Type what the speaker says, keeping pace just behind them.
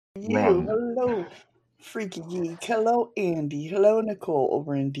You, Run. hello, Freaky Geek. Hello, Andy. Hello, Nicole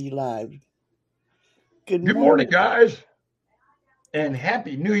over in D Live. Good Good morning, morning. guys, and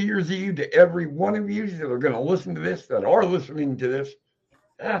happy New Year's Eve to every one of you that are going to listen to this, that are listening to this,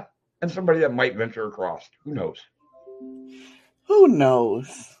 eh, and somebody that might venture across. Who knows? Who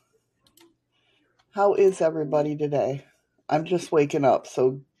knows? How is everybody today? I'm just waking up,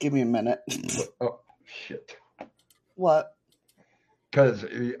 so give me a minute. Oh, shit. What? Because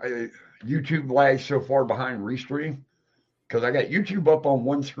YouTube lags so far behind Restream. Because I got YouTube up on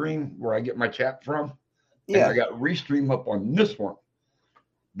one screen where I get my chat from, and I Yeah. got Restream up on this one.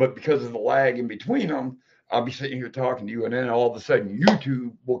 But because of the lag in between them, I'll be sitting here talking to you, and then all of a sudden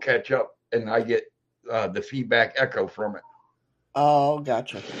YouTube will catch up, and I get the feedback echo from it. Oh,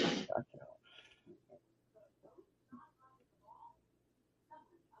 gotcha.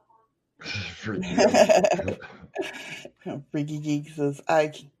 Freaky. Freaky Geek says,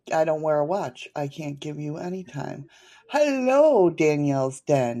 I don't wear a watch. I can't give you any time. Hello, Danielle's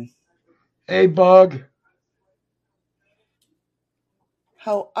Den. Hey, Bug.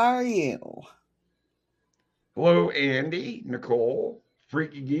 How are you? Hello, Andy, Nicole,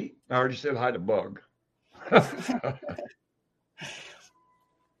 Freaky Geek. I already said hi to Bug.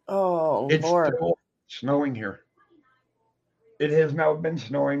 Oh, It's Lord. still snowing here. It has now been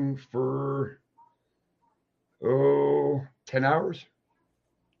snowing for, 10 hours.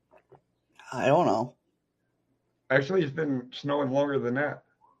 I don't know. Actually, it's been snowing longer than that.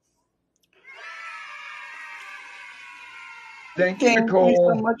 Thank you, Thank you so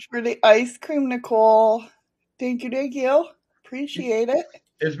Nicole. much for the ice cream, Nicole. Thank you, thank you. Appreciate it.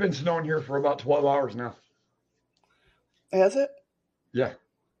 It's been snowing here for about 12 hours now. Has it? Yeah.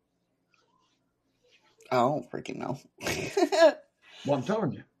 I don't freaking know. Well, I'm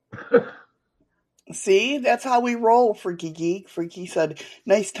telling you. See, that's how we roll, Freaky Geek. Freaky said,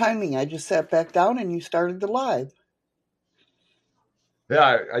 nice timing. I just sat back down and you started the live.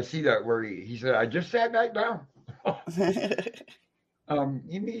 Yeah, I see that where he said, I just sat back down.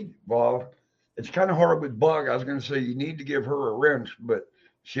 You need, well, it's kind of hard with Bug. I was going to say you need to give her a wrench, but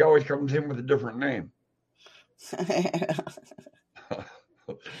she always comes in with a different name.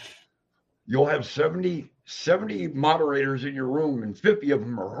 You'll have 70 moderators in your room, and 50 of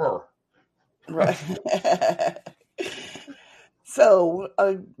them are her. Right. So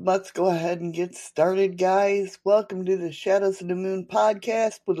let's go ahead and get started, guys. Welcome to the Shadows of the Moon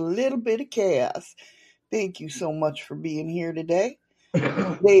podcast with a little bit of chaos. Thank you so much for being here today.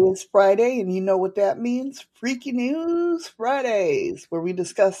 Today is Friday, and you know what that means? Freaky News Fridays, where we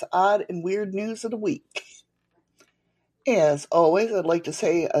discuss odd and weird news of the week. As always, I'd like to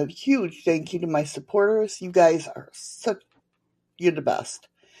say a huge thank you to my supporters. You guys are you're the best.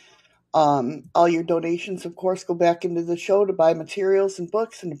 All your donations, of course, go back into the show to buy materials and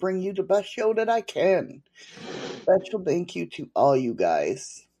books and to bring you the best show that I can. Special thank you to all you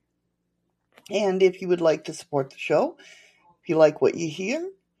guys. And if you would like to support the show, if you like what you hear,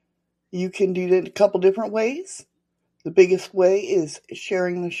 you can do it a couple different ways. The biggest way is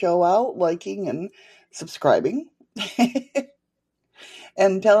sharing the show out, liking and subscribing,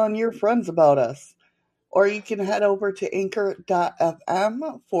 and telling your friends about us. Or you can head over to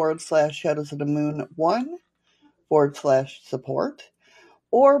anchor.fm/Shadows of the Moon 1/support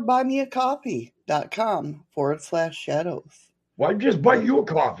or buymeacoffee.com/shadows. Why just buy you a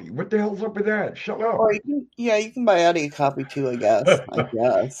coffee? What the hell's up with that? Shut up. Or you can buy Eddie a coffee too, I guess. I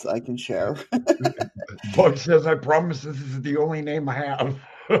guess I can share. Bug says, I promise this is the only name I have.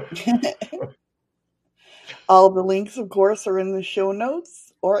 All the links, of course, are in the show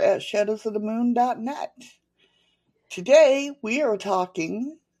notes or at shadowsofthemoon.net. Today, we got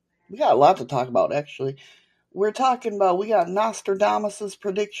a lot to talk about, actually. We got Nostradamus'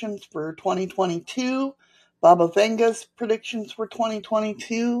 predictions for 2022, Baba Vanga's predictions for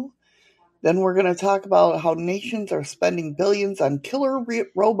 2022. Then we're going to talk about how nations are spending billions on killer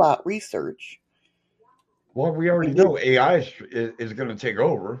robot research. Well, we already know AI is going to take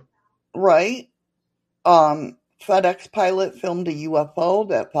over. Right? FedEx pilot filmed a UFO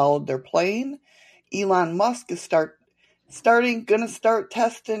that followed their plane. Elon Musk is gonna start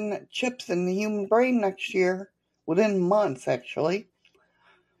testing chips in the human brain next year, within months actually.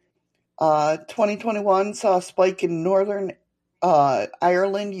 2021 saw a spike in Northern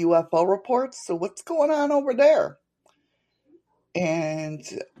Ireland UFO reports. So what's going on over there? And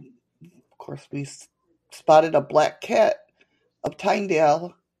of course, we spotted a black cat of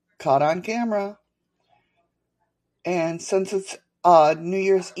Tyndale caught on camera. And since it's New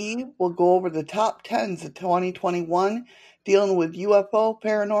Year's Eve, we'll go over the top 10s of 2021 dealing with UFO,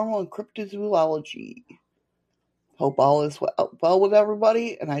 paranormal, and cryptozoology. Hope all is well with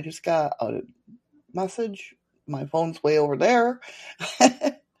everybody. And I just got a message. My phone's way over there.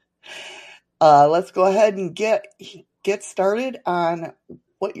 Let's go ahead and get started on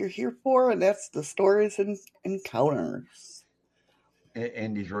what you're here for, and that's the stories and encounters.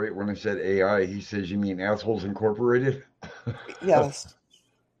 Andy's right when I said AI. He says, "You mean Assholes Incorporated?" Yes.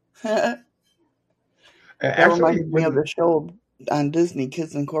 That Actually, reminds me of the show on Disney,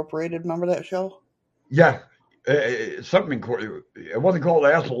 Kids Incorporated. Remember that show? yeah, something incorporated. It wasn't called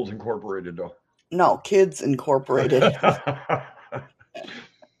Assholes Incorporated though. No, Kids Incorporated.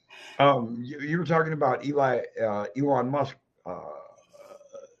 You were talking about Elon Musk uh,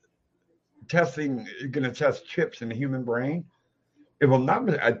 going to test chips in the human brain. If I'm not,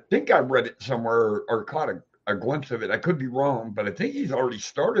 I think I read it somewhere or caught a glimpse of it. I could be wrong, but I think he's already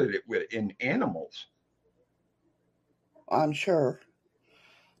started it in animals. I'm sure.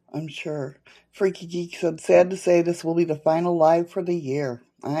 I'm sure. Freaky Geek said, sad to say this will be the final live for the year.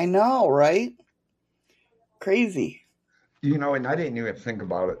 I know, right? Crazy. And I didn't even think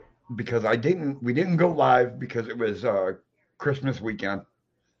about it because we didn't go live because it was Christmas weekend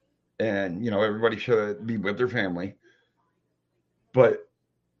and everybody should be with their family. But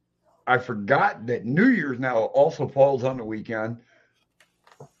I forgot that New Year's now also falls on the weekend.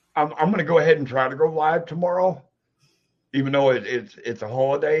 I'm going to go ahead and try to go live tomorrow, even though it's a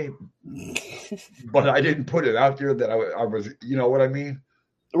holiday. But I didn't put it out there that I was, you know what I mean?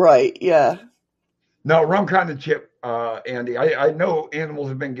 Right, yeah. No, wrong kind of chip, Andy. I know animals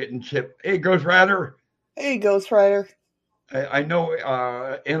have been getting chipped. Hey, Ghost Rider. Hey, Ghost Rider. I know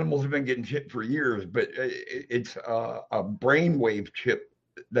animals have been getting chipped for years, but it's a brainwave chip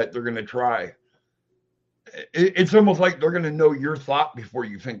that they're going to try. It's almost like they're going to know your thought before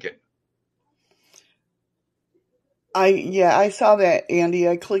you think it. I saw that, Andy.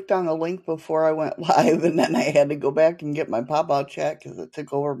 I clicked on the link before I went live, and then I had to go back and get my pop-out chat because it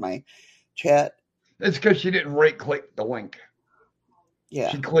took over my chat. It's because she didn't right-click the link.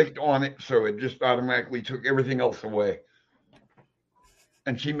 Yeah. She clicked on it, so it just automatically took everything else away.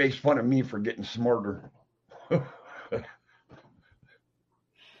 And she makes fun of me for getting smarter.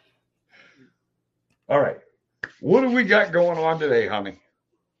 All right. What do we got going on today, honey?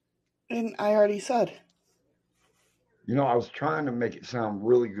 And I already said. I was trying to make it sound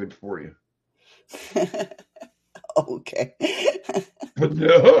really good for you. Okay. But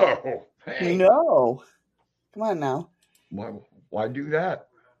no. Hey. No. Come on now. Why do that?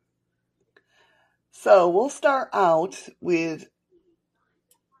 So we'll start out with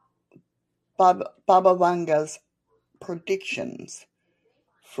Baba Vanga's predictions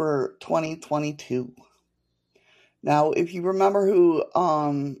for 2022. Now, if you remember who,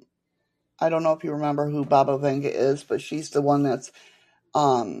 I don't know if you remember who Baba Vanga is, but she's the one that's,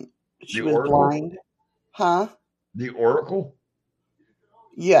 The she was Oracle? blind. Huh? The Oracle?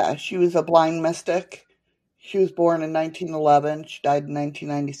 Yeah, she was a blind mystic. She was born in 1911. She died in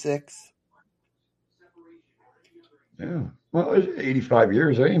 1996. Yeah. Well, it's 85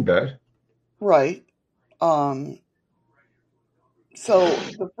 years. That ain't bad. Right. Um, so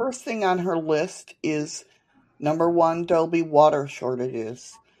the first thing on her list is number one, there'll be water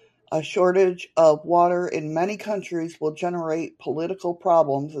shortages. A shortage of water in many countries will generate political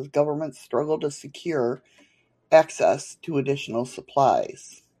problems as governments struggle to secure access to additional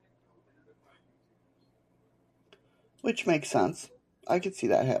supplies. Which makes sense. I could see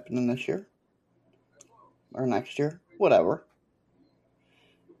that happening this year or next year, whatever.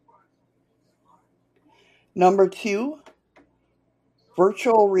 Number two,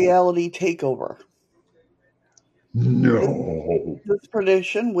 virtual reality takeover. This, No. this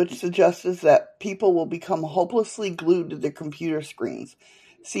prediction, which suggests that people will become hopelessly glued to their computer screens,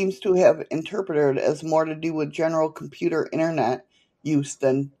 seems to have interpreted as more to do with general computer internet use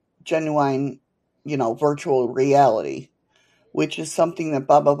than genuine, virtual reality, which is something that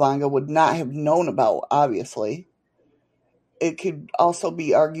Baba Vanga would not have known about, obviously. It could also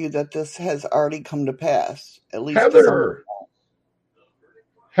be argued that this has already come to pass, at least to some Heather. extent.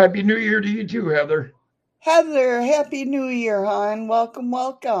 Happy New Year to you too, Heather. Heather, Happy New Year, hon. Welcome,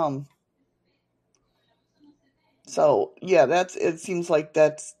 welcome. So, yeah, it seems like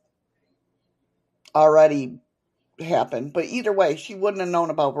that's already happened. But either way, she wouldn't have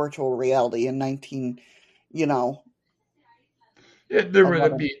known about virtual reality in 19, you know, There would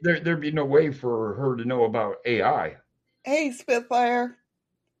 11. be there'd be no way for her to know about AI. Hey, Spitfire.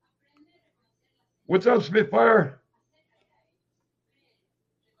 What's up, Spitfire?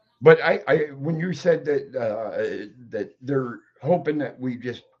 But I when you said that they're hoping that we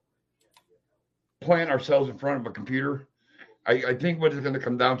just plant ourselves in front of a computer, I think what it's going to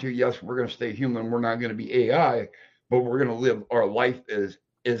come down to, yes, we're going to stay human. We're not going to be AI. but we're going to live our life as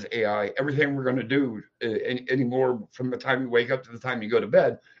AI. Everything we're going to do anymore from the time you wake up to the time you go to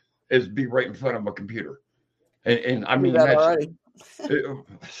bed is be right in front of a computer. And I Do mean, that that's already. uh,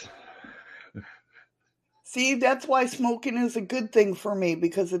 See, that's why smoking is a good thing for me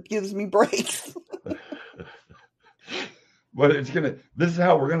because it gives me breaks. but this is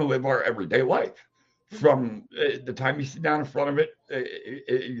how we're going to live our everyday life. From the time you sit down in front of it,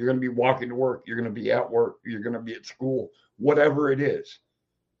 you're going to be walking to work, you're going to be at work, you're going to be at school, whatever it is.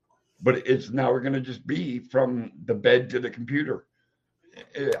 But it's now we're going to just be from the bed to the computer.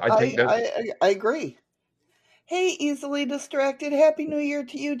 I think that's I agree. Hey, easily distracted. Happy New Year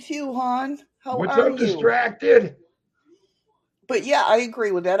to you too, hon. How what's are up, you? distracted. But yeah, I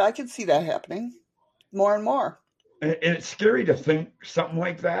agree with that. I can see that happening more and more. And it's scary to think something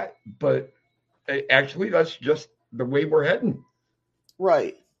like that, but actually, that's just the way we're heading.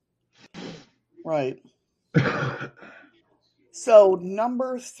 Right, right. So,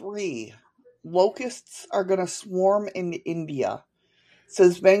 number 3, locusts are going to swarm in India.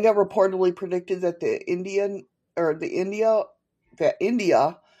 Says Venga reportedly predicted that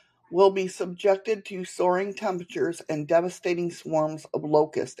India will be subjected to soaring temperatures and devastating swarms of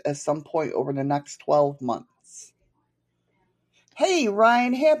locusts at some point over the next 12 months. Hey,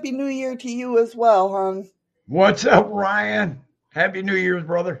 Ryan, Happy New Year to you as well, hon. What's up, Ryan? Happy New Year's,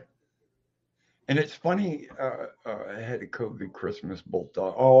 brother. And it's funny, I had a COVID Christmas both.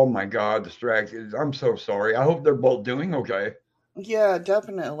 Oh my God, distracted. I'm so sorry. I hope they're both doing okay. Yeah,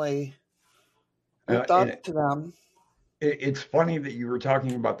 definitely. Our thoughts And to them. it's funny that you were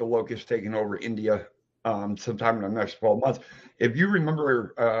talking about the locusts taking over India sometime in the next 12 months. If you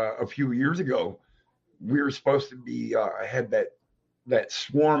remember a few years ago, we were supposed to be had that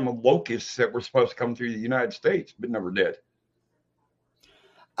swarm of locusts that were supposed to come through the United States, but never did.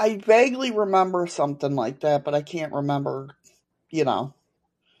 I vaguely remember something like that, but I can't remember, you know.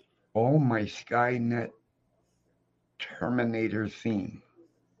 Oh, my Skynet Terminator theme.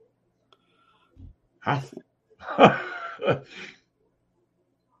 Huh?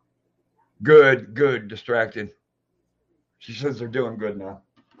 Good, good, distracted. She says they're doing good now.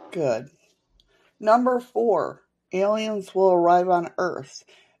 Good. Number 4, aliens will arrive on Earth.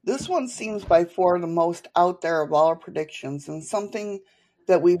 This one seems by far the most out there of all our predictions and something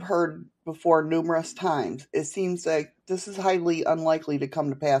that we've heard before numerous times. It seems like this is highly unlikely to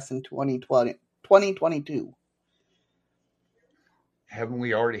come to pass in 2022. Haven't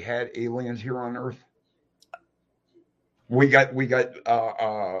we already had aliens here on Earth? We got Valiant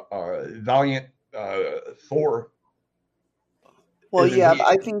Thor, Well, isn't yeah, he? but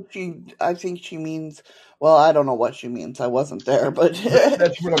I think she means, well, I don't know what she means. I wasn't there, but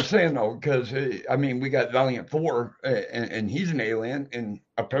That's what I'm saying though, because I mean we got Valiant Thor, and he's an alien, and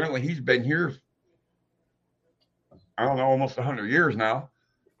apparently he's been here. I don't know, almost 100 years now.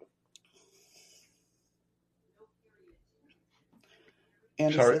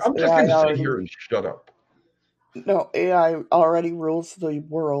 and it Sorry, says I'm just going to sit here and shut up. AI already rules the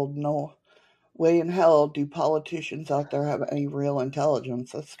world. No way in hell do politicians out there have any real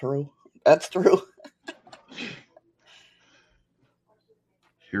intelligence. That's true. That's true.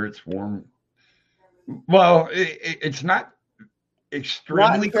 Here it's warm. Well, it's not Not in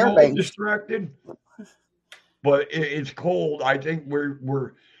extremely cold, Fairbanks. distracted, but it's cold. I think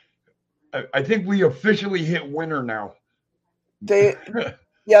I think we officially hit winter now. They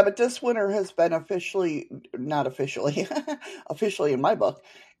Yeah, but this winter has been officially not officially officially in my book.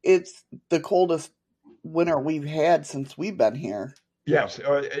 It's the coldest winter we've had since we've been here. Yes,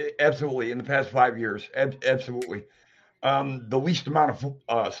 absolutely. In the past 5 years, absolutely. The least amount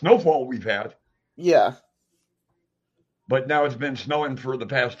of snowfall we've had, Yeah. but now it's been snowing for the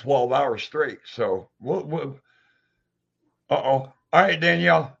past 12 hours straight. So, uh oh. All right,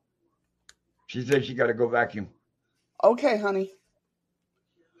 Danielle. She said she got to go vacuum. Okay, honey.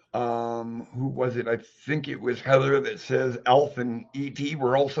 Who was it? I think it was Heather that says Elf and ET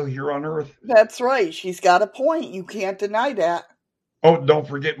were also here on Earth. That's right. She's got a point. You can't deny that. Oh, don't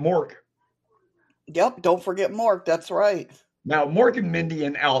forget Mork. Yep, don't forget Mork. That's right. Now, Mork and Mindy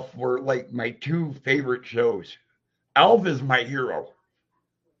and Alf were like my two favorite shows. Alf is my hero.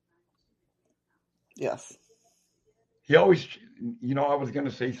 Yes. He always, I was going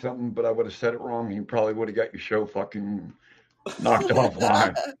to say something, but I would have said it wrong. And you probably would have got your show fucking knocked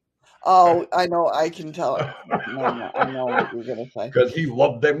offline. Oh, I know. I can tell. I know what you're gonna say. Because he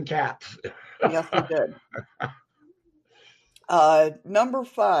loved them cats. Yes, he did. Number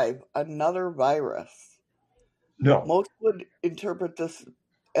 5, another virus. No. Most would interpret this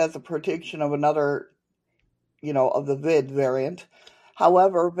as a prediction of another, of the vid variant.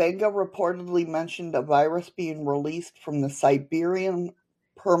 However, Vega reportedly mentioned a virus being released from the Siberian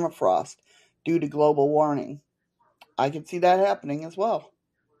permafrost due to global warming. I can see that happening as well.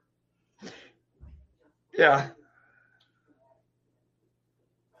 Yeah.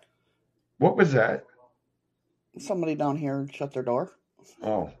 What was that? Somebody down here shut their door.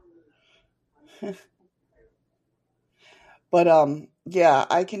 Oh, But yeah,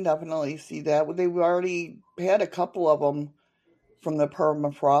 I can definitely see that. They've already had a couple of them from the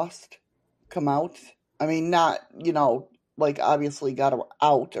permafrost come out. I mean, not, like obviously got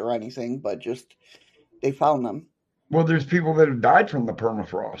out or anything, but just they found them. well, there's people that have died from the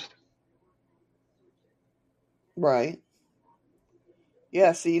permafrost. Right.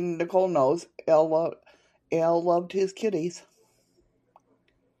 Yeah, see, Nicole knows. Al loved his kitties.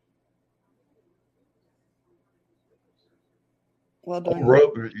 Well Oh,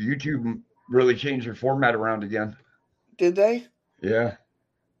 done. YouTube really changed their format around again. Did they? Yeah.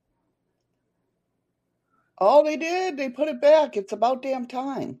 Oh, they did. They put it back. It's about damn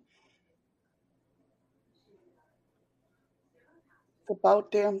time. It's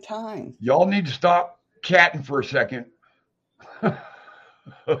about damn time. Y'all need to stop chatting for a second. All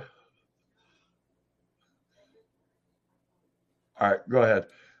right, go ahead.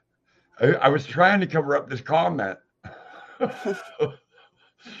 I was trying to cover up this comment.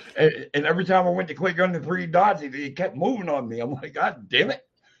 And every time I went to click on the three dots, it kept moving on me. I'm like, God damn it.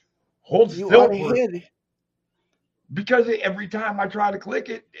 Hold You still for unhid. because every time I try to click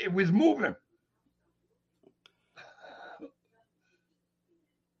it, it was moving.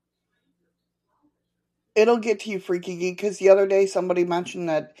 It'll get to you, Freaky Geek, because the other day somebody mentioned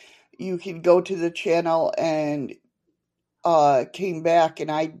that you could go to the channel and came back, and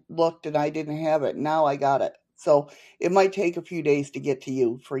I looked and I didn't have it. Now I got it. So it might take a few days to get to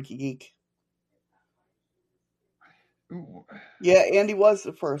you, Freaky Geek. Ooh. Yeah, Andy was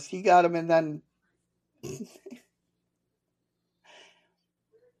the first. He got him, and then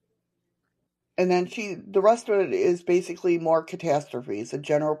the rest of it is basically more catastrophes, a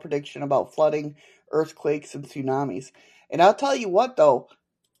general prediction about flooding, earthquakes, and tsunamis. And I'll tell you what, though.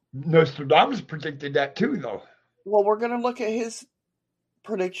 Nostradamus predicted that too, though. Well, we're going to look at his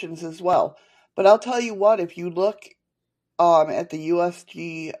predictions as well. But I'll tell you what, if you look at the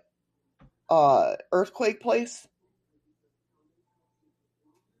USG earthquake place,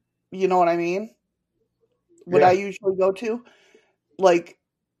 you know what I mean? What I Yeah. usually go to, like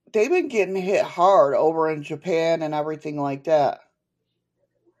they've been getting hit hard over in Japan and everything like that.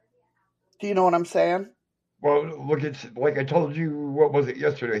 Do you know what I'm saying? Well, look, it's like I told you, what was it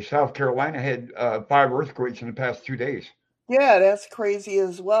yesterday? South Carolina had 5 earthquakes in the past 2 days. Yeah, that's crazy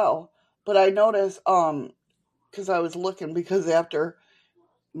as well. But I noticed, because I was looking, because after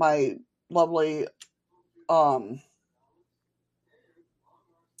my lovely um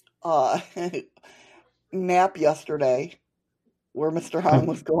uh nap yesterday, where Mr. Hung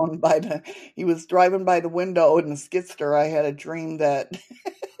was going by he was driving by the window in the skidster, I had a dream that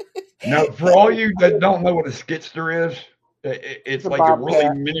Now, for that all you that don't know what a skidster is, it's the like a really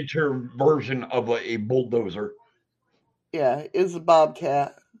bobcat. miniature version of a bulldozer. Yeah, is a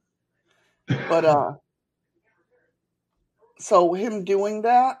bobcat. But so him doing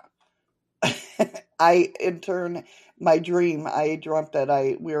that, I in turn my dream, I dreamt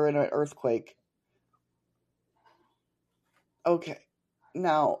that we were in an earthquake. Okay.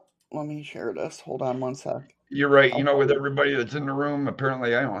 Now let me share this. Hold on one sec. You're right. I'll tell With you. everybody that's in the room,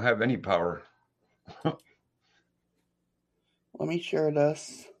 apparently I don't have any power. Let me share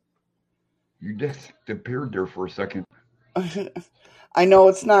this. You just appeared there for a second. I know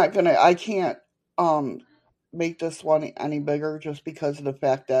it's not gonna. I can't um make this one any bigger just because of the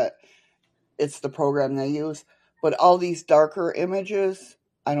fact that it's the program they use. But all these darker images,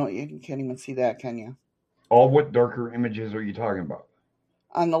 I don't. You can't even see that, can you? All what darker images are you talking about?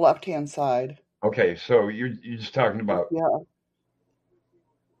 On the left hand side. Okay, so you're just talking about Yeah.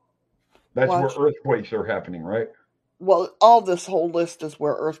 that's where Watch. earthquakes are happening, right? Well, all this whole list is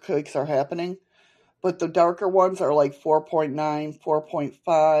where earthquakes are happening, but the darker ones are like 4.9,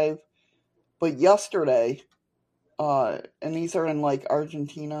 4.5. But yesterday, and these are in like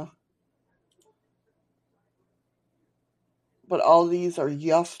Argentina, but all these are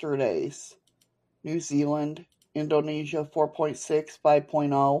yesterday's. New Zealand, Indonesia 4.6,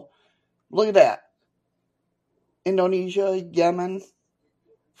 5.0. Look at that. Indonesia, Yemen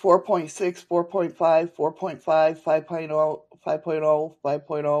 4.6, 4.5, 4.5, 5.0, 5.0,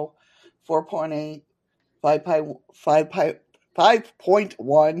 5.0, 4.8,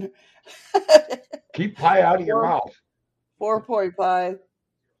 5.1, Keep pie out of your 4, mouth. 4.5.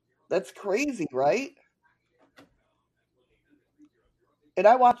 That's crazy, right? And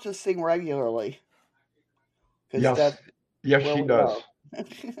I watch this thing regularly because Yes, that's yes, where she we does. are.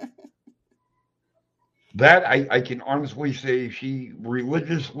 That I can honestly say she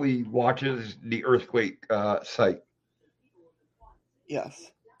religiously watches the earthquake site.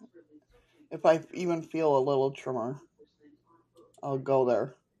 Yes. If I even feel a little tremor, I'll go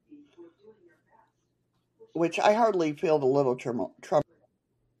there. Which I hardly feel the little tremors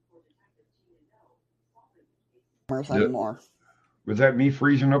Th- anymore. Was that me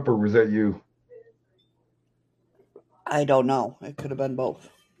freezing up or was that you? I don't know. It could have been both.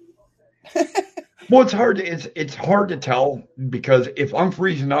 Well, it's hard to tell because if I'm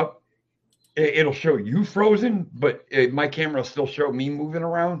freezing up, it'll show you frozen, but my camera will still show me moving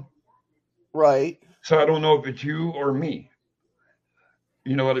around. Right. So I don't know if it's you or me.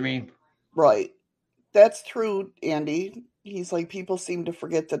 You know what I mean? Right. That's true, Andy. He's like, people seem to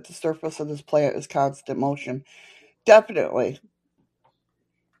forget that the surface of this planet is constant motion. Definitely.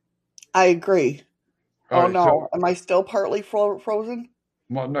 I agree. All Oh right. So, no. Am I still partly frozen?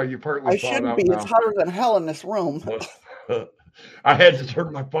 well, no, you're partly I thawed shouldn't be. out It's now. hotter than hell in this room. But I had to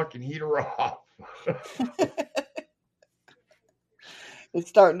turn my fucking heater off. It's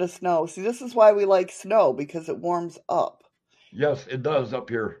starting to snow. See, this is why we like snow because it warms up. Yes, it does up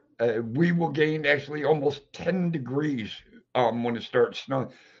here. We will gain actually almost 10 degrees when it starts snowing,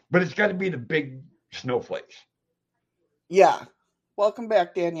 but it's got to be the big snowflakes. Yeah. Welcome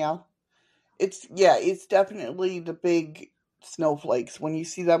back, Danielle. It's definitely the big snowflakes. When you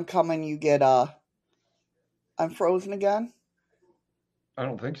see them coming, you get I'm frozen again. I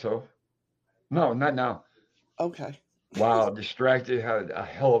don't think so. No, not now. Okay. Wow, Distracted had a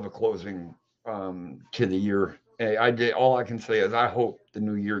hell of a closing to the year. I did. All I can say is I hope the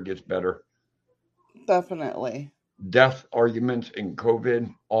new year gets better. Definitely. Death arguments and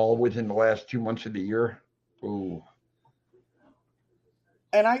COVID all within the last 2 months of the year. Ooh,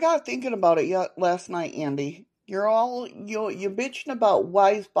 And I got thinking about it last night, Andy. You bitching about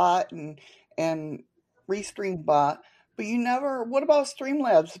WiseBot and Restream Bot, but you never. What about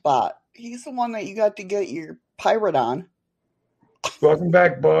Streamlabs Bot? He's the one that you got to get your pirate on. welcome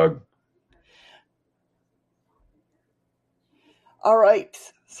back, Bug. All right.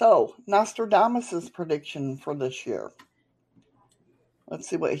 So Nostradamus's prediction for this year. Let's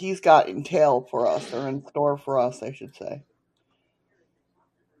see what he's got in tail for us, or in store for us, I should say.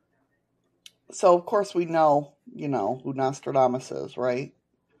 So of course we know, who Nostradamus is, right?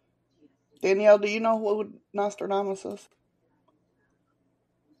 Danielle, do you know who Nostradamus is?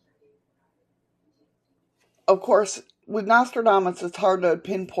 Of course, with Nostradamus, it's hard to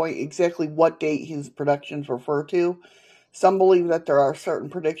pinpoint exactly what date his predictions refer to. Some believe that there are certain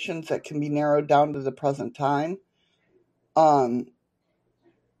predictions that can be narrowed down to the present time. Um,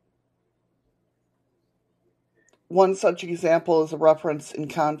 One such example is a reference in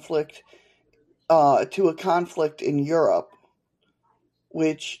conflict to a conflict in Europe,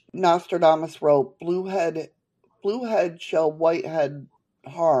 which Nostradamus wrote, Bluehead shall Whitehead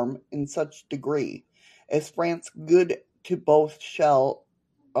harm in such degree, as France good to both shall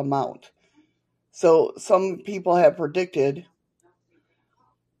amount. So some people have predicted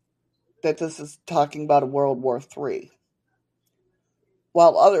that this is talking about a World War III,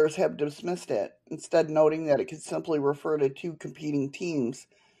 while others have dismissed it, instead noting that it could simply refer to two competing teams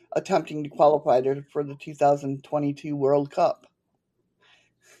attempting to qualify for the 2022 World Cup.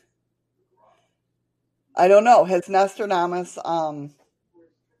 I don't know. Has Nostradamus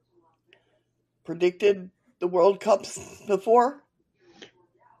predicted the World Cups before?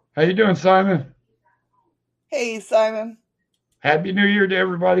 How you doing, Simon? Hey, Simon. Happy New Year to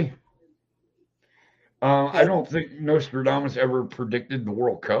everybody. I Had, don't think Nostradamus ever predicted the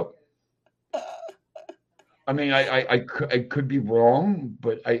World Cup. I mean, I could be wrong,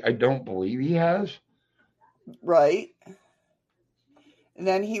 but I don't believe he has. right. And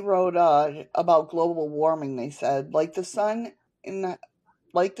then he wrote about global warming. They said, in the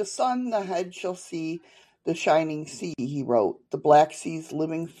like the sun, the head shall see the shining sea. He wrote, the Black Sea's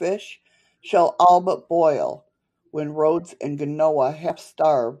living fish shall all but boil, when Rhodes and Genoa, half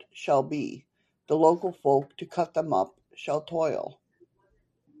starved, shall be. The local folk to cut them up shall toil.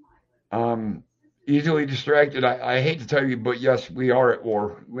 Um, Easily distracted. I hate to tell you, but yes, we are at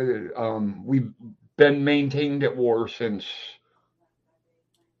war. We've been maintained at war since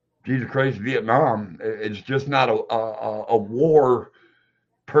Jesus Christ, Vietnam. It's just not a war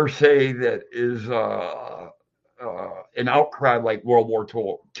per se that is an outcry like World War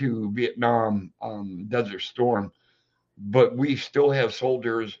II, Vietnam, Desert Storm. But we still have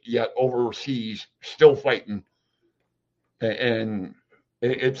soldiers yet overseas still fighting, and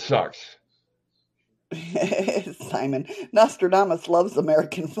it sucks. Simon, Nostradamus loves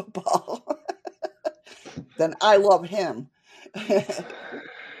American football. Then I love him. As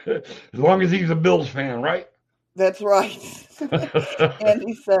long as he's a Bills fan, right? That's right. And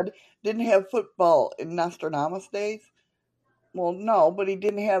he said, didn't have football in Nostradamus days. Well, no, but he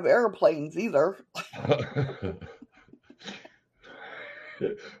didn't have airplanes either.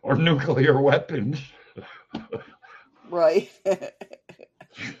 Or nuclear weapons. Right.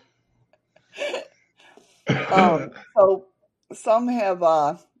 So some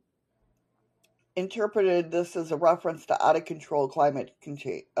have interpreted this as a reference to out of control climate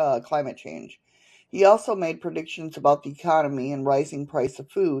change. He also made predictions about the economy and rising price of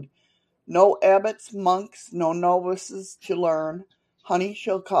food. No abbots, monks, no novices to learn. Honey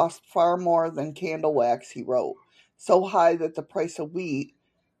shall cost far more than candle wax, he wrote, so high that the price of wheat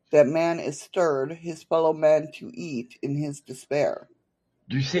that man is stirred his fellow men to eat in his despair.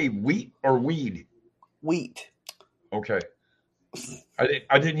 Do you say wheat or weed? Wheat. Okay.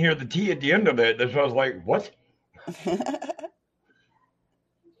 I didn't hear the T at the end of it. That's why I was like, what?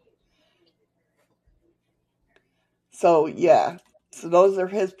 So yeah, so those are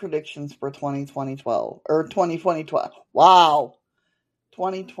his predictions for 2012 or 2012. Wow,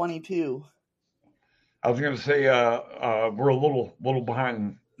 2022. I was going to say we're a little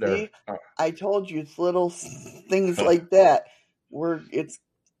behind there. See, I told you it's little things like that. It's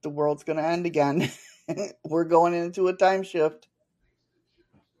the world's going to end again. We're going into a time shift.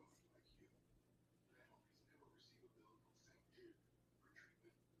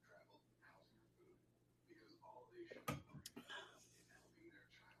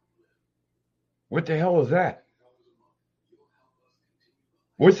 What the hell is that?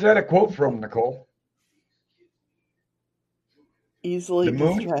 What's that a quote from, Nicole? Easily The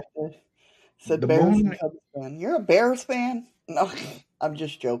moon? distracted. Said The Bears and moon? Cubs fan. You're a Bears fan? No, I'm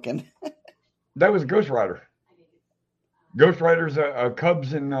just joking. That was Ghost Rider. Ghost Rider's a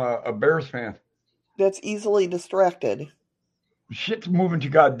Cubs and a Bears fan. That's easily distracted. Shit's moving too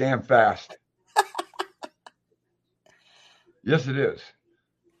goddamn fast. Yes, it is.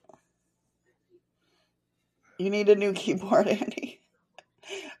 You need a new keyboard, Andy.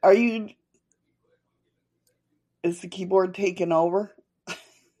 Are you? Is the keyboard taking over?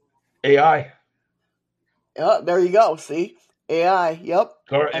 AI. Yeah, there you go. See, AI. Yep.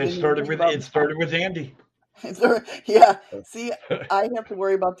 So I didn't even think about. it started with Andy. Yeah. See, I have to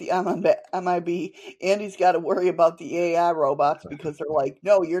worry about the MIB. Andy's got to worry about the AI robots because they're like,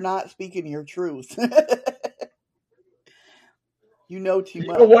 no, you're not speaking your truth. You know too You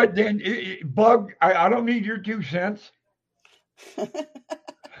know much. what, Dan? Bug, I don't need your 2 cents.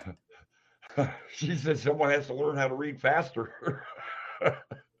 She said someone has to learn how to read faster.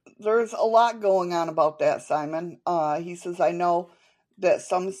 There's a lot going on about that, Simon. He says, I know that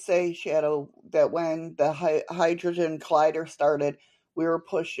some say, Shadow, that when the hydrogen collider started, we were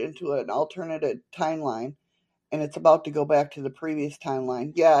pushed into an alternative timeline, and it's about to go back to the previous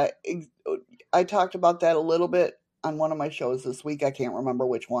timeline. Yeah, I talked about that a little bit on one of my shows this week. I can't remember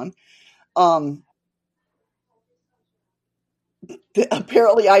which one. Um,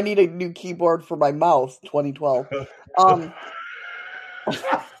 apparently, I need a new keyboard for my mouse. 2012. Um,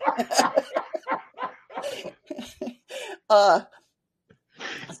 uh,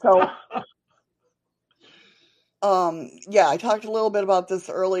 so yeah, I talked a little bit about this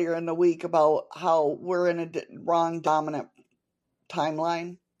earlier in the week about how we're in a wrong dominant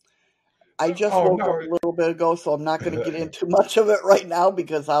timeline. I just Oh woke up no. a little bit ago, so I'm not going to get into much of it right now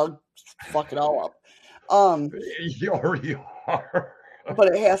because I'll fuck it all up. Um, You already are.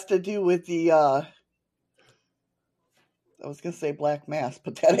 but it has to do with the I was going to say Black Mass,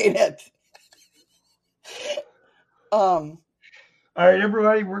 but that ain't it. Um, All right,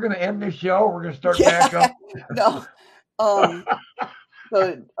 everybody, we're going to end this show. We're going to start yeah, back up. no. Um,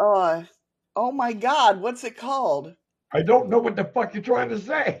 the oh my God, what's it called? I don't know what the fuck you're trying to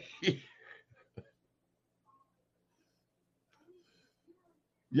say.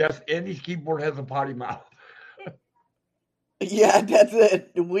 Yes, Andy's keyboard has a potty mouth. Yeah, that's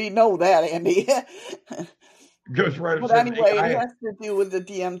it. We know that, Andy. Ghost Rider But says anyway, it AI. has to do with the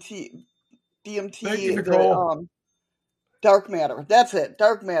Thank you, the Nicole. dark matter. That's it,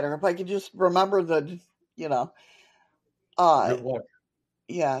 dark matter. If I could just remember you know, uh, Good luck.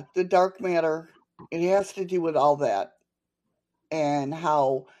 yeah, the dark matter. It has to do with all that and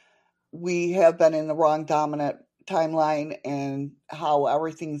how we have been in the wrong dominant timeline and how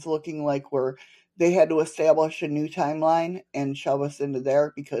everything's looking like they had to establish a new timeline and shove us into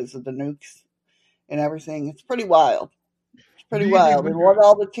there because of the nukes and everything. It's pretty wild. It's pretty Do you think wild. when And what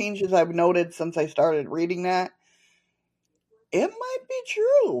all the changes I've noted since I started reading that, It might be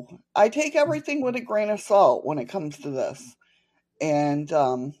true. I take everything with a grain of salt when it comes to this. And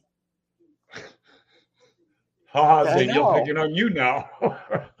I Danielle know. picking on you now.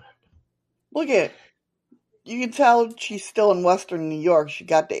 Look at you can tell she's still in Western New York. She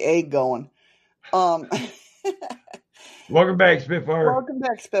got the egg going. Um Welcome back, Spitfire. Welcome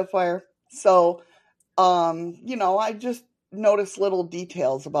back, Spitfire. So, I just notice little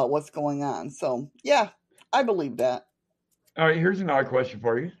details about what's going on. So, yeah, I believe that. All right, here's another question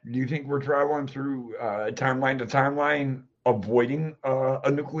for you. Do you think we're traveling through timeline to timeline, avoiding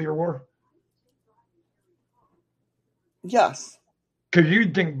a nuclear war? Yes. Because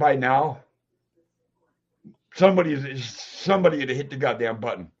you'd think by now somebody had hit the goddamn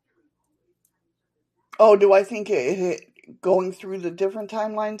button. Oh, do I think going through the different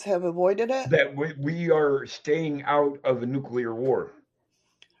timelines have avoided it? That we are staying out of a nuclear war.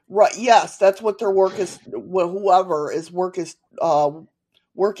 Right. Yes, that's what their work is. Whoever is work is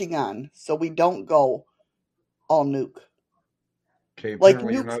working on, so we don't go all nuke. Okay, Like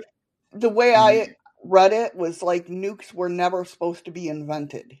apparently you're nukes. not. The way I You, read it was like nukes were never supposed to be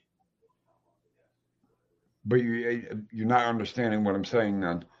invented. but you're not understanding what I'm saying.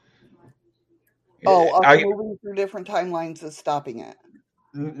 Then Oh, us I moving through different timelines is stopping it.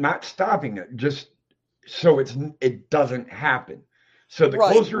 not stopping it, just so it doesn't happen. So the Right.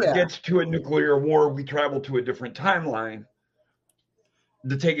 closer it Yeah. gets to a nuclear war, we travel to a different timeline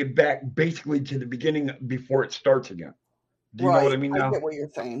to take it back basically to the beginning before it starts again. Do you know what I Right. mean I now? get what you're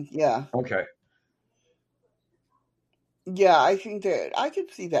saying. Yeah. Okay. Yeah, I think that I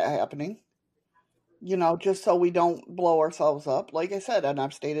could see that happening. Just so we don't blow ourselves up. Like I said, and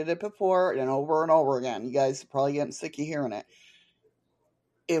I've stated it before and over again. You guys are probably getting sick of hearing it.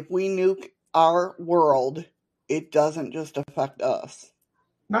 If we nuke our world, it doesn't just affect us.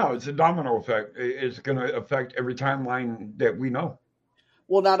 No, it's a domino effect. It's going to affect every timeline that we know.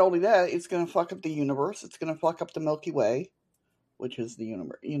 Well, not only that, it's going to fuck up the universe. It's going to fuck up the Milky Way, which is the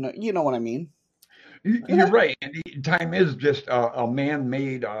universe. You know what I mean. You're right. Time is just a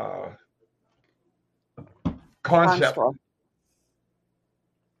man-made concept. Construct.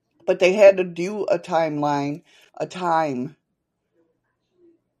 But they had to do a timeline, a time,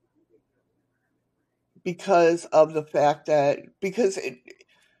 because of the fact that because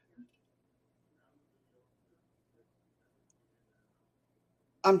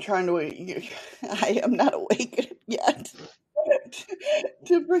I'm trying to. I am not awake yet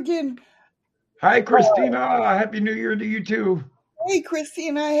to begin. Hi, Christina. Happy New Year to you too. Hey,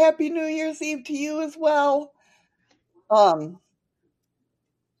 Christina, happy New Year's Eve to you as well. Um,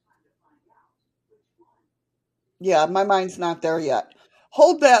 yeah, my mind's not there yet.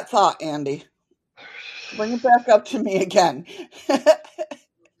 Hold that thought, Andy. Bring it back up to me again.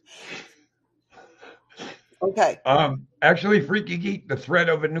 Okay, Actually, Freaky Geek, the threat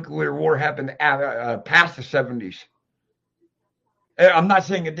of a nuclear war happened past the 70s. I'm not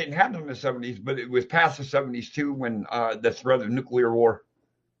saying it didn't happen in the 70s, but it was past the 70s too when the threat of nuclear war.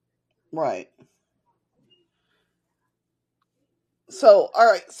 right. So, all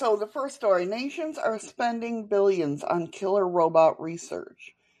right. So, the first story: nations are spending billions on killer robot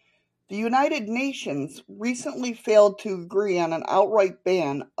research. The United Nations recently failed to agree on an outright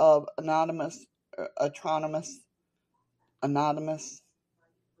ban of autonomous, anonymous,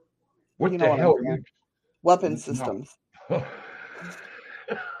 you What know the what I'm hell are saying, you? weapon No. systems.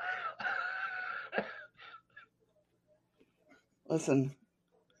 Listen,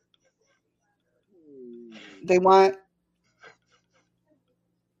 they want.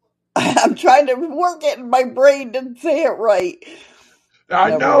 I'm trying to work it, and my brain didn't say it right.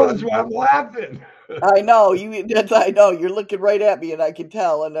 I Never know, that's mind. why I'm laughing. I know you. I know you're looking right at me, and I can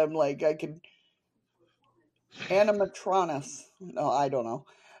tell. And I'm like, I can animatronis. No, I don't know.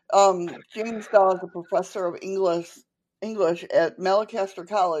 James Dawes, a professor of English at Malacaster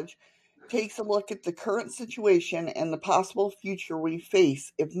College, takes a look at the current situation and the possible future we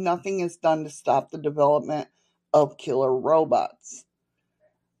face if nothing is done to stop the development of killer robots.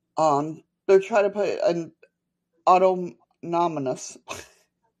 They're trying to put an autonomous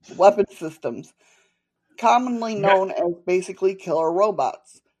weapon systems, commonly Me- known as basically killer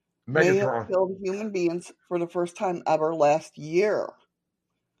robots, may have Megatron. killed human beings for the first time ever last year.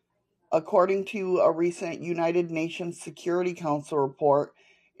 According to a recent United Nations Security Council report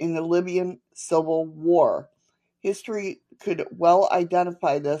in the Libyan civil war. History could well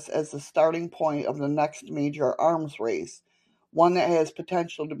identify this as the starting point of the next major arms race, one that has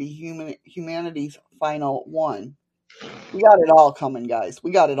potential to be humanity's final one. We got it all coming, guys.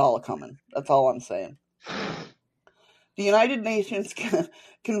 We got it all coming. That's all I'm saying. The United Nations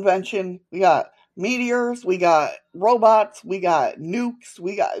Convention, we got meteors, we got robots, we got nukes,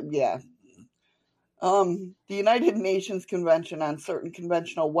 yeah. The United Nations Convention on Certain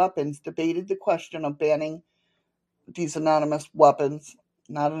Conventional Weapons debated the question of banning these anonymous weapons.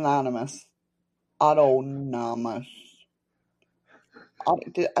 Not anonymous. Autonomous.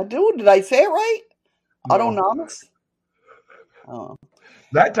 Did I say it right? No, Autonomous? Oh.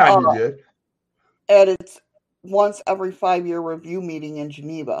 that time you did. At its once every 5-year review meeting in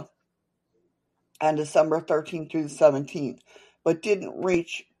Geneva on December 13th through the 17th, but didn't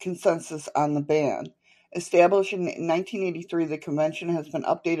reach consensus on the ban. Established in 1983, the convention has been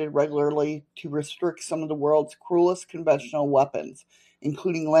updated regularly to restrict some of the world's cruelest conventional weapons,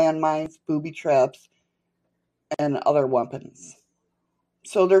 including landmines, booby traps, and other weapons.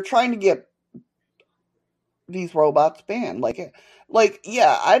 So they're trying to get these robots banned.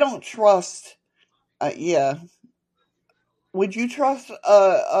 Yeah, I don't trust. Yeah, would you trust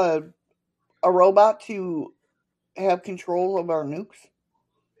a robot to have control of our nukes?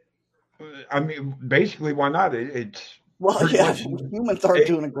 I mean, basically, why not? It's Well, pretty yeah, much humans aren't it,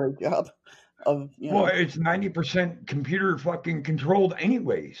 doing a great job of, well, it's 90% computer fucking controlled,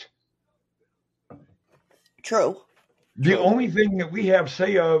 anyways. true, The true. only thing that we have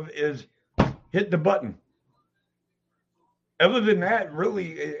say of is hit the button. Other than that,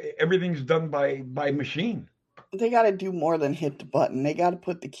 really, everything's done by machine. They got to do more than hit the button. They got to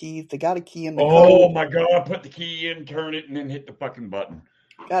put the keys. They got to key in the code. Oh my god! Put the key in, turn it, and then hit the fucking button.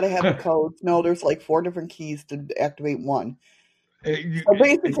 Got to have the codes. No, there's like 4 different keys to activate one. You, So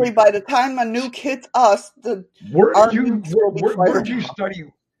basically, by the time a nuke hits us, where our did you nukes will be where'd fired you off. study?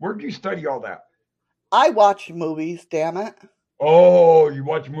 Where'd you study all that? I watch movies. Damn it, Oh, you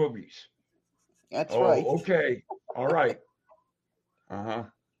watch movies. that's right. Oh, okay, all right. Uh huh.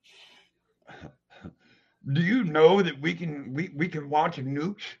 Do you know that we can launch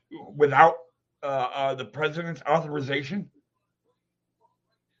nukes without the president's authorization?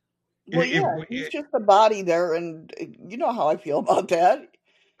 Well, If yeah, he's just a body there, and you know how I feel about that.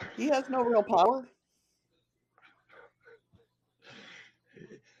 He has no real power.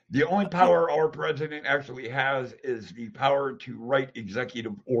 the only power our president actually has is the power to write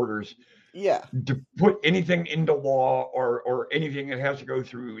executive orders Yeah. to put anything into law or anything that has to go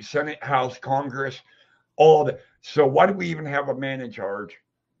through Senate, House, Congress, all of that. So why do we even have a man in charge?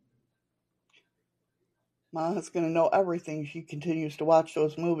 Ma's going to know everything. She continues to watch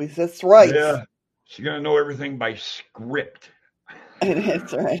those movies. That's right. Yeah, she's gonna know everything by script.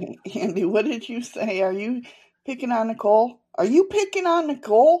 That's right. Andy, what did you say? Are you picking on Nicole? Are you picking on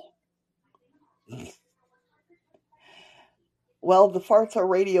Nicole? Well, the farts are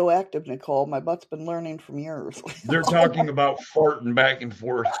radioactive, Nicole. My butt's been learning from yours. They're talking about farting back and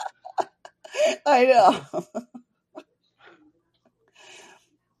forth. I know.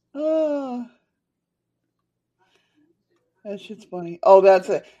 Oh, that shit's funny. Oh, that's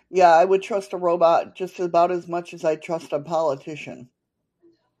it. Yeah, I would trust a robot just about as much as I trust a politician.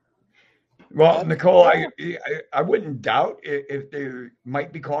 Well, That's Nicole, yeah. I wouldn't doubt if they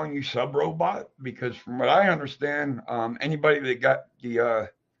might be calling you sub robot because from what I understand, anybody that got the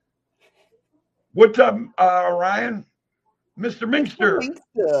what's up, Ryan, Mister Mr. Minkster.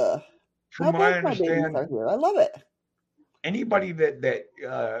 Minkster. From Now what I both my babies understand, are here. I love it. anybody that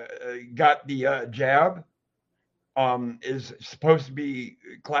got the jab is supposed to be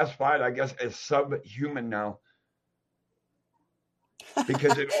classified, I guess, as subhuman now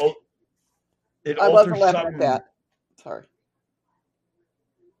because it I wasn't alters laughing at something. that. Sorry.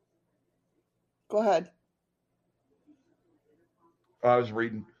 Go ahead. I was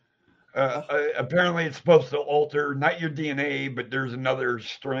reading. Oh, Apparently, it's supposed to alter not your DNA, but there's another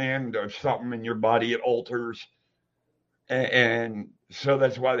strand of something in your body it alters, and so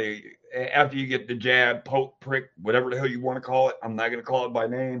that's why they after you get the jab, poke, prick, whatever the hell you want to call it. I'm not going to call it by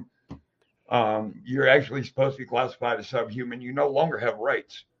name. You're actually supposed to be classified as subhuman. You no longer have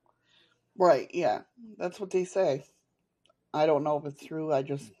rights. right. Yeah, that's what they say. I don't know if it's true.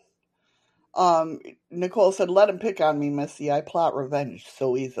 Nicole said, "Let him pick on me, Missy. I plot revenge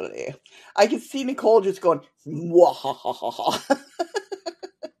so easily." I could see Nicole just going, "Wahahaha."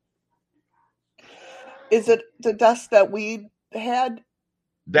 Is it the dust that we had,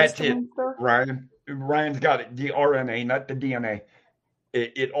 That's Mister it, Minster? Ryan. Ryan's got it. The RNA, not the DNA.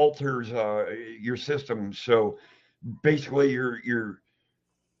 It alters your system. So basically, you're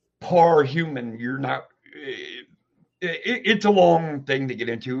par human. You're not. It's a long thing to get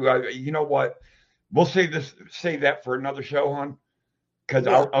into. You know what? We'll save that for another show, hon. Because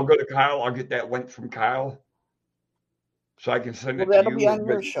Yeah. I'll go to Kyle. I'll get that link from Kyle so I can send Well, it to that'll be you. on But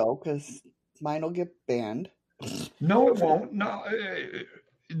your show because mine will get banned. no, it won't. No,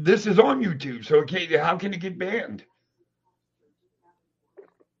 this is on YouTube, so okay, how can it get banned?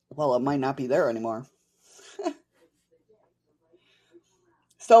 Well, it might not be there anymore.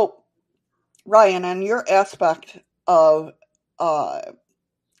 So, Ryan, on your aspect of uh,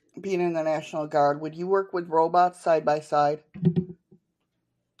 being in the National Guard, would you work with robots side by side? Do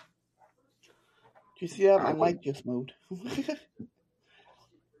you see that? I My would. mic just moved.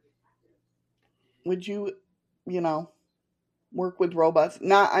 Would you, you know, work with robots?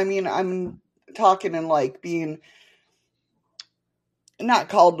 Not, I mean, I'm talking in like being not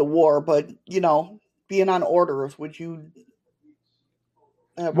called to war, but, being on orders. Would you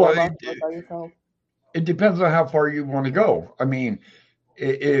have Well, robots there by yourself? it depends on how far you want to go. I mean,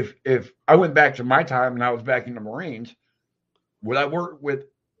 if I went back to my time and I was back in the Marines, would I work with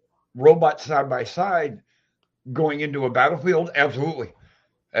robots side by side going into a battlefield? Absolutely.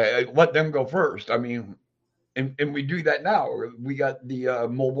 Let them go first. I mean, and we do that now. We got the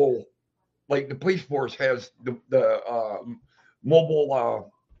mobile, like the police force has the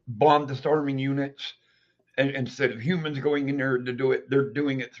mobile bomb disarming units. And instead of humans going in there to do it, they're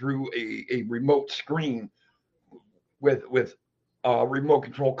doing it through a remote screen with a remote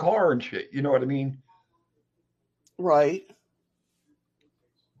control car and shit. You know what I mean? Right.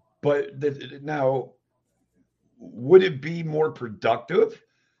 But now, would it be more productive?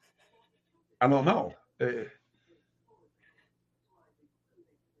 I don't know.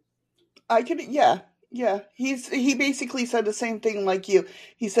 I could, yeah, yeah. He basically said the same thing like you.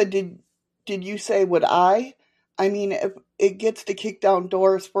 He said, "Did you say would I? I mean, if it gets to kick down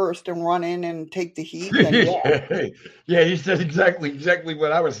doors first and run in and take the heat, then yeah, Yeah, he said exactly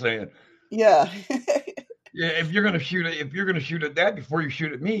what I was saying. yeah, Yeah, if you're gonna shoot at that before you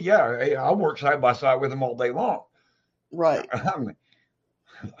shoot at me, yeah, hey, I'll work side by side with him all day long. right."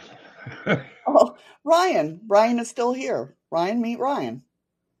 Oh, Ryan is still here. Ryan, meet Ryan.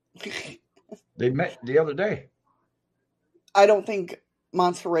 They met the other day. I don't think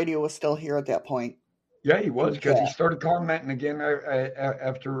Monster Radio was still here at that point Yeah, he in was the because he chat. started commenting again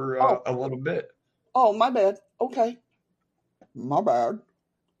after Oh, a little bit. oh, my bad. Okay, my bad.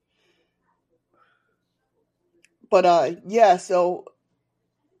 But yeah. So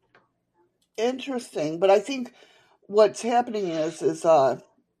interesting. But I think what's happening is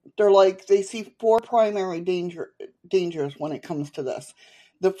they're like they see four primary dangers when it comes to this.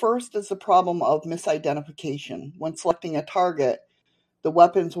 The first is the problem of misidentification. When selecting a target, the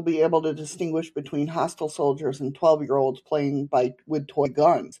weapons will be able to distinguish between hostile soldiers and 12-year-olds playing with toy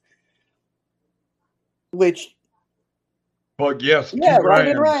guns. Which, But yes, yeah, two right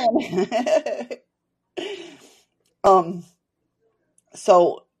in Ryans. Ryan. um,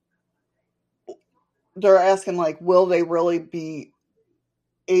 so they're asking like, will they really be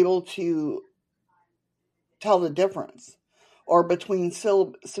able to tell the difference, or between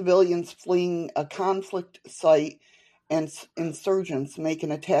civilians fleeing a conflict site and insurgents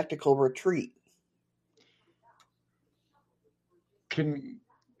making a tactical retreat? Can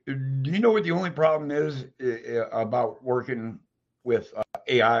Do you know what the only problem is about working with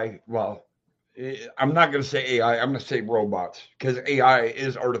AI? Well, I'm not going to say AI. I'm going to say robots because AI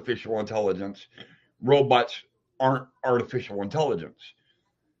is artificial intelligence. Robots aren't artificial intelligence.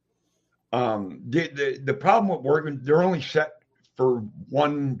 The problem with working, they're only set for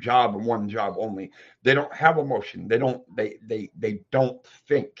one job and one job only. They don't have emotion. They don't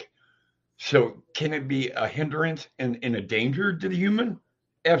think. So can it be a hindrance and a danger to the human?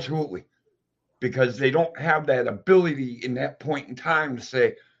 Absolutely, because they don't have that ability in that point in time to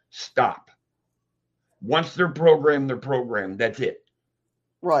say stop. Once they're programmed, they're programmed. That's it.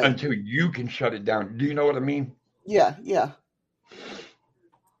 Right. Until you can shut it down. Do you know what I mean? Yeah, yeah.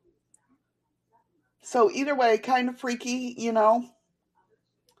 So either way, kind of freaky.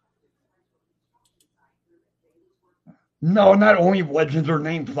 No, not only legends are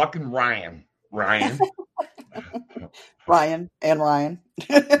named fucking Ryan. Ryan. Ryan and Ryan.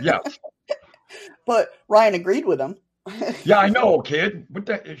 Yes. But Ryan agreed with him. Yeah, I know, kid. What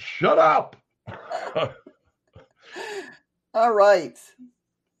the? Shut up. All right.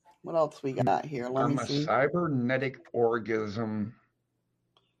 What else we got here? Let me I'm a see. cybernetic organism.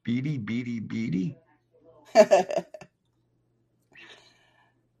 Beady, beady, beady.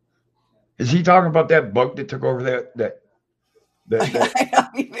 Is he talking about that bug that took over that I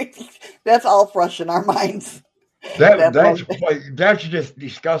mean, that's all fresh in our minds. that That bug. that's just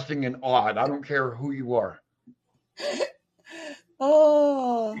disgusting and odd. I don't care who you are.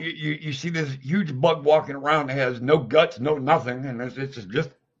 Oh, You see this huge bug walking around that has no guts, no nothing, and it's just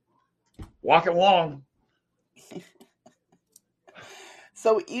walking along.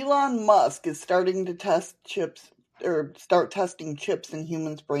 so Elon Musk is starting to test chips or start testing chips in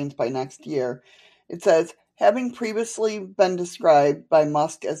humans' brains by next year. It says, having previously been described by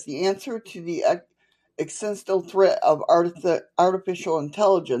Musk as the answer to the existential threat of artificial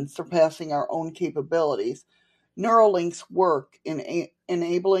intelligence surpassing our own capabilities, Neuralink's work in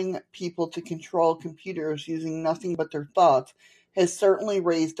enabling people to control computers using nothing but their thoughts has certainly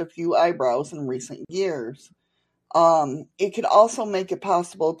raised a few eyebrows in recent years. It could also make it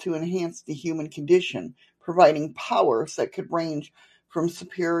possible to enhance the human condition, providing powers that could range from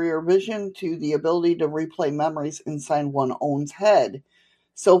superior vision to the ability to replay memories inside one's own head.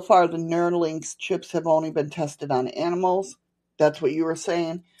 So far, the Neuralink's chips have only been tested on animals. That's what you were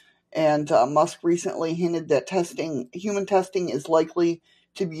saying. And Musk recently hinted that human testing is likely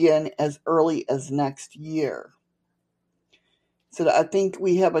to begin as early as next year. So I think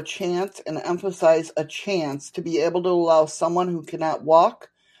we have a chance, and emphasize a chance, to be able to allow someone who cannot walk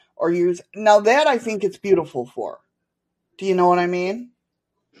or use. Now that I think it's beautiful for. Do you know what I mean?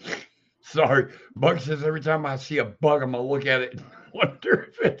 Sorry, Bug says every time I see a bug, I'm gonna look at it and wonder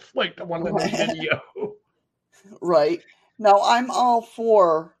if it's like the one in the video. Right. Now I'm all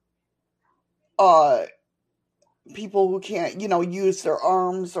for uh people who can't, use their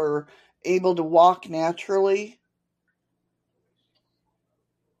arms or able to walk naturally.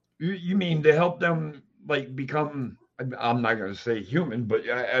 You mean to help them like become? I'm not gonna say human, but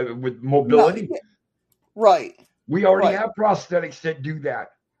with No, mobility, right, we already right, have prosthetics that do that.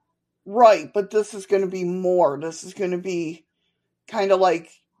 right. But this is going to be more. This is going to be kind of like,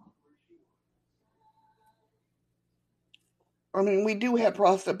 I mean, we do have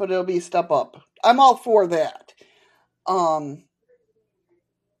prostate, but it'll be a step up. I'm all for that. Um,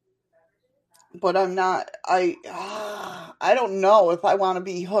 but I'm not. I don't know if I want to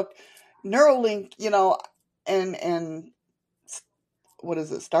be hooked. Neuralink, and what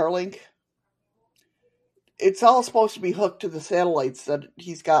is it, Starlink? It's all supposed to be hooked to the satellites that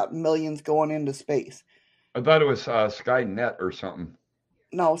he's got millions going into space. I thought it was Skynet or something.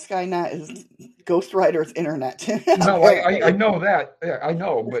 No, Skynet is Ghost Rider's internet, No, I apparently. know that. Yeah, I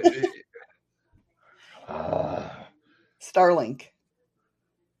know, but uh, Starlink.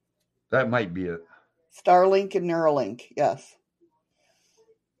 that might be it. Starlink and Neuralink, yes.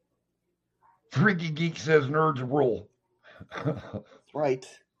 Freaky Geek says nerds rule. Right.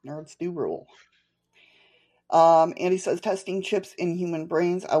 Nerds do rule. And he says testing chips in human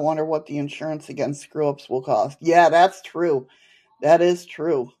brains. I wonder what the insurance against screw ups will cost. Yeah, that's true. That is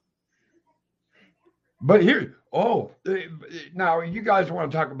true. But here, now you guys want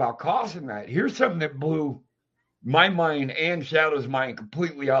to talk about cost and that. Here's something that blew my mind and Shadow's mind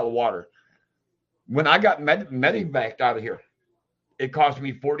completely out of the water. When I got medevaced out of here, it cost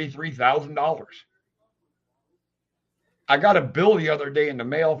me $43,000. I got a bill the other day in the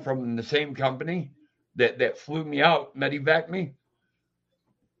mail from the same company that flew me out, medevaced me.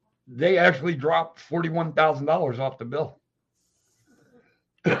 They actually dropped $41,000 off the bill.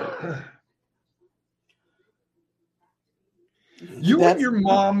 You and That's your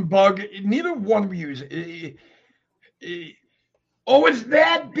mom, Bug, neither one of you. Oh, it's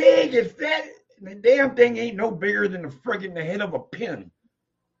that big. It's that. The damn thing ain't no bigger than the friggin' the head of a pin.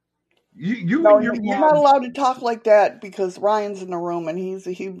 You no. and your You're not mom. allowed to talk like that because Ryan's in the room and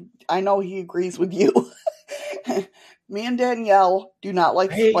he. I know he agrees with you. Me and Danielle do not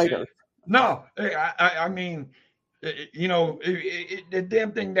like Hey, spiders. no. I mean, the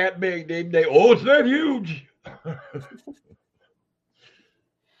damn thing that big. They oh, it's that huge.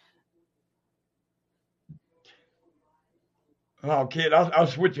 Oh, kid, I'll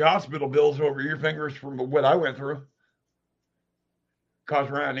switch your hospital bills over your fingers from what I went through.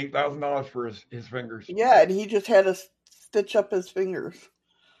 Cost around $8,000 for his fingers. Yeah, and he just had to stitch up his fingers.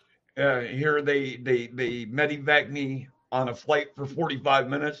 Here they medevac me on a flight for 45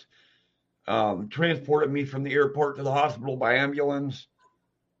 minutes. Transported me from the airport to the hospital by ambulance.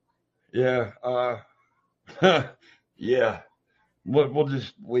 Yeah, yeah. We'll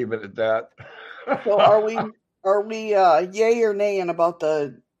just leave it at that. So are we yay or naying about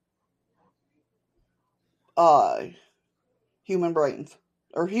the uh human brains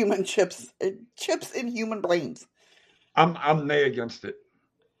or human chips in human brains? I'm nay against it.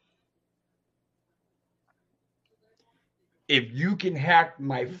 If you can hack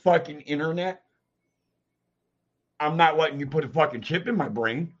my fucking internet, I'm not letting you put a fucking chip in my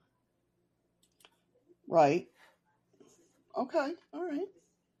brain. Right. Okay. All right.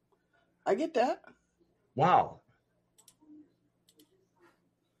 I get that. Wow.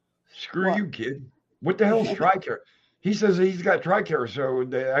 Screw What? you, kid. What the hell is TRICARE? He says he's got TRICARE, so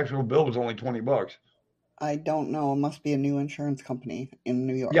the actual bill was only $20. I don't know. It must be a new insurance company in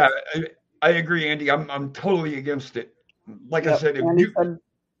New Yeah, York. I agree, Andy. I'm totally against it. Like I Yep. said, if And he said,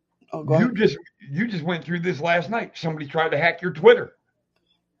 "Oh, go you ahead." just went through this last night. Somebody tried to hack your Twitter.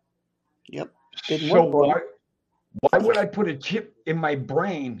 Yep. Didn't So work for him. why would I put a chip in my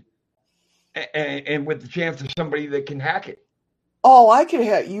brain and with the chance of somebody that can hack it? Oh, I could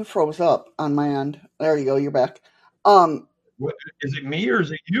have you froze up on my end. There you go. You're back. Um, What, is it me or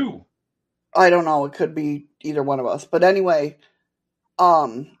is it you? I don't know. It could be either one of us. But anyway,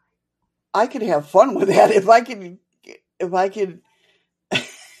 um, I could have fun with that if I could if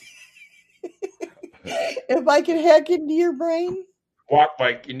I could hack into your brain. Walk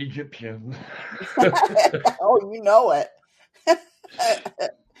like an Egyptian. Oh, you know it.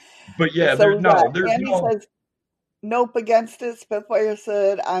 But yeah, So we got there's Andy no, says nope against it. Spitfire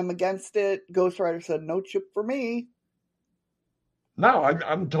said I'm against it. Ghost Rider said no chip for me. no.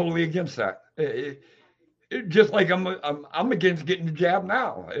 I'm totally against that. Just like I'm against getting the jab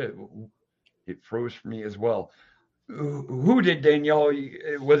now. It froze for me as well. Who did, Danielle?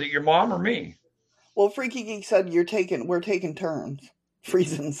 Was it your mom or me? Well, Freaky Geek said we're taking turns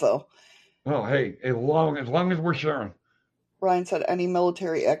freezing. So Well, hey, as long as we're sharing. Ryan said any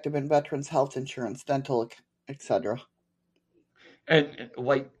military active in veterans health insurance, dental, etc. And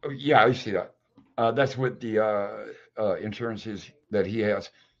like, yeah, I see that. That's what the insurance is that he has.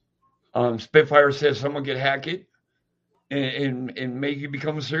 Spitfire says someone could hack it and make you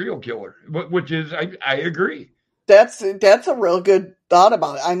become a serial killer, which is I agree. That's a real good thought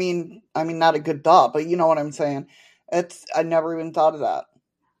about it. I mean, not a good thought, but you know what I'm saying. It's I never even thought of that.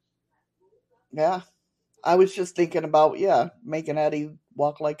 Yeah, I was just thinking about making Eddie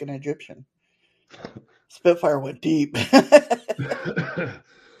walk like an Egyptian. Spitfire went deep, but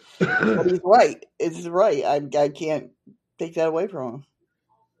he's right. It's right. I can't take that away from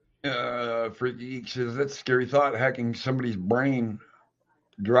him. Freaky Geek says that's a scary thought, hacking somebody's brain.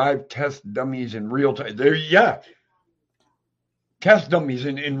 Drive test dummies in real time. There, yeah, test dummies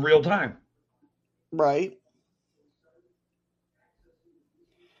in real time. Right.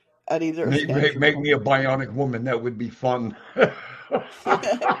 Eddie's are Make, stand make, for make me a bionic woman. That would be fun.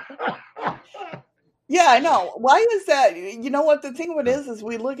 Yeah, I know. Why is that? You know what the thing of it is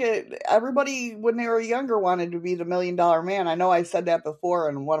we look at everybody when they were younger wanted to be the $1 million man. I know I said that before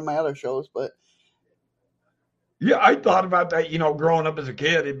in one of my other shows, but Yeah, I thought about that, growing up as a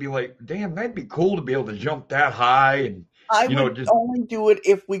kid. It'd be like, damn, that'd be cool to be able to jump that high and, I would just, only do it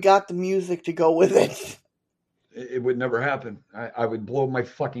if we got the music to go with it. it would never happen. I would blow my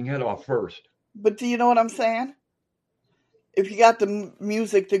fucking head off first. But do you know what I'm saying? If you got the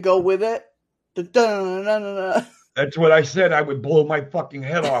music to go with it, the dun dun dun That's what I said. I would blow my fucking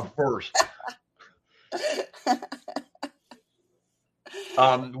head off first.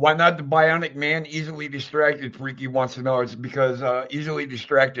 dun. Why not the bionic man? Easily distracted, Freaky wants to know. It's because easily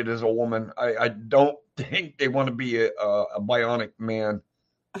distracted is a woman. I don't think they want to be a bionic man.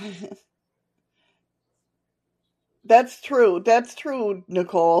 That's true. That's true,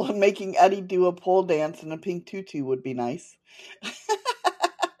 Nicole. Making Eddie do a pole dance in a pink tutu would be nice.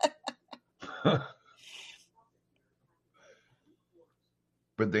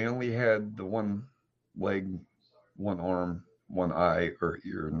 But they only had the one leg, one arm, one eye or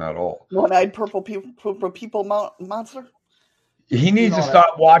ear, not all. One-eyed purple people monster. He You needs to know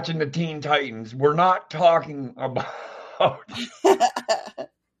stop watching the Teen Titans. We're not talking about. what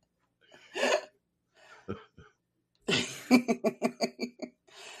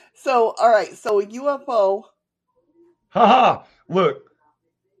So, all right. So UFO. Haha, look,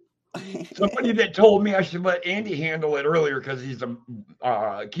 somebody that told me I should let Andy handle it earlier because he's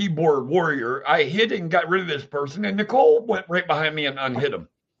a keyboard warrior. I hit and got rid of this person, and Nicole went right behind me and unhit him.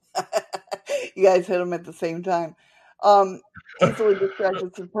 You guys hit them at the same time. Easily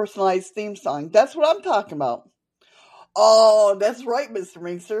distracted to personalized theme song. That's what I'm talking about. Oh, that's right, Mr.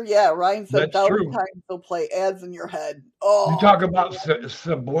 Mingster. Yeah, Ryan said That's 1,000 true. times they'll play ads in your head. You Oh, talk about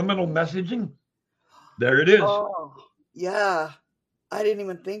subliminal messaging. There it is. oh, yeah. I didn't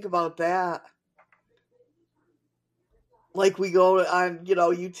even think about that. Like we go on,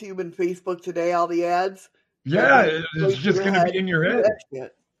 YouTube and Facebook today, all the ads, they'll Yeah, be it's straight to just your going to head. be in your Do head. that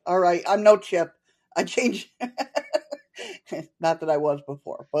shit. All right, I'm no chip. I changed. Not that I was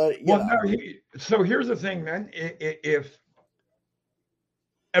before, but Well, no. So here's the thing, man. If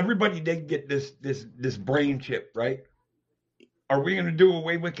everybody did get this brain chip, right? Are we going to do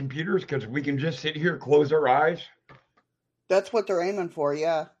away with computers because we can just sit here, close our eyes, that's what they're aiming for.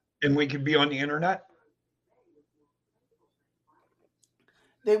 Yeah, and we can be on the internet?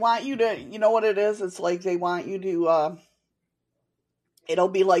 they want you to. You know what it is? It's like they want you to. It'll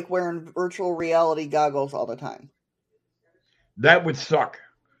be like wearing virtual reality goggles all the time. That would suck.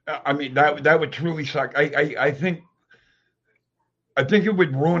 I mean, that would truly suck. I think it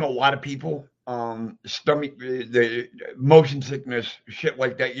would ruin a lot of people. Stomach, the motion sickness, shit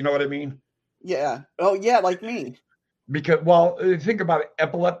like that. You know what I mean? Yeah. Oh, yeah, like me. Because, well, think about it.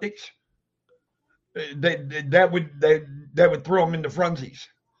 Epileptics, that would throw them into frenzies.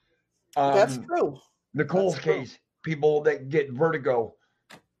 That's Um, true. That's Nicole's true. case, people that get vertigo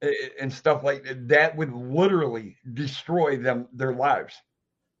and stuff like that, that would literally destroy their lives.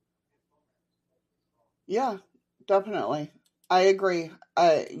 Yeah, definitely. I agree.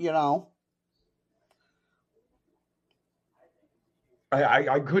 You know,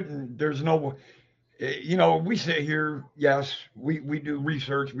 I couldn't. There's no. We sit here. Yes, we do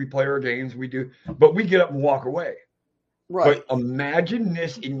research. We play our games. We do, but we get up and walk away. But right. imagine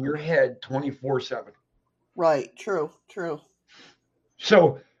this in your head 24/7. Right. True. True.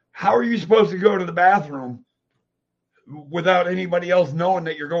 So how are you supposed to go to the bathroom without anybody else knowing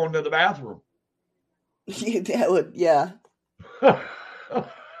that you're going to the bathroom? That would, yeah.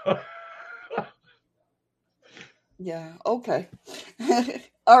 Yeah. Okay.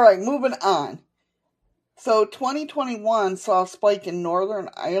 All right, moving on. So 2021 saw a spike in Ireland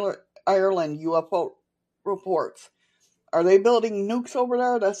UFO reports. Are they building nukes over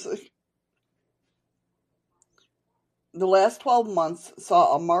there? That's the last 12 months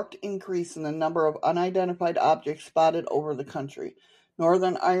saw a marked increase in the number of unidentified objects spotted over the country.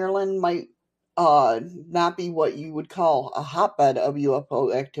 Northern Ireland might not be what you would call a hotbed of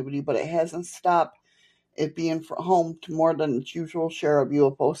UFO activity, but it hasn't stopped it being home to more than its usual share of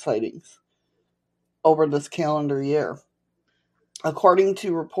UFO sightings over this calendar year. According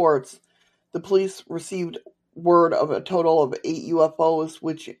to reports, the police received word of a total of 8 UFOs,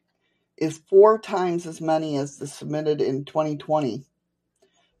 which is 4 times as many as the submitted in 2020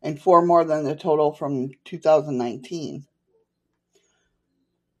 and 4 more than the total from 2019.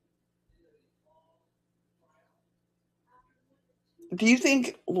 Do you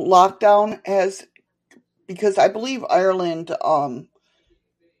think lockdown has, because I believe Ireland, I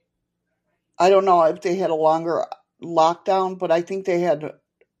don't know if they had a longer lockdown, but I think they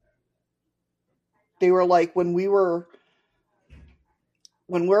were like we were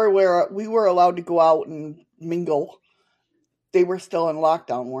allowed to go out and mingle. They were still in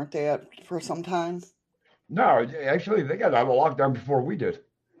lockdown, weren't they, for some time? No, actually, they got out of lockdown before we did.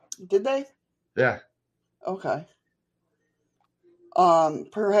 Did they? Yeah. Okay.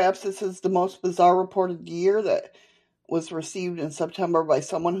 Perhaps this is the most bizarre reported year that was received in September by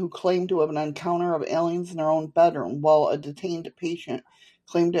someone who claimed to have an encounter of aliens in their own bedroom, while a detained patient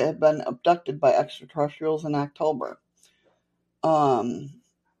claimed to have been abducted by extraterrestrials in October. Um,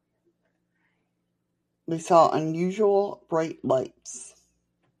 they saw unusual bright lights.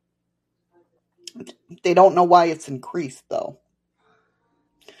 They don't know why it's increased, though.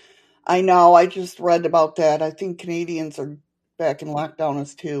 I know, I just read about that. I think Canadians are back in lockdown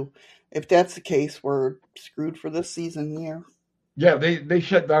as too. If that's the case, we're screwed for this season here. Yeah, they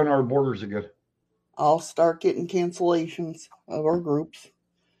shut down our borders again. I'll start getting cancellations of our groups.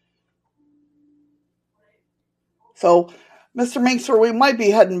 So, Mr. Minxer, we might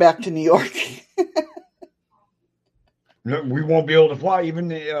be heading back to New York. No, we won't be able to fly even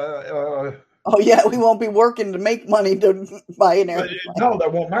the. Oh, yeah, we won't be working to make money to buy an airplane. No,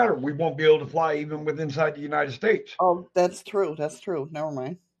 that won't matter. We won't be able to fly even with inside the United States Oh, that's true. That's true. Never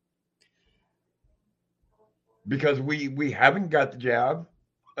mind. because we haven't got the jab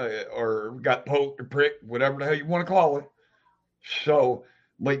or got poked or pricked, whatever the hell you want to call it. So,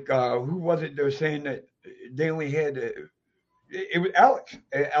 like, who was it that was saying that they only had? It was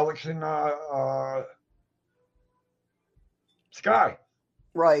Alex and Sky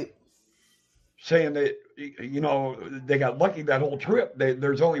Right. saying that they got lucky that whole trip.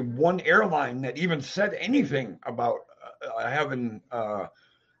 There's only one airline that even said anything about having the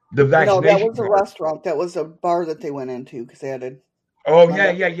No, that vaccination was a card. restaurant. That was a bar that they went into because they had a. Oh yeah,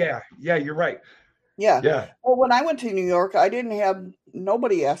 Remember? yeah, yeah, yeah. You're right. Yeah. Yeah. Well, when I went to New York, I didn't have.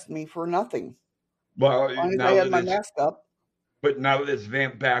 Nobody asked me for nothing. Well, As long as I now had that my it's mask up. now that it's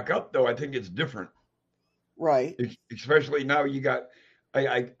vamped back up, though, I think it's different. Right. Especially now you got,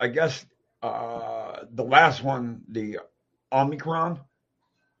 I guess, the last one, the Omicron,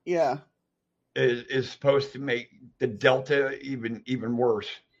 Yeah. is supposed to make the Delta even worse.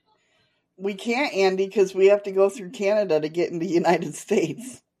 We can't, Andy, because we have to go through Canada to get in the United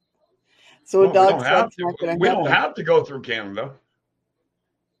States. So, Well, we Doug, don't have that's to. not going to We don't happen. have to go through Canada.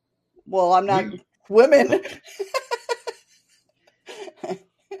 Well, I'm not We swimming.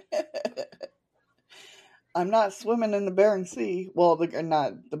 I'm not swimming in the Bering Sea. Well,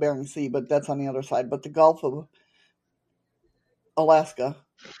 not the Bering Sea, but that's on the other side. But the Gulf of Alaska.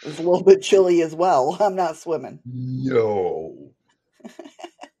 It was a little bit chilly as well. I'm not swimming. No.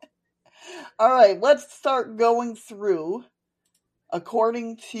 All right, let's start going through.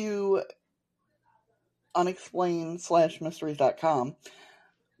 According to unexplained/mysteries.com,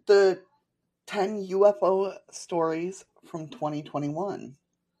 the 10 UFO stories from 2021.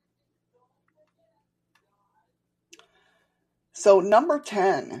 So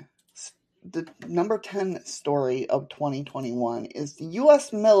the number 10 story of 2021 is the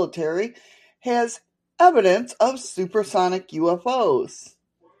US military has evidence of supersonic UFOs.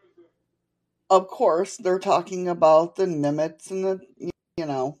 Of course, they're talking about the Nimitz and the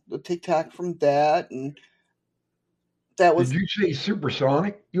Tic Tac from that, and that Did was, you say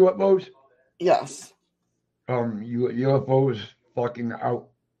supersonic UFOs? yes. UFOs fucking out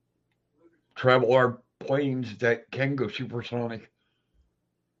travel our planes that can go supersonic.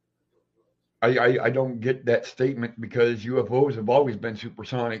 I don't get that statement because UFOs have always been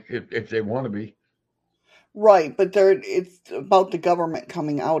supersonic if they want to be. Right, but it's about the government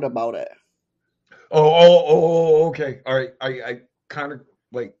coming out about it. Okay. All right. I kind of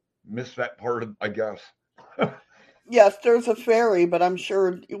like missed that part of, I guess. Yes, there's a ferry, but I'm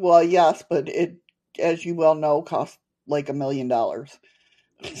sure, well, yes, but it, as you well know, costs like $1 million.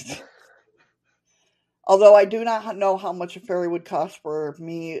 Although I do not know how much a ferry would cost for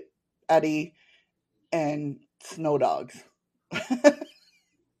me, Eddie, and Snow Dogs.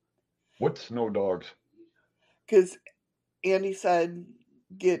 What snow dogs? Because Andy said,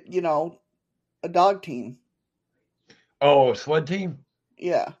 get, a dog team. Oh, sled team?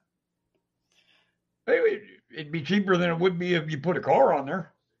 Yeah, Hey, it'd be cheaper than it would be if you put a car on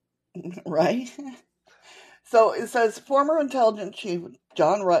there. right? So it says former intelligence chief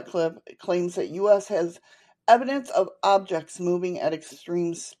John Ratcliffe claims that U.S. has evidence of objects moving at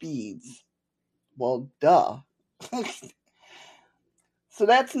extreme speeds. Well, duh. So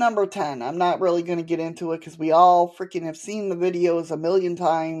that's number 10. I'm not really going to get into it because we all freaking have seen the videos a million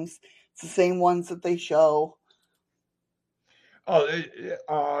times. It's the same ones that they show.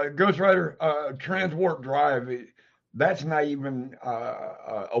 Oh, Ghost Rider, Transwarp Drive. That's not even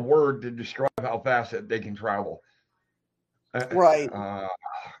a word to describe how fast that they can travel. Uh, Right. uh,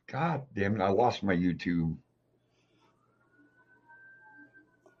 God damn it! I lost my YouTube.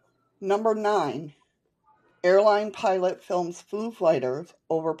 Number 9. Airline pilot films Foo Fighters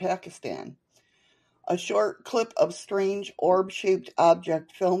over Pakistan. A short clip of strange orb-shaped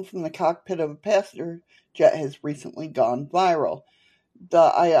object filmed from the cockpit of a passenger jet has recently gone viral.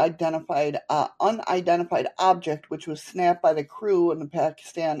 The unidentified object, which was snapped by the crew in the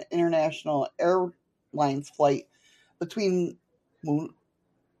Pakistan International Airlines flight between,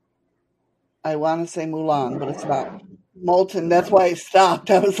 I want to say Mulan, but it's not. Moulton, that's why I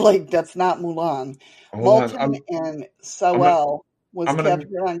stopped. I was like, that's not Mulan. Hold on, Moulton and I'm gonna, Sewell was I'm gonna.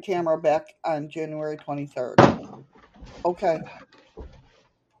 captured on camera back on January 23rd. Okay,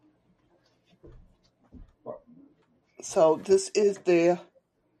 so this is the,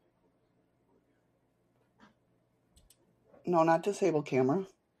 no, not disabled camera.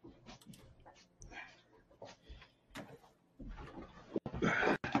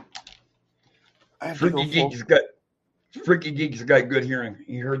 I have to go Freaky full. Geek's got Freaky Geek's got good hearing.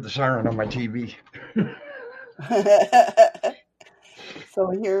 He heard the siren on my TV. So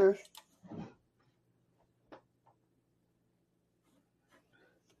here,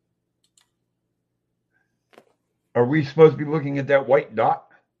 Are we supposed to be looking at that white dot?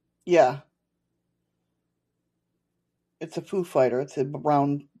 yeah, it's a Foo Fighter. It's a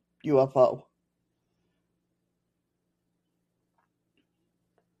brown UFO.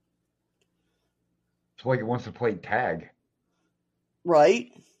 It's like it wants to play tag.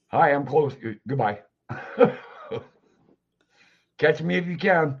 Right? Hi, I'm close. Goodbye. Catch me if you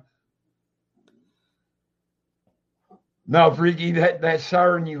can. No, Freaky, that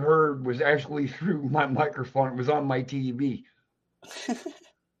siren you heard was actually through my microphone. It was on my TV.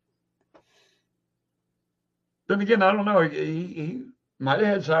 Then again, I don't know. He might have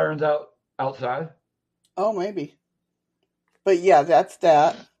had sirens outside. Oh, maybe. But yeah, that's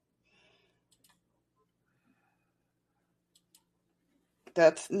that.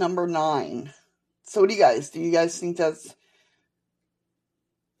 That's number 9. So what do you guys think that's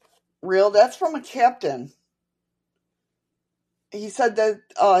real? That's from a captain. He said that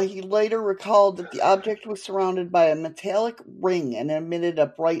he later recalled that the object was surrounded by a metallic ring and emitted a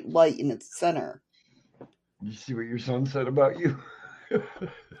bright light in its center. You see what your son said about you?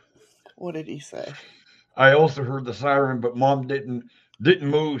 What did he say? I also heard the siren, but Mom didn't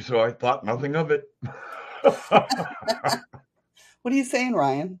move, so I thought nothing of it. What are you saying,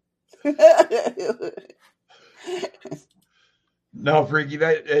 Ryan? No, Freaky,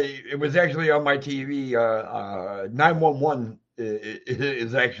 that it was actually on my TV. 911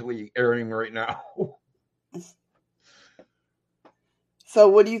 is actually airing right now. So,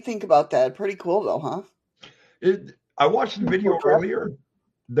 what do you think about that? Pretty cool, though, huh? I watched the People video capture. earlier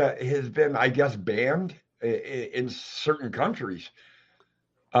that has been, I guess, banned in certain countries.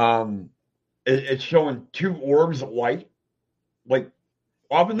 Um, it's showing two orbs of light, like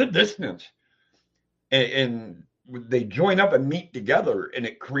off in the distance, and they join up and meet together, and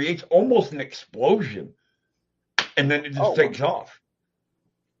it creates almost an explosion, and then it just Oh, takes off.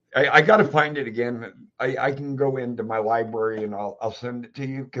 I got to find it again. I can go into my library and I'll send it to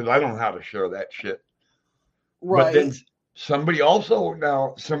you because I don't know how to show that shit. But then right, somebody also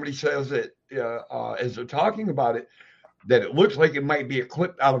now somebody says that as they're talking about it that it looks like it might be a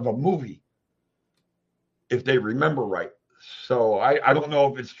clip out of a movie if they remember right. So I don't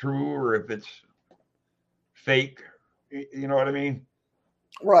know if it's true or if it's fake. You know what I mean?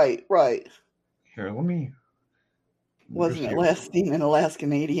 right, right. Here, let me go Wasn't see it if last seen in Alaska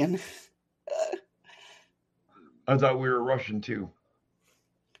Canadian? I thought we were Russian too.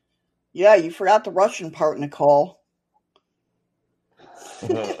 Yeah, you forgot the Russian part, Nicole.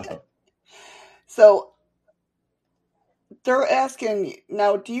 So they're asking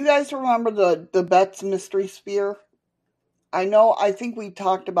now. Do you guys remember the Betts mystery sphere? I think we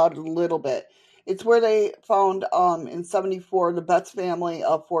talked about it a little bit. It's where they found in 74 the Betts family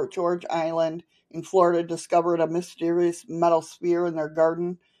of Fort George Island in Florida discovered a mysterious metal sphere in their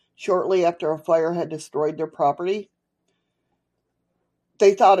garden shortly after a fire had destroyed their property.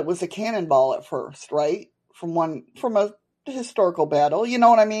 They thought it was a cannonball at first, right? From a historical battle. You know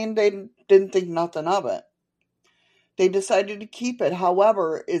what I mean? They didn't think nothing of it. They decided to keep it.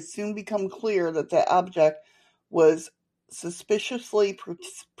 However, it soon became clear that the object was suspiciously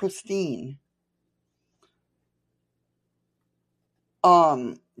pristine.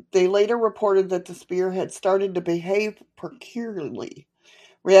 Um, they later reported that the spear had started to behave peculiarly,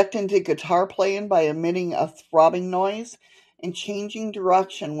 reacting to guitar playing by emitting a throbbing noise and changing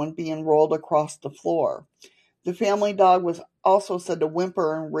direction when being rolled across the floor. The family dog was also said to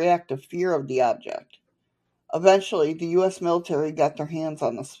whimper and react to fear of the object. Eventually, the U.S. military got their hands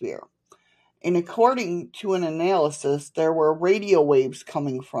on the sphere, and according to an analysis, there were radio waves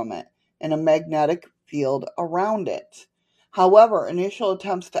coming from it and a magnetic field around it. However, initial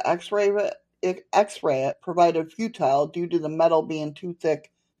attempts to X-ray it provided futile due to the metal being too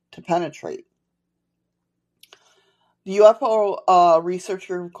thick to penetrate. The UFO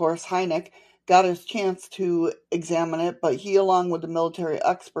researcher, of course, Hynek, got his chance to examine it, but he, along with the military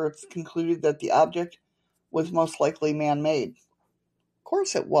experts, concluded that the object was most likely man-made. Of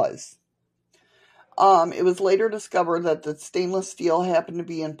course, it was. It was later discovered that the stainless steel happened to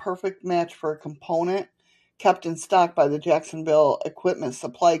be in perfect match for a component kept in stock by the Jacksonville Equipment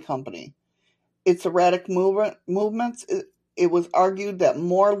Supply Company. Its erratic movements, it was argued that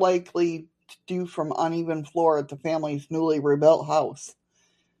more likely due from uneven floor at the family's newly rebuilt house.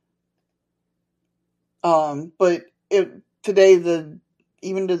 But today,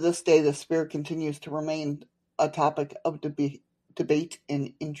 even to this day, the spear continues to remain a topic of debate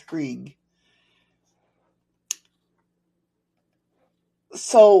and intrigue.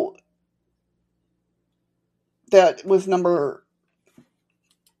 So that was number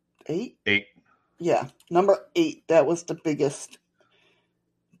 8. 8. Yeah, number 8. That was the biggest.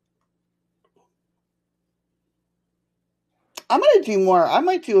 I'm gonna do more. I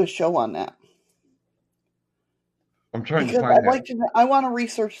might do a show on that I'm trying to because find I'd that. like to. I want to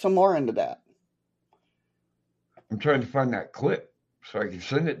research some more into that. I'm trying to find that clip so I can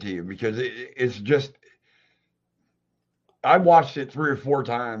send it to you because it's just I watched it 3 or 4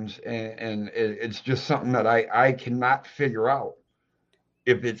 times and it's just something that I cannot figure out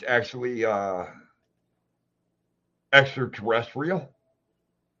if it's actually extraterrestrial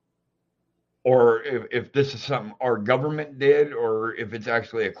or if this is something our government did or if it's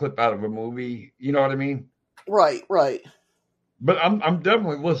actually a clip out of a movie. You know what I mean? Right, right. But I'm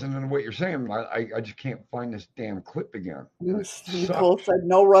definitely listening to what you're saying. I just can't find this damn clip again, and it Nicole sucks. said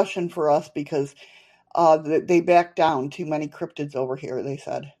no Russian for us because they backed down. Too many cryptids over here. They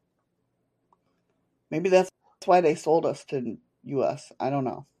said maybe that's why they sold us to U.S. I don't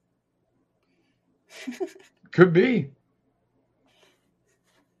know. Could be.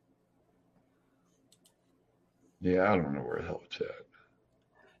 Yeah, I don't know where the hell it's at.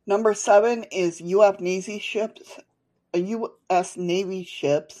 Number 7 is U.S. Navy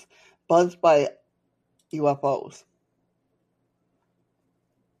ships buzzed by UFOs.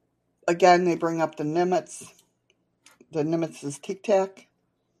 Again, they bring up the Nimitz's Tic Tac.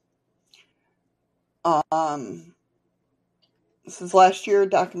 Um, Since last year,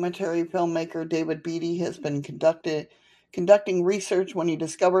 documentary filmmaker David Beatty has been conducting research when he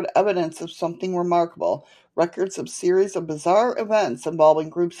discovered evidence of something remarkable: records of series of bizarre events involving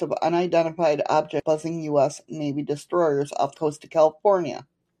groups of unidentified objects buzzing U.S. Navy destroyers off the coast of California,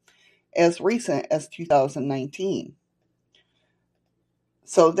 as recent as 2019.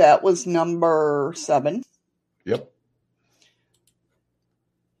 So that was number 7. Yep.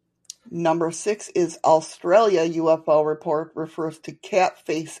 Number 6 is Australia UFO report refers to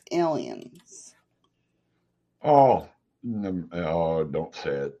cat-face aliens. Oh, don't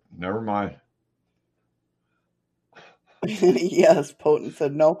say it. Never mind. Yes, Putin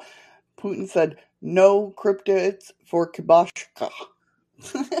said no. Putin said no cryptids for Kibashka.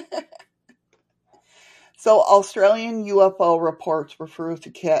 So Australian UFO reports refers to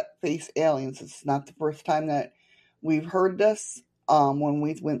cat-face aliens. It's not the first time that we've heard this. When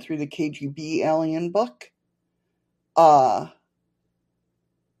we went through the KGB alien book,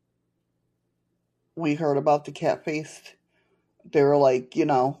 we heard about the cat-faced. They were like,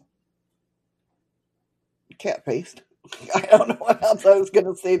 cat-faced. I don't know what else I was going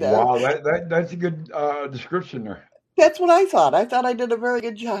to say there. Wow, that's a good description there. That's what I thought. I thought I did a very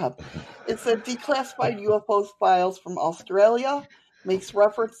good job. It said declassified UFO files from Australia makes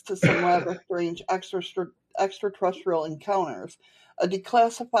reference to some rather strange extraterrestrial encounters. A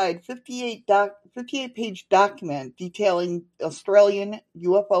declassified 58-page document detailing Australian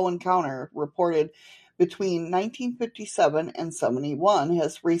UFO encounter reported between 1957 and 71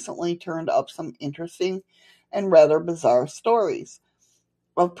 has recently turned up some interesting and rather bizarre stories.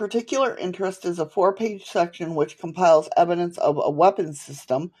 Of particular interest is a 4-page section which compiles evidence of a weapons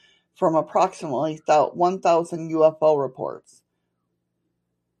system from approximately 1,000 UFO reports.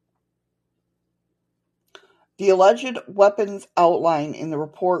 The alleged weapons outlined in the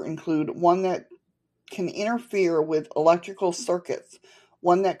report include one that can interfere with electrical circuits,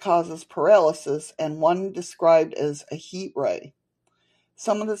 one that causes paralysis, and one described as a heat ray.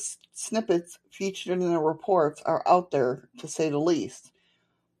 Some of the snippets featured in the reports are out there, to say the least.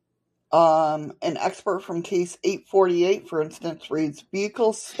 An expert from case 848, for instance, reads,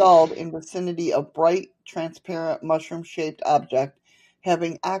 vehicles stalled in vicinity of bright, transparent, mushroom-shaped object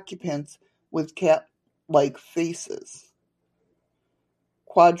having occupants with cat-like faces.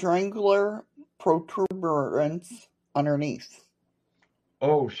 Quadrangular protuberance underneath.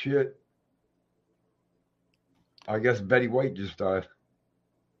 Oh, shit. I guess Betty White just died.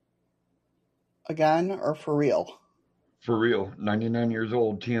 Again, or for real? For real. 99 years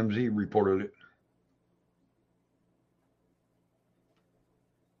old. TMZ reported it.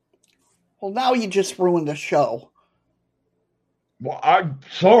 Well, now you just ruined the show. Well, I'm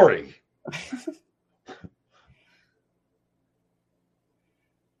sorry.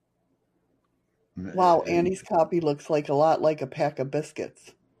 Wow, Andy's copy looks like a lot like a pack of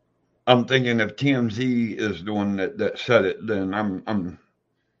biscuits. I'm thinking if TMZ is the one that said it, then I'm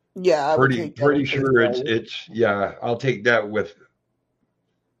Yeah, I would take that pretty at face sure value. it's yeah. I'll take that with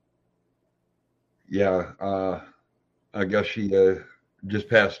yeah. I guess she just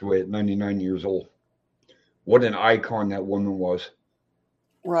passed away at 99 years old. What an icon that woman was.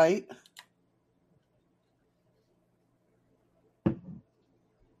 Right.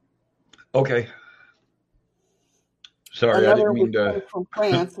 Okay. Sorry, I Another didn't mean to. report from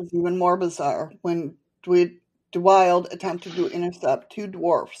France is even more bizarre. When DeWild attempted to intercept 2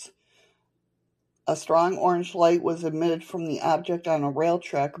 dwarfs, a strong orange light was emitted from the object on a rail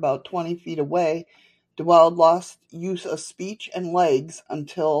track about 20 feet away. DeWild lost use of speech and legs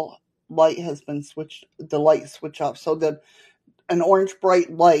until the light switched off. So an orange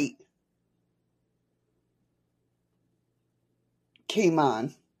bright light came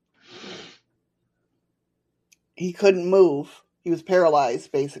on. He couldn't move. He was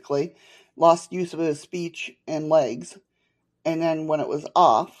paralyzed, basically. Lost use of his speech and legs. And then when it was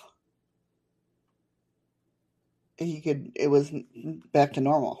off, it was back to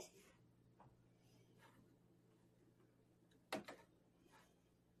normal.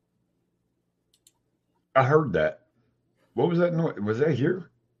 I heard that. What was that noise? Was that here?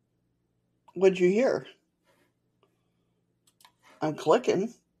 What'd you hear? I'm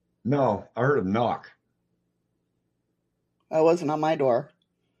clicking. No, I heard a knock. That wasn't on my door.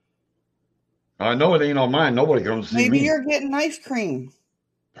 I know it ain't on mine. Nobody comes to see Maybe me. you're getting ice cream.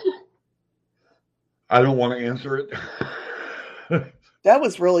 I don't want to answer it. That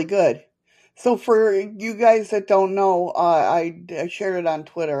was really good. So for you guys that don't know, I shared it on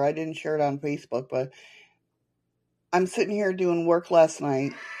Twitter. I didn't share it on Facebook, but I'm sitting here doing work last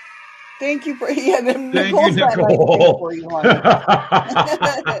night. Thank you for Thank you, Nicole's got an ice cream Nicole. for you, honey.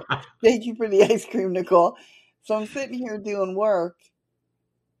 Thank you for the ice cream, Nicole. So I'm sitting here doing work.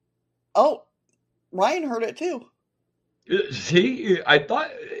 Oh, Ryan heard it too. See, I thought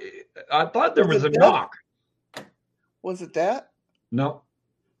there Was was it a this? knock. Was it that? No,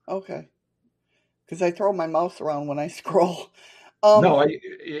 Okay. Because I throw my mouse around when I scroll. Um, no,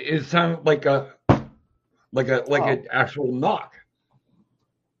 it sounded like oh, an actual knock.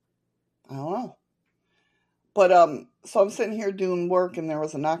 I don't know. But so I'm sitting here doing work, and there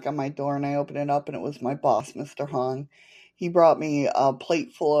was a knock on my door, and I opened it up, and it was my boss, Mr. Hong. He brought me a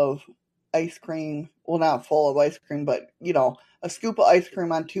plate full of ice cream. Well, not full of ice cream, but a scoop of ice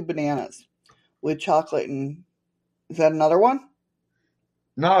cream on 2 bananas with chocolate and is that another one?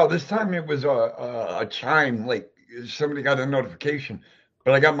 No, this time it was a chime, like somebody got a notification,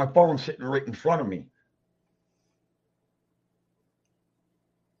 but I got my phone sitting right in front of me.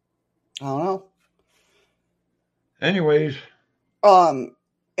 I don't know. Anyways, Um,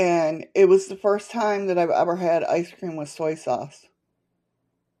 and it was the first time that I've ever had ice cream with soy sauce.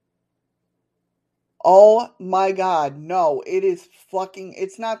 Oh my god, no, it is fucking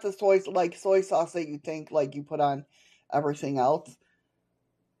it's not the soy sauce that you think like you put on everything else.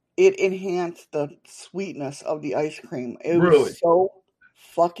 It enhanced the sweetness of the ice cream. It was really, so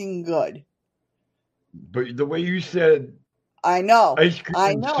fucking good. but the way you said I know. ice cream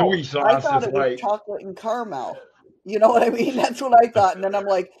I and know. soy I sauce thought is it was like, chocolate and caramel. You know what I mean? That's what I thought. And then I'm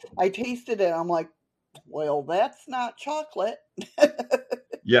like, I tasted it. I'm like, well, that's not chocolate.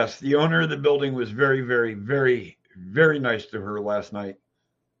 yes, the owner of the building was very, very, very, very nice to her last night.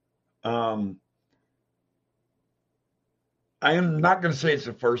 Um, I am not going to say it's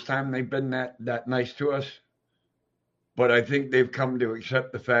the first time they've been that nice to us, but I think they've come to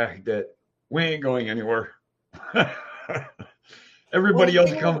accept the fact that we ain't going anywhere. Well, everybody the else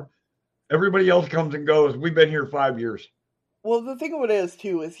thing of come. Everybody else comes and goes. We've been here 5 years the thing of it is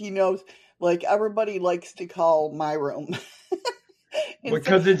too is he knows like everybody likes to call my room instead.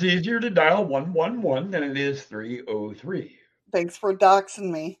 because it's easier to dial 111 than it is 303. Thanks for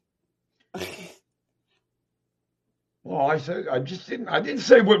doxing me. Well, I didn't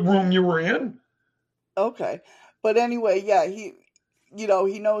say what room you were in. Okay, but anyway, yeah, he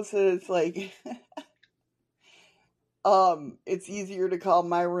knows that it's like it's easier to call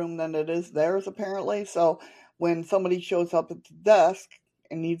my room than it is theirs apparently. So when somebody shows up at the desk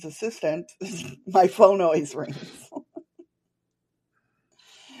and needs assistance, my phone always rings.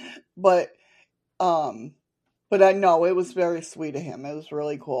 But um but I know it was very sweet of him. It was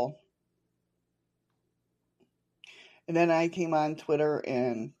really cool. And then I came on Twitter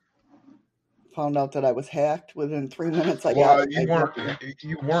and found out that I was hacked. Within 3 minutes Well, I you got weren't the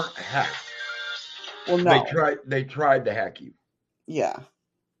you weren't hacked. well They no. tried to hack you. Yeah.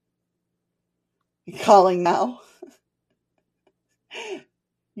 You calling now?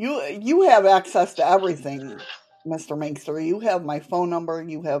 You have access to everything, Mr. Minkster. You have my phone number,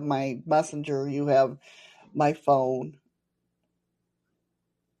 you have my messenger, you have my phone.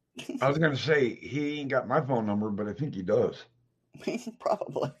 I was going to say he ain't got my phone number, but I think he does.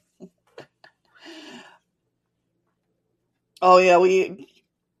 Probably. Oh yeah, we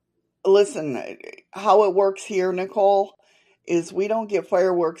listen, how it works here, Nicole, is we don't get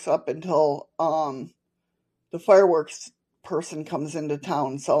fireworks up until the fireworks person comes into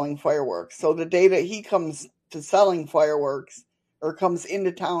town selling fireworks. So the day that he comes to selling fireworks or comes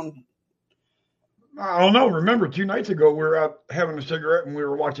into town, I don't know. Remember, 2 nights ago we were out having a cigarette and we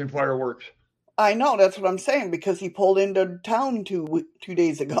were watching fireworks. I know that's what I'm saying because he pulled into town 2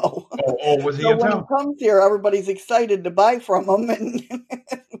 days ago. Oh, was he So in when he town? comes here, everybody's excited to buy from him, and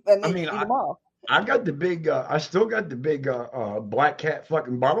then I they mean, shoot I, him off. I got the big, I still got the big black cat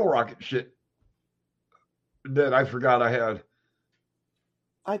fucking bottle rocket shit that I forgot I had.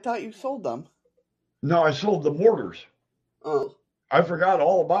 I thought you sold them. No, I sold the mortars. Oh, I forgot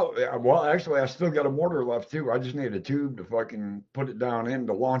all about it. Well, actually, I still got a mortar left too. I just need a tube to fucking put it down in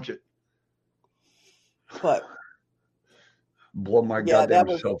to launch it. but Blow my yeah, that goddamn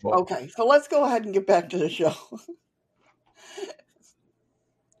was self up. okay. So let's go ahead and get back to the show.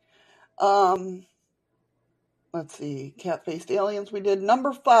 um, let's see. Cat-faced aliens. We did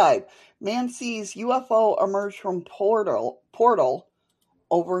number 5. Man sees UFO emerge from portal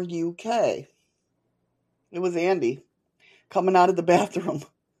over UK. It was Andy coming out of the bathroom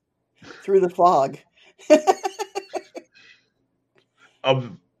through the fog.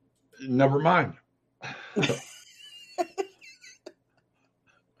 Of never mind.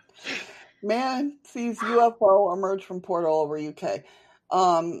 Man sees UFO emerge from portal over UK.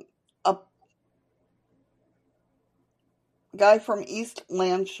 A guy from East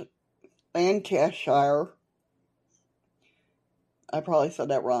Lancashire. I probably said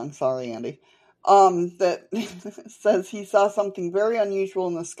that wrong. Sorry, Andy. that says he saw something very unusual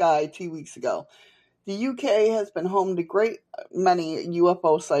in the sky 2 weeks ago. The UK has been home to great many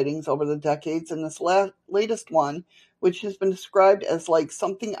UFO sightings over the decades, and this latest one, which has been described as like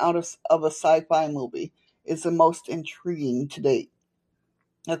something out of a sci-fi movie, is the most intriguing to date.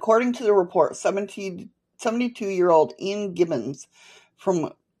 According to the report, 72-year-old Ian Gibbons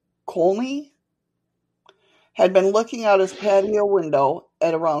from Colney had been looking out his patio window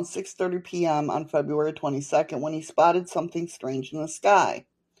at around 6:30 p.m. on February 22nd when he spotted something strange in the sky.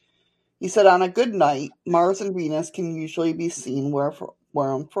 He said, on a good night, Mars and Venus can usually be seen where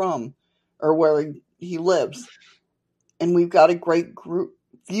I'm from, or where he lives, and we've got a great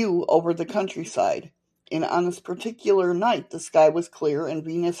view over the countryside. And on this particular night, the sky was clear and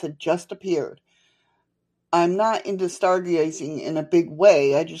Venus had just appeared. I'm not into stargazing in a big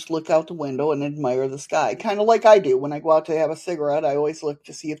way. I just look out the window and admire the sky. Kind of like I do. When I go out to have a cigarette, I always look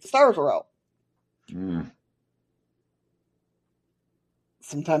to see if the stars are out. Mm.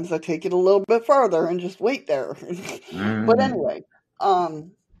 Sometimes I take it a little bit further and just wait there. But Mm. anyway,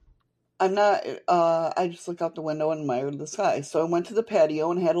 I'm not, I just look out the window and admire the sky. So I went to the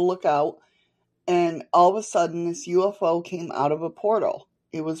patio and had a look out, and all of a sudden, this UFO came out of a portal.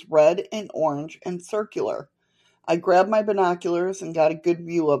 It was red and orange and circular. I grabbed my binoculars and got a good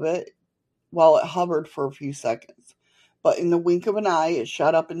view of it while it hovered for a few seconds. But in the wink of an eye, it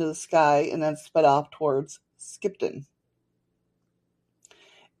shot up into the sky and then sped off towards Skipton.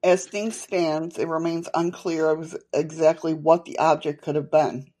 As things stand, it remains unclear exactly what the object could have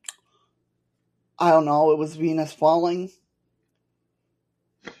been. I don't know, it was Venus falling,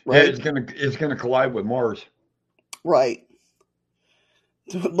 Yeah, right? it's gonna collide with Mars. Right.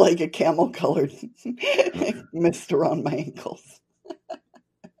 Like a camel colored mist around my ankles.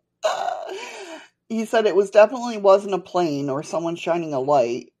 He said it was definitely wasn't a plane or someone shining a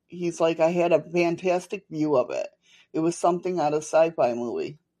light. He's like, I had a fantastic view of it. It was something out of a sci-fi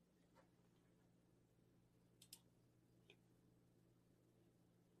movie.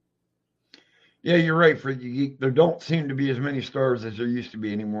 Yeah, you're right, Freaky Geek. There don't seem to be as many stars as there used to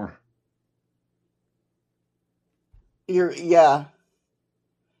be anymore. Yeah,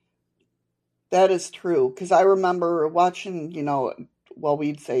 that is true. Because I remember watching, well,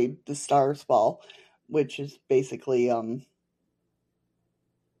 we'd say the stars fall, which is basically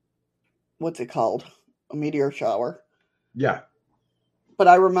what's it called? A meteor shower. Yeah. But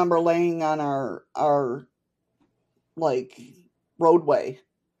I remember laying on our like roadway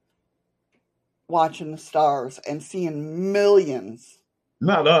watching the stars and seeing millions.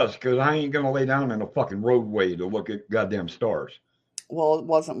 Not us, because I ain't gonna lay down in a fucking roadway to look at goddamn stars. Well, it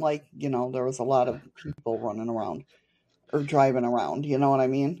wasn't like, there was a lot of people running around or driving around, you know what I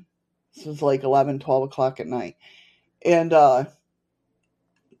mean? This was like 11, 12 o'clock at night. And But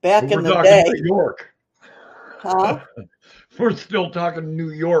back in we're the talking day, New York. huh? We're still talking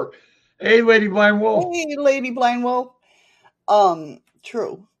New York. Hey, Lady Blind Wolf. Hey, Lady Blindwell.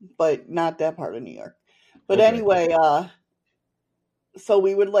 True, but not that part of New York. But Okay. anyway, so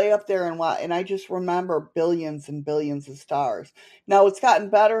we would lay up there and watch, and I just remember billions and billions of stars. Now it's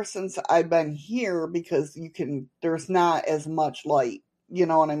gotten better since I've been here because there's not as much light. You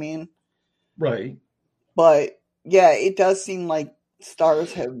know what I mean? Right. But yeah, it does seem like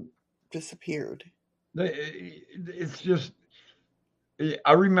stars have disappeared. It's just,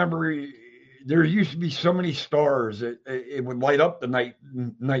 I remember there used to be so many stars it would light up the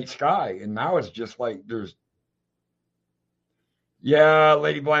night sky, and now it's just like there's. Yeah,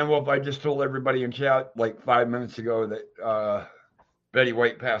 Lady Blind Wolf. I just told everybody in chat like 5 minutes ago that Betty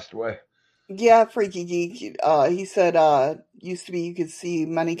White passed away. Yeah, Freaky Geek. He said used to be you could see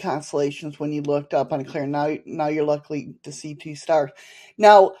many constellations when you looked up on a clear. Now you're lucky to see two stars.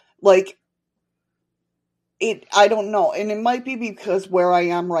 Now, like it, I don't know, and it might be because where I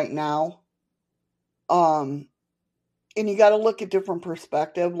am right now. Um, and you got to look at different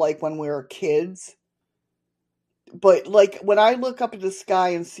perspective, like when we were kids. But like when I look up at the sky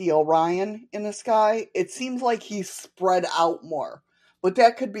and see Orion in the sky, it seems like he's spread out more. But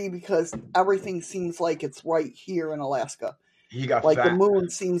that could be because everything seems like it's right here in Alaska. He got Like the fat. moon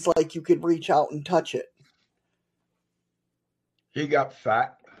seems like you could reach out and touch it. He got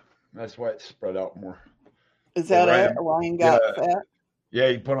fat. That's why it's spread out more. Is that it? Orion. Orion Yeah. got fat? Yeah,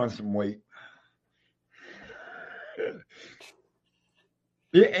 he put on some weight.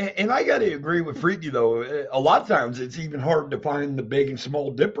 Yeah, and I got to agree with Freaky though. A lot of times it's even hard to find the big and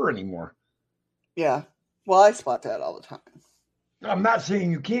small dipper anymore. Yeah. Well, I spot that all the time. I'm not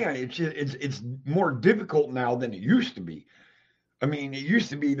saying you can't. It's more difficult now than it used to be. I mean, it used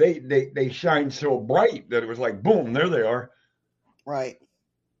to be they shine so bright that it was like boom, there they are. Right.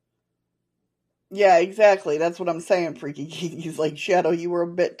 Yeah, exactly. That's what I'm saying, Freaky Geek. He's like, Shadow, you were a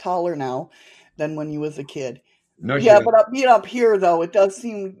bit taller now than when you was a kid. No, she Yeah, ain't. but being up here, though, it does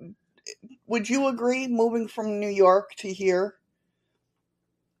seem. Would you agree, moving from New York to here,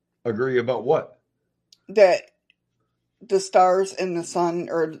 Agree about what? that the stars and the sun,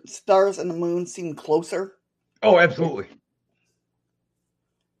 or stars and the moon, seem closer? Oh, Like, absolutely.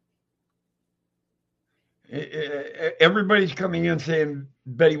 Everybody's coming in saying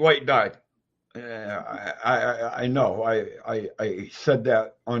Betty White died. I know. I said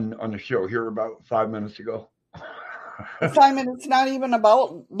that on the show here about 5 minutes ago. Simon, it's not even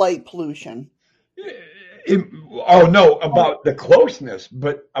about light pollution. Oh no, about the closeness,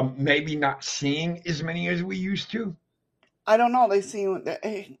 but maybe not seeing as many as we used to. I don't know. They seem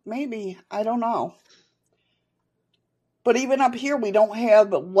maybe I don't know. But even up here, we don't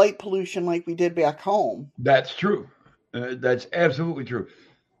have light pollution like we did back home. That's true. That's absolutely true.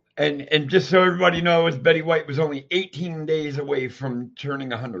 And just so everybody knows, Betty White was only 18 days away from turning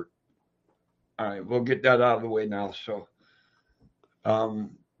 100. All right, we'll get that out of the way now. So,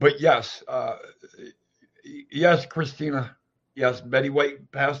 but yes, yes, Christina, yes, Betty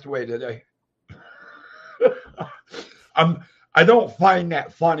White passed away today. I'm. I don't find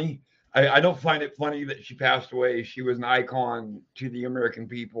that funny. I don't find it funny that she passed away. She was an icon to the American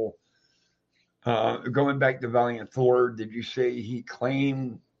people. Going back to Valiant Thor, did you say he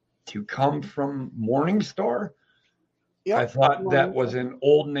claimed to come from Morningstar? I Yep, thought that morning was star. an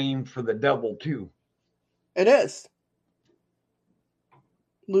old name for the devil too. It is.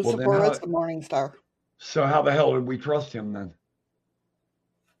 Well, then Lucifer is how? the morning star. So how the hell did we trust him then?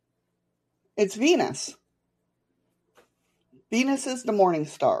 It's Venus. Venus is the morning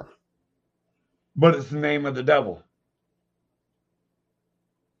star. But it's the name of the devil.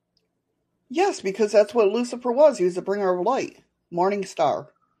 Yes, because that's what Lucifer was. He was the bringer of light, morning star.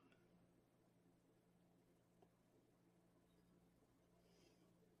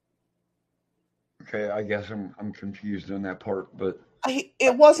 Okay, I guess I'm confused on that part, but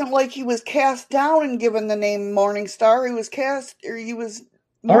It wasn't like he was cast down and given the name morning star. He was cast, or he was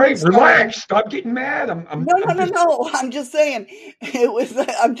all morning right, star when. relax. Stop getting mad. No, no, I'm no, just no. I'm just saying. It was.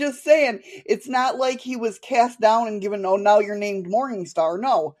 I'm just saying. It's not like he was cast down and given. Oh, now you're named morning star.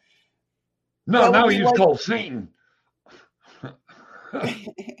 No, no. that would Now be he's like. called Satan.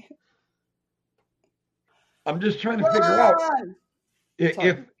 I'm just trying to figure out Run. if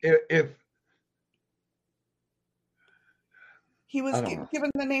Sorry. if He I was don't know.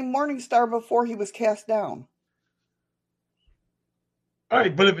 given the name Morningstar before he was cast down. All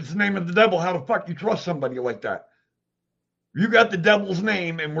right, but if it's the name of the devil, how the fuck you trust somebody like that? You got the devil's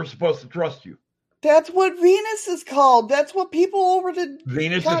name, and we're supposed to trust you. That's what Venus is called. That's what people over the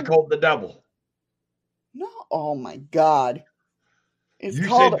Venus is God. called the devil. No, oh my God! It's You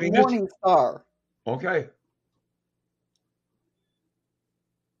called said a Venus? Morning Star. Okay.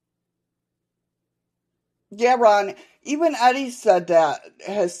 Yeah, Ron. Even Eddie said that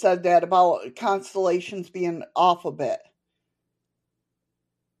has said that about constellations being off a bit.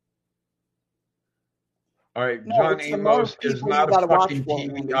 All right. No, John it's the more Amos is people you not a got to watch fucking for,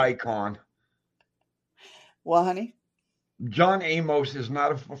 TV Randy. icon. Well, honey. John Amos is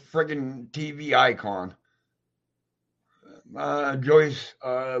not a friggin' TV icon. Joyce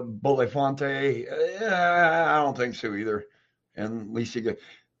Belafonte, I don't think so either. And Lisa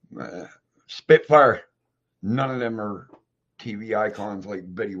Spitfire, none of them are TV icons like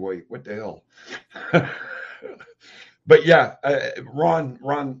Betty White. What the hell? But yeah,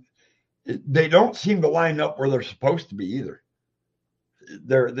 Ron, they don't seem to line up where they're supposed to be either.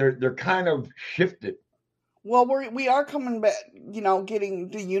 They're kind of shifted. Well, we are coming back. Getting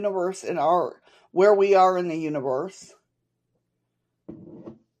the universe in our where we are in the universe.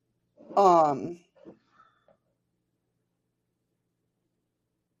 Um,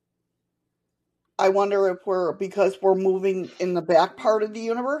 I wonder if because we're moving in the back part of the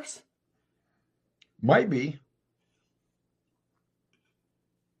universe. Might be.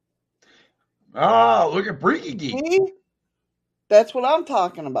 Ah, look at Freaky Geek. See, that's what I'm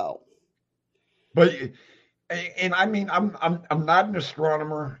talking about. But and I mean, I'm not an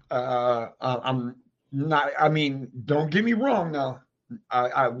astronomer. I'm not. I mean, don't get me wrong. Now,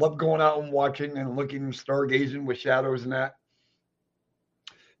 I love going out and watching and looking, stargazing with shadows and that.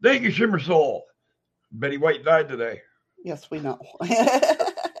 Thank you, Shimmer Soul. Betty White died today. Yes, we know.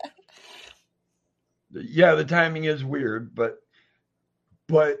 Yeah, the timing is weird, but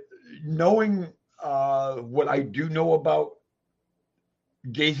knowing what I do know about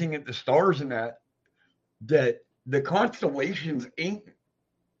gazing at the stars and that the constellations ain't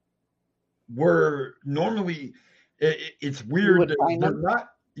where normally it's You weird would that find they're them. not.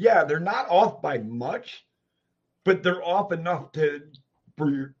 Yeah, they're not off by much, but they're off enough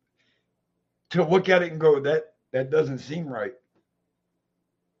for to look at it and go, that doesn't seem right.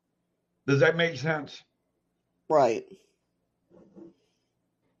 Does that make sense? Right.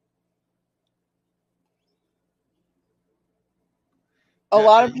 A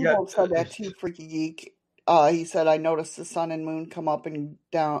lot of You got people have said that too, Freaky Geek. He said, I noticed the sun and moon come up and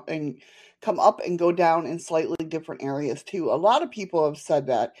go down in slightly different areas too. A lot of people have said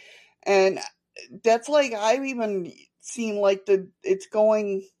that. And that's like, I've even seen like it's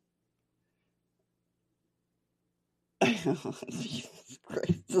going. Jesus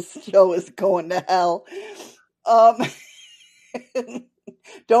Christ, this show is going to hell. Um,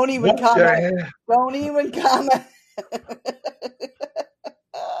 don't even what the comment. heck? Don't even comment.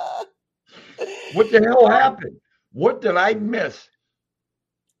 What the hell happened? What did I miss?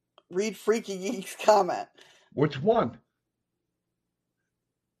 Read Freaky Geek's comment. Which one?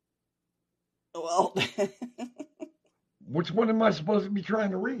 Well, Which one am I supposed to be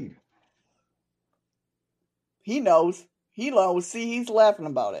trying to read? he knows. He knows. See, he's laughing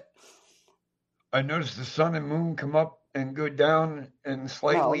about it. I noticed the sun and moon come up and go down in No,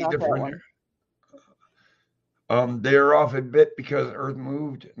 slightly not that different. one. They're off a bit because Earth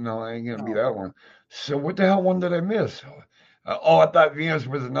moved. No, I ain't gonna be No. that one. So what the hell one did I miss? Oh, I thought Venus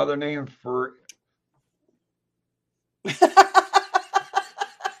was another name for.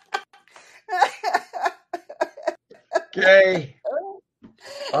 Okay,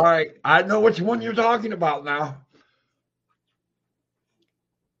 all right, I know which one you're talking about now.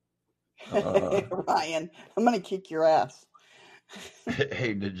 Uh, Ryan, I'm gonna kick your ass.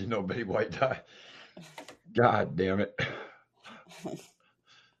 hey, did you know Betty White died? God damn it.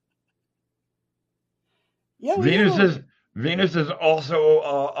 Yeah, we Venus never. is Venus is also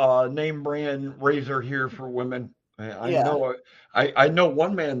a name brand razor here for women. I Yeah. know I know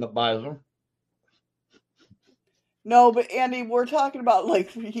one man that buys them. No, but Andy, we're talking about like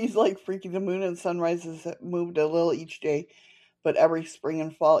he's like freaking the moon and sunrises have moved a little each day, but every spring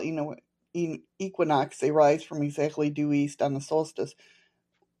and fall, equinox they rise from exactly due east on the solstice.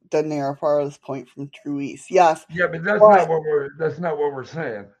 Then they are farthest point from true east. Yes, Yeah, but but that's not what we're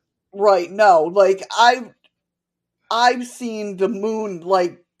saying. right, no, like I've seen the moon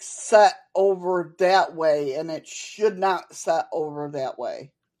like set over that way, and it should not set over that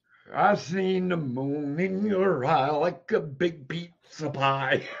way. I seen the moon in your eye like a big pizza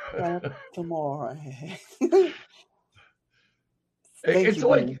pie. Tomorrow. Thank It's you,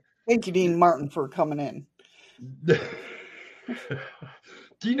 Dean. like, Thank you, Dean Martin, for coming in. do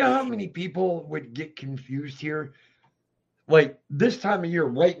you know how many people would get confused here? Like this time of year,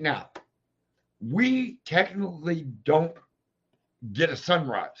 right now, we technically don't get a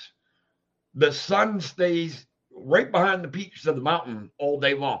sunrise. The sun stays right behind the peaks of the mountain all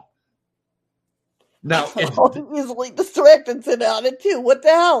day long. Now it's I'm easily distracted sit on it too. What the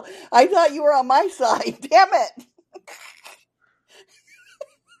hell? I thought you were on my side. Damn it.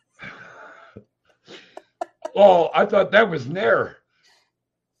 oh, I thought that was Nair.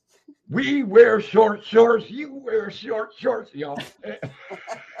 We wear short shorts, you wear short shorts, y'all.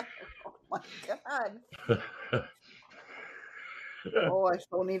 Oh my god. Oh, I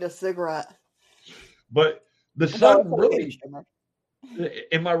still need a cigarette. but the No, sun it's okay, really, Shimmer.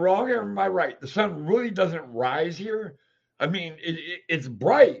 am I wrong or am I right? The sun really doesn't rise here. I mean, it's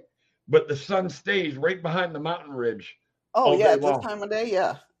bright, but the sun stays right behind the mountain ridge Oh all yeah, day this long. time of day,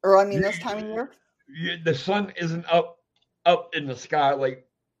 yeah. Or I mean You, this time of year? the sun isn't up in the sky like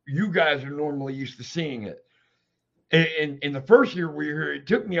you guys are normally used to seeing it. And in the first year we were here, it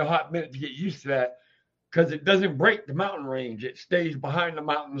took me a hot minute to get used to that because it doesn't break the mountain range. It stays behind the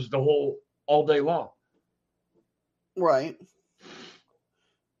mountains the whole all day long. Right.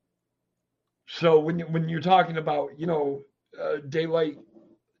 So when you're talking about daylight,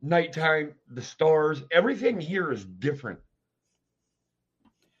 nighttime, the stars, everything here is different.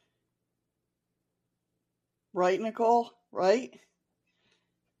 Right, Nicole? Right?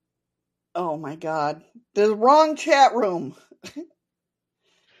 Oh my god. The wrong chat room.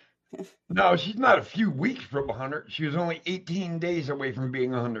 No, she's not a few weeks from 100. She was only 18 days away from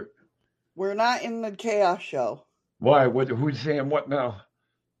being 100. We're not in the chaos show. Why? What? Who's saying what now?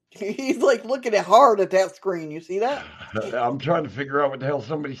 He's like looking at hard at that screen. You see that? I'm trying to figure out what the hell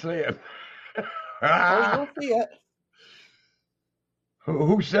somebody's saying. Oh, you'll see it.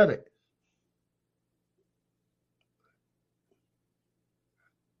 Who said it?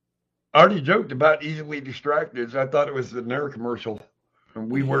 I already joked about easily distracted. I thought it was the Nair commercial. And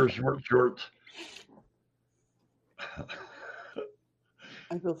we wear short shorts.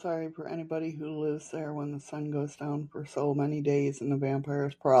 I feel sorry for anybody who lives there when the sun goes down for so many days and the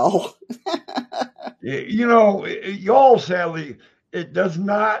vampires prowl. You know, y'all sadly, it does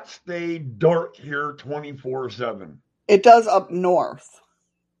not stay dark here 24/7. It does up north.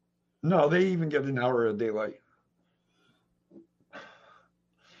 No, they even get an hour of daylight.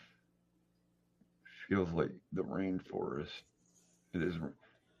 Feels like the rainforest. It is.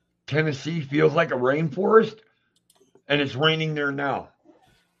 Tennessee feels like a rainforest, and it's raining there now.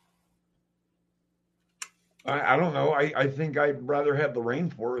 I don't know. I think I'd rather have the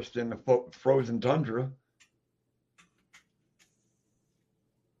rainforest than the frozen tundra.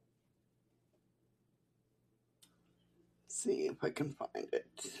 See if I can find it.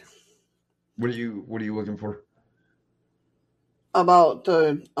 What are you looking for? About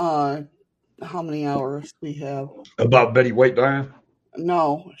the how many hours we have. About Betty White dying?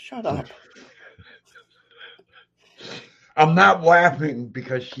 No, shut up. I'm not laughing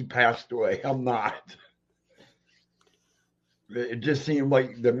because she passed away. I'm not. It just seemed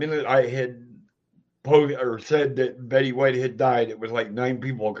like the minute I had or said that Betty White had died, it was like 9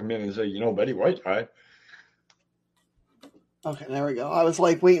 people come in and say, Betty White died. Okay, there we go. I was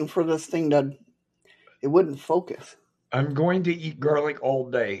like waiting for this thing to. It wouldn't focus. I'm going to eat garlic all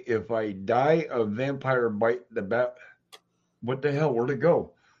day. If I die of vampire bite, the bat. What the hell? Where'd it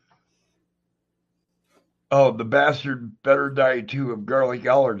go? Oh, the bastard better die too of garlic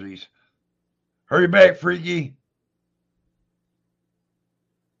allergies. Hurry back, freaky.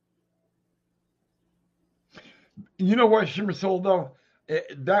 You know what, Shimmer Soul, though?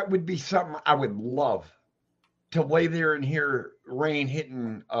 That would be something I would love to lay there and hear rain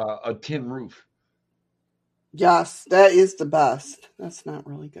hitting a tin roof. Yes, that is the best. That's not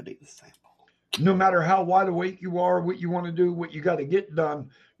really good example. No matter how wide awake you are, what you want to do, what you got to get done,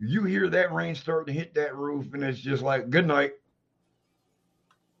 you hear that rain starting to hit that roof, and it's just like, good night.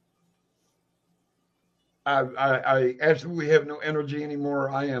 I absolutely have no energy anymore.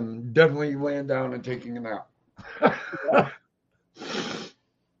 I am definitely laying down and taking a nap. Yeah.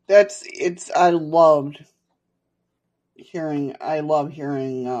 It's I love hearing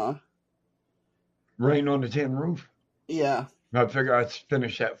Rain on the tin roof. yeah, I figure I'd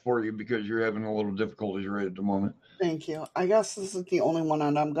finish that for you because you're having a little difficulties right at the moment. thank you. I guess this is the only one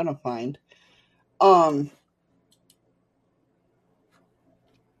that I'm gonna find. Um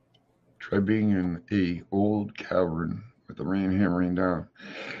Try being an old coward with the rain hammering down.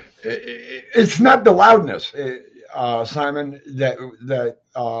 It's not the loudness, Simon, that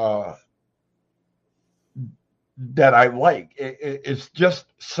I like. It's just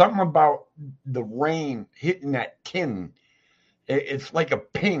something about the rain hitting that tin. It's like a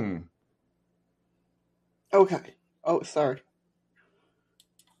ping. okay. Oh, sorry.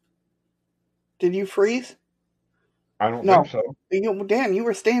 Did you freeze? I don't think No. so. Damn, you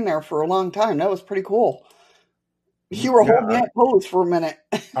were staying there for a long time. That was pretty cool. You were holding Yeah, that pose for a minute.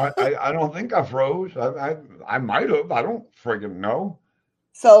 I don't think I froze. I might have. I don't friggin' know.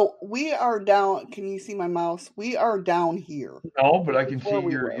 So we are down. Can you see my mouse? We are down here. No, but This I is can see where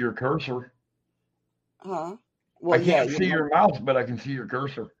we your live. your cursor. Huh? I Well, yeah, can't see your mouse, but I can see your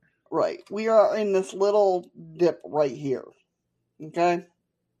cursor. right. We are in this little dip right here. Okay?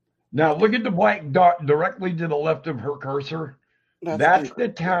 Now look at the black dot directly to the left of her cursor. That's That's the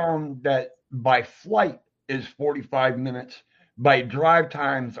Anchorage. town that by flight is 45 minutes. By drive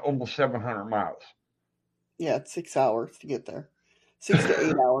time is almost 700 miles. Yeah, it's 6 hours to get there. 6 to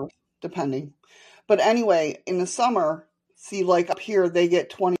 8 hours, depending. But anyway, in the summer, see, like up here, they get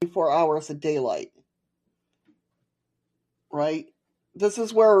 24 hours of daylight, right? This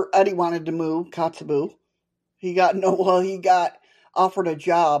is where Eddie wanted to move, Kotzebue. He got no, well, he got offered a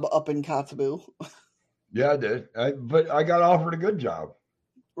job up in Kotzebue, Yeah, I did. But I got offered a good job.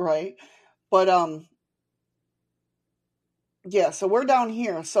 right? But yeah, so we're down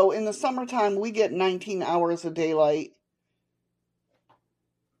here. So in the summertime, we get 19 hours of daylight,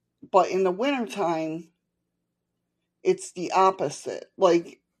 but in the wintertime, it's the opposite.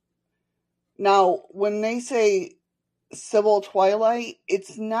 Like now, when they say civil twilight,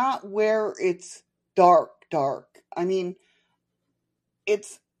 it's not where it's dark, dark. I mean,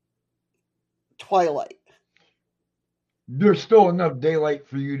 it's twilight. There's still enough daylight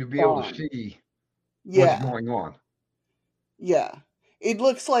for you to be able to Dawn. see what's Yeah, going on. yeah. It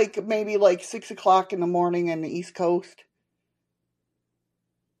looks like maybe like 6 o'clock in the morning in the East Coast.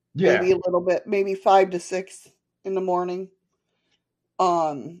 Yeah. Maybe a little bit, maybe 5 to 6 in the morning.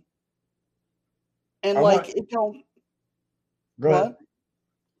 Um, and I want like it don't Go ahead. what?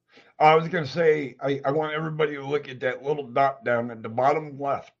 I was going to say, I want everybody to look at that little dot down at the bottom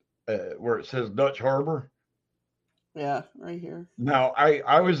left where it says Dutch Harbor. Yeah, right here. Now,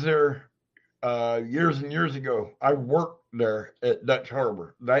 I was there years and years ago. I worked there at Dutch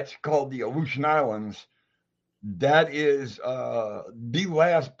Harbor. That's called the Aleutian Islands. That is the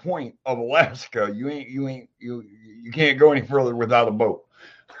last point of Alaska. You can't go any further without a boat.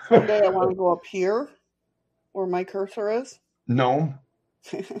 Someday I want to go up here where my cursor is. No,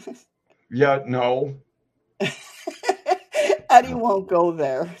 yeah, no, Eddie won't go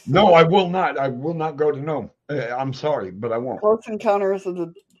there. no. I will not. I will not go to no. I'm sorry, but I won't. Close Encounters of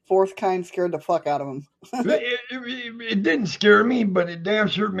the Fourth Kind scared the fuck out of him. It didn't scare me, but it damn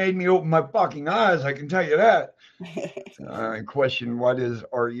sure made me open my fucking eyes. I can tell you that. Question: Why does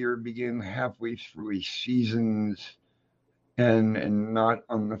our year begin halfway through a season's and not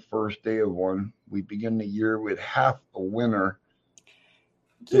on the first day of one? We begin the year with half a winter.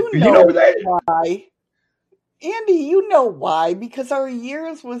 You You know know that? why. Andy, you know why. Because our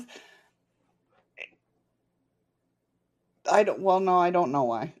years was I don't well no, I don't know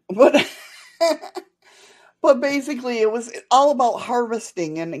why. But but basically it was all about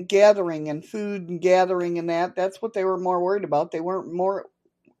harvesting and gathering and food and gathering and that's what they were more worried about. They weren't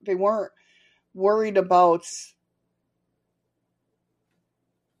worried about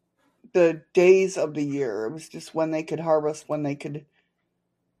the days of the year. It was just when they could harvest, when they could.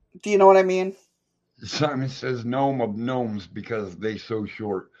 Do you know what I mean? Simon says gnome of gnomes because they so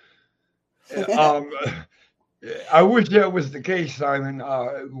short. Um, I wish that was the case, Simon.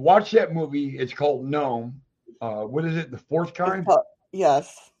 Watch that movie. It's called Gnome. What is it? The fourth kind?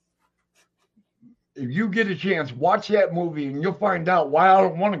 Yes. If you get a chance, watch that movie and you'll find out why I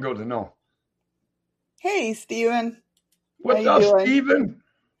don't want to go to Gnome. Hey, Steven. How What's you up, doing? Steven?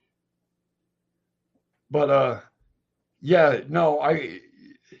 But yeah, no,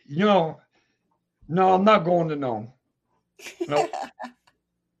 no, I'm not going to Gnome. Nope.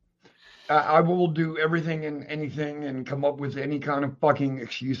 I will do everything and anything and come up with any kind of fucking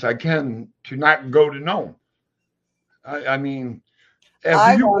excuse I can to not go to Gnome. I mean, after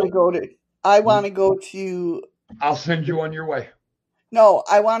I you want to go, go to. I want to go to. I'll send you on your way. No,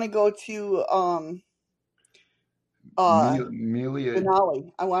 I want to go to Amelia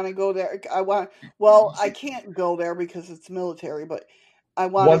Denali. I want to go there. I want. Well, I can't go there because it's military, but I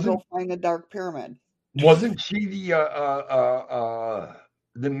want to wasn't go find the Dark Pyramid. wasn't she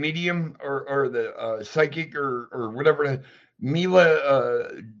the medium or the psychic or whatever Mila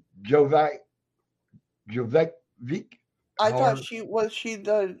Jovac Jovevic? I How thought her she was she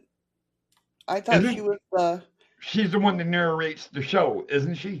the. I thought she isn't was the. she's the one that narrates the show,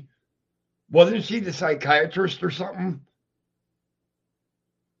 isn't she? Wasn't she the psychiatrist or something?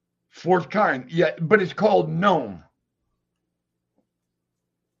 Fourth kind, yeah, but it's called Gnome.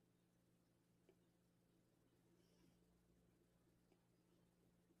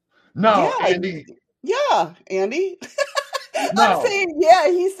 Yeah, No, Andy, yeah, Andy. I'm no, saying yeah.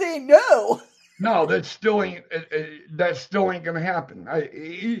 He's saying no. no, that still ain't gonna happen.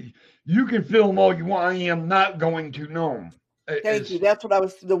 You can film all you want. I am not going to Gnome. Thank you. It's That's what I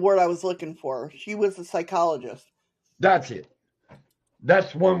was the word I was looking for. She was a psychologist. that's it.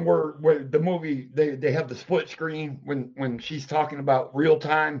 That's one where the movie they have the split screen when she's talking about real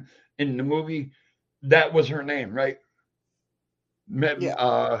time in the movie. That was her name, right?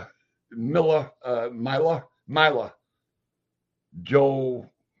 Yeah. Mila, Mila, Joe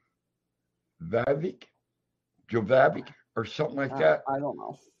Vavic, Jovavic, or something like that. I don't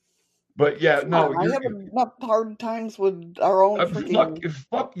know. But yeah, Come no, on, I you're have enough hard times with our own freaking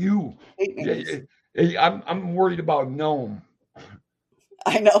fuck you. state Yeah, names. I'm worried about gnome.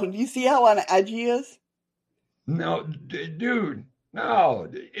 I know. Do you see how on edge he is? No, dude, no,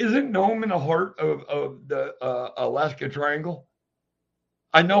 isn't gnome in the heart of the Alaska Triangle?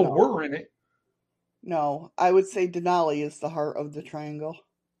 I know No, we're in it. no. I would say Denali is the heart of the triangle.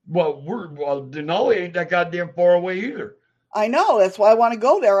 Well, Denali ain't that goddamn far away either. I know. That's why I want to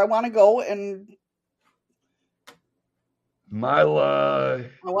go there. I want to go and Mila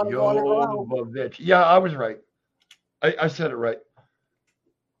I want to go underground. Jovovich. Yeah, I was right. I said it right.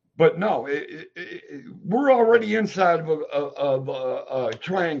 But no, we're already inside of a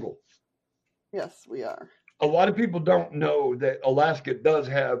triangle. Yes, we are. A lot of people don't know that Alaska does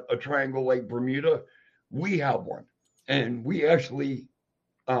have a triangle like Bermuda. We have one. And we actually,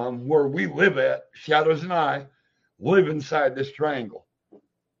 where we live at, Shadows and I, live inside this triangle.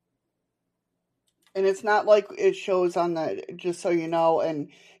 And it's not like it shows on the. Just so you know, and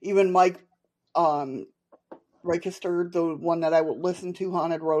even Mike, um, Register, the one that I would listen to,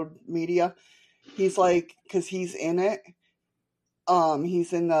 Haunted Road Media. He's like, because he's in it.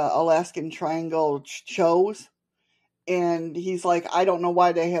 He's in the Alaskan Triangle shows, and he's like, I don't know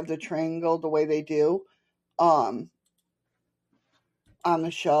why they have the triangle the way they do. on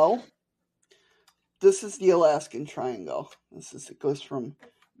the show. This is the Alaskan Triangle. It goes from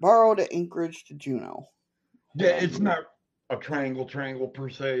Barrow to Anchorage to Juneau. Yeah, Hold on. it's not a triangle per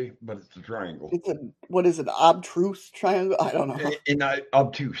se, but it's a triangle. What is it? Obtruse triangle? I don't know. And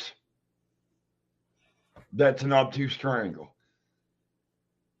obtuse. That's an obtuse triangle.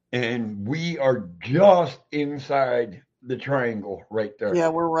 And we are just inside the triangle right there. Yeah,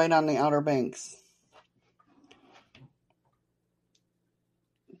 we're right on the Outer Banks.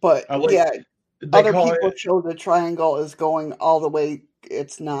 But other people show the triangle is going all the way.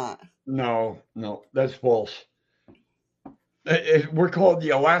 It's not. No, that's false. We're called the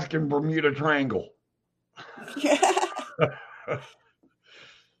Alaskan Bermuda Triangle. Yeah.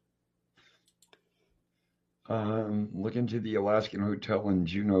 Look into the Alaskan Hotel in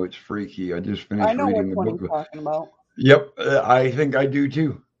Juneau. It's freaky. I just finished which reading the one book. he's talking about. Yep, I think I do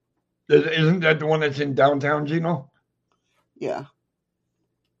too. Isn't that the one that's in downtown Juneau? Yeah.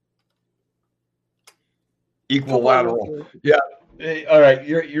 Equilateral. Yeah. All right.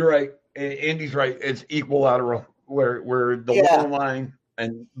 You're right. Andy's right. It's equilateral, where the long line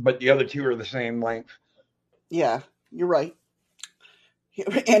but the other two are the same length. Yeah, you're right.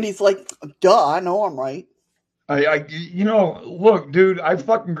 Andy's like, duh, I know I'm right. Look, dude, I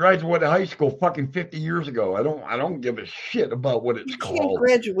fucking graduated high school fucking 50 years ago. I don't give a shit about what it's called. You can't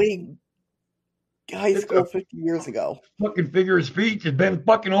graduate high school 50 years ago. Fucking figure of speech. It's been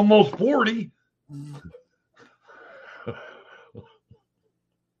fucking almost 40.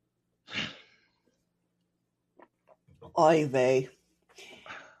 Oy vey.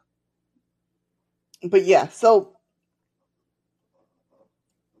 But yeah, so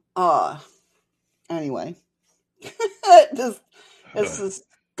anyway. This is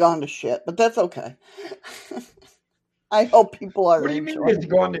gone to shit, but that's okay. I hope people are. What do you mean it's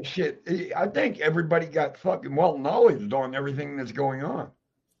gone to shit? I think everybody got fucking well knowledge on everything that's going on.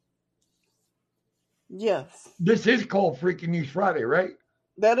 Yes. This is called Freaking News Friday, right?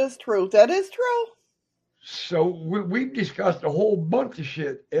 That is true. So we've discussed a whole bunch of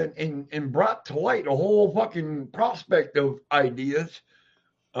shit and brought to light a whole fucking prospect of ideas,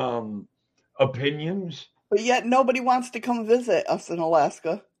 opinions. But yet nobody wants to come visit us in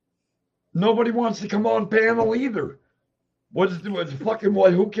Alaska. Nobody wants to come on panel either. What's fucking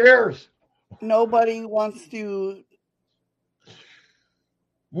what? Who cares? Nobody wants to.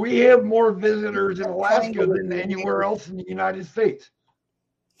 We have more visitors in Alaska than anywhere else in the United States.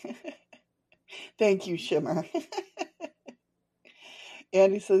 Thank you, Shimmer.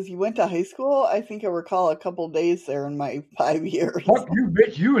 Andy says, you went to high school? I think I recall a couple days there in my 5 years. Fuck you,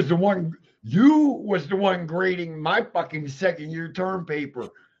 bitch. You was the one grading my fucking second year term paper.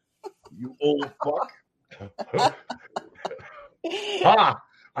 You old fuck.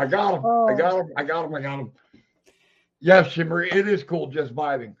 I got him. Yeah, Shimmer, it is cool just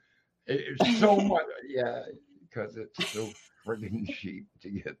vibing. It's so much. Yeah, because it's so friggin' cheap to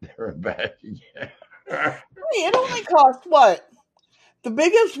get there and back again. It only costs what? The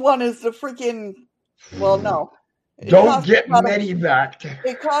biggest one is the freaking. Well, no. Don't get medevaced.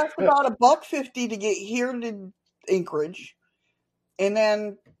 It costs about $1.50 to get here to Anchorage, and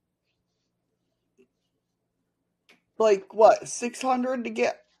then like what, $600 to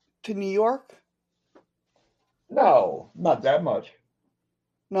get to New York? No, not that much.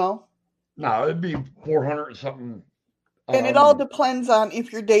 No, it'd be 400 or something. And it all depends on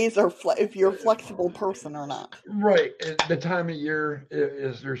if your days are if you're a flexible person or not. Right. The time of year,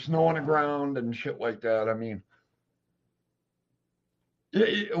 is there snow on the ground and shit like that? I mean,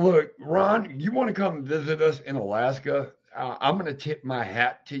 look, Ron, you want to come visit us in Alaska? I'm going to tip my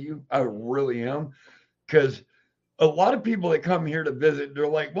hat to you. I really am. Because a lot of people that come here to visit, they're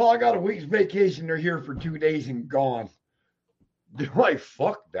like, well, I got a week's vacation. They're here for 2 days and gone. They're like,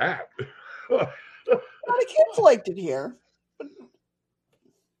 fuck that. Well, the kids liked it here.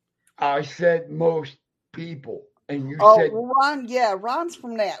 I said most people, and you said, Ron. Yeah, Ron's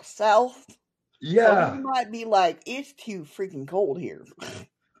from that south. Yeah, so he might be like, it's too freaking cold here.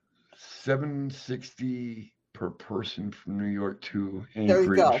 $760 per person from New York to Anchorage. There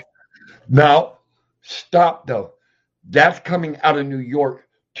you go. Now, stop though. That's coming out of New York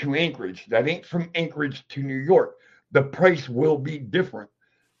to Anchorage. That ain't from Anchorage to New York. The price will be different.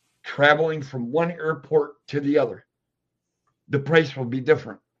 Traveling from one airport to the other, the price will be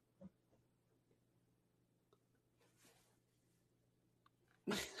different.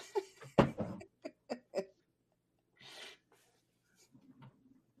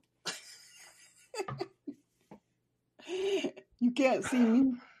 You can't see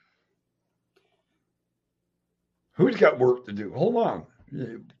me. Who's got work to do? Hold on.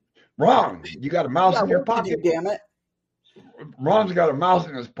 Ron, you got a mouse in your pocket? Damn it. Ron's got a mouse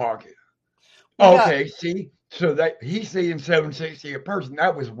in his pocket. We got. Okay, see, so that he's saying 760 a person.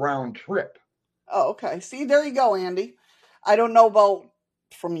 That was round trip. Oh, okay. See, there you go, Andy. I don't know about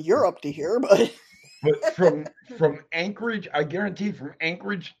from Europe to here, but But from Anchorage, I guarantee from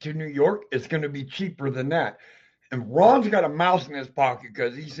Anchorage to New York, it's going to be cheaper than that. And Ron's got a mouse in his pocket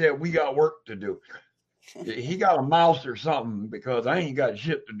because he said we got work to do. He got a mouse or something because I ain't got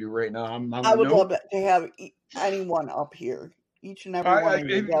shit to do right now. I would love nope. to have anyone up here, each and every I, one I of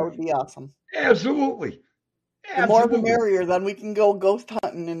you. That would be awesome. absolutely, The more the absolutely. merrier. Then we can go ghost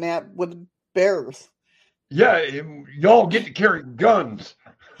hunting and that with bears. Yeah, y'all get to carry guns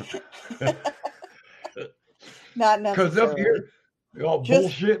Not because up necessarily. here, y'all Just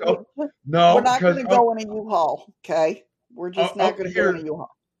bullshit. we're Oh, no, not going because to go in a U-Haul. Okay, we're just not up going to go in a here, U-Haul.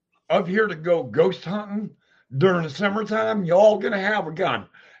 up here to go ghost hunting during the summertime, y'all gonna have a gun.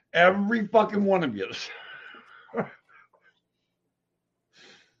 Every fucking one of you.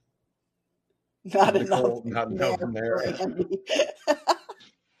 Not enough Nicole, not enough in naps for there. Andy.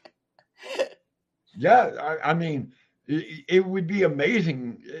 Yeah, I mean, it would be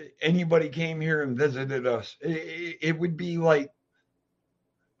amazing. Anybody came here and visited us. It would be like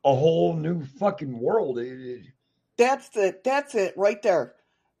a whole new fucking world. That's it. That's it right there.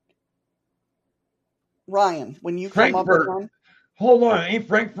 Ryan, when you come up Frankfurt. again, Hold on, ain't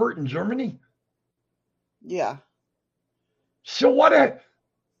Frankfurt in Germany? yeah. So what?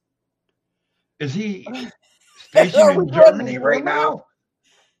 Is he stationed Are we in going to Germany right Germany? now?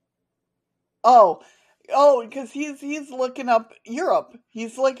 Oh, because he's looking up Europe.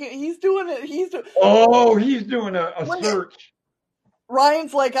 He's doing it. Oh, he's doing a Look at search.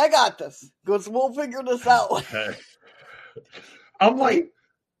 Ryan's like, I got this. Goes, we'll figure this out. I'm See, like,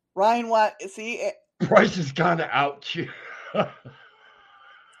 Ryan, see, price is kind of out.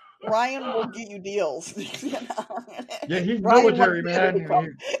 Ryan will get you deals. Yeah, he's Ryan wants military, Andy to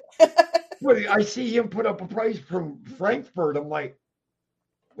man. come. I see him put up a price from Frankfurt. I'm like,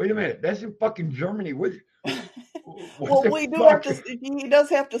 wait a minute, that's in fucking Germany. What Well, the we do have fuck? to. He does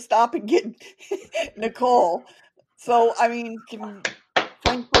have to stop and get Nicole. So I mean, can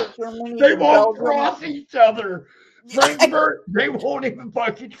Frankfurt, Germany, They to won't Belgium. cross each other. Frankfurt, they won't even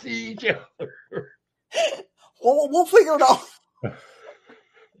fucking see each other. We'll figure it out.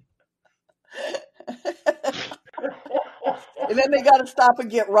 And then they got to stop and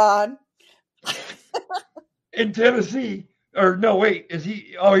get Ron. In Tennessee, or no, wait, is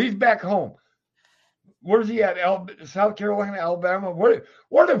he? Oh, he's back home. Where's he at? South Carolina, Alabama. Where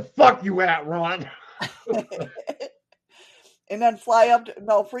the fuck you at, Ron? And then fly up.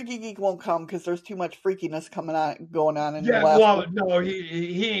 No, Freaky Geek won't come because there's too much freakiness going on in Yeah, Alaska. well, no,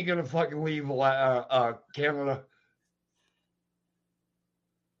 he ain't gonna fucking leave Canada.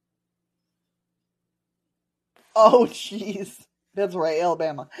 Oh, jeez. That's right,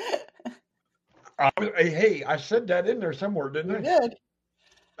 Alabama. Hey, I said that in there somewhere, You didn't did.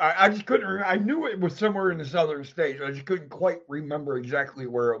 I just couldn't. I knew it was somewhere in the southern states. I just couldn't quite remember exactly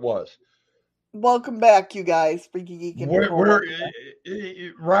where it was. Welcome back, you guys. Freaky Geek and Nicole. Where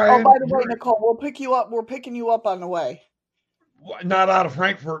Oh, by Ryan, the way, you're Nicole, we'll pick you up. We're picking you up on the way. not out of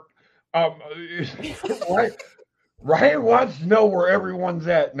Frankfurt. Um, Ryan wants to know where everyone's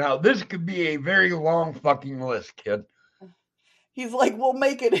at. Now, this could be a very long fucking list, kid. He's like, we'll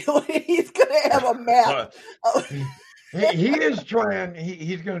make it. He's gonna have a map. He is trying.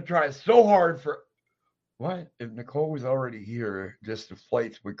 He's going to try so hard for. What if Nicole was already here? Just the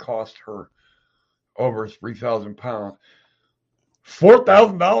flights would cost her over 3,000 pounds.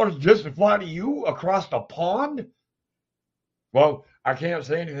 $4,000 just to fly to you across the pond? Well, I can't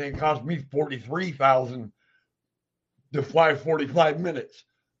say anything. It cost me 43,000 to fly 45 minutes.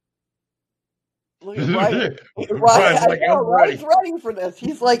 Look at Ryan. Ryan, Ryan's I like, know. I'm Ryan's ready. ready for this.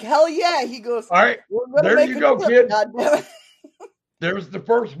 He's like, hell yeah. He goes, All right, we're gonna there make you a go, trip. kid. God damn it. There's the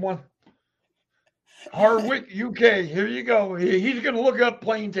first one. Hardwick, UK. Here you go. He's going to look up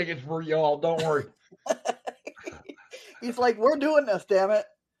plane tickets for y'all. Don't worry. He's like, we're doing this, damn it.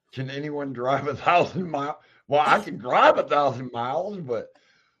 Can anyone drive 1,000 miles? Well, I can drive 1,000 miles, but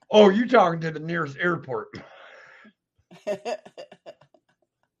oh, you talking to the nearest airport?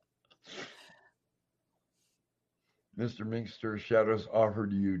 Mr. Minkster Shadows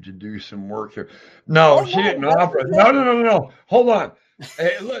offered you to do some work here. No, Oh she didn't no, offer. No. Hold on,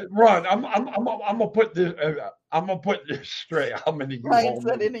 hey, look, Ron. I'm gonna put this. I'm gonna put this straight. How many Ryan U-Haul, no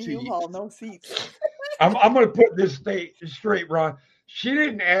said in a seats? U-Haul, no seats. I'm gonna put this straight, Ron. She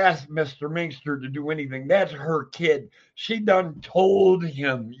didn't ask Mr. Minkster to do anything. That's her kid. She done told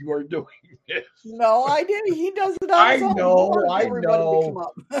him you are doing this. No, I didn't. He does it on his I own. He know, wants I everybody to come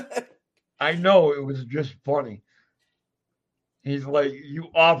know, up. I know. It was just funny. He's like, you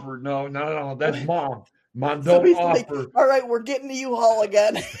offered. No, no, no, that's mom. Mom, So don't he's like, offer. all right, we're getting the U-Haul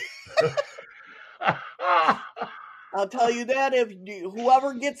again. I'll tell you that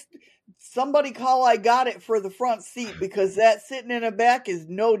whoever gets somebody call I got it for the front seat because that sitting in the back is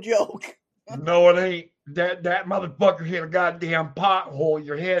no joke. No, it ain't. That motherfucker hit a goddamn pothole.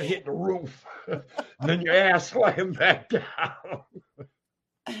 Your head hit the roof, and then your ass slammed back down.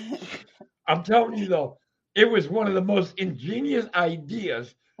 I'm telling you though, it was one of the most ingenious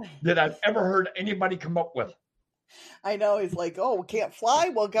ideas that I've ever heard anybody come up with. I know he's like, oh, we can't fly.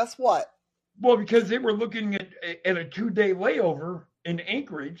 Well, guess what? Well, because they were looking at a 2 day layover in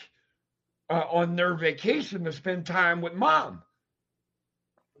Anchorage on their vacation to spend time with mom.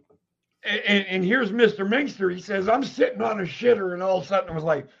 And here's Mr. Mingster. He says, I'm sitting on a shitter, and all of a sudden I was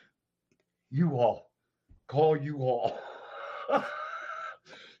like, U-Haul, call U-Haul.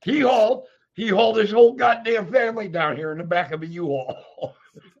 he hauled his whole goddamn family down here in the back of a U-Haul.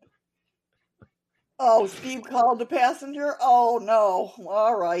 Oh, Steve called the passenger. Oh no!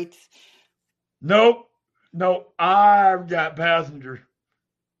 All right. Nope, I've got passengers.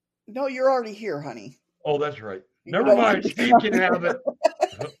 No, you're already here, honey. Oh, that's right. You Never don't mind. need to Steve can have it.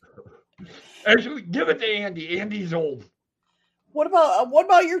 Actually, give it to Andy. Andy's old. What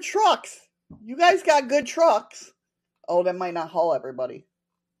about your trucks? You guys got good trucks. Oh, that might not haul everybody.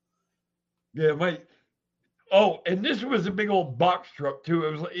 Yeah, my. Oh, and this was a big old box truck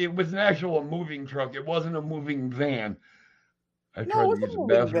too. It was an actual moving truck. It wasn't a moving van. I No, it tried to was use a the moving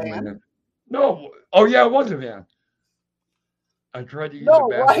bathroom in van. it. No. Oh yeah, it was a van. I tried to use the No,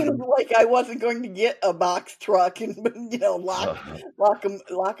 Ryan bathroom. was like, I wasn't going to get a box truck and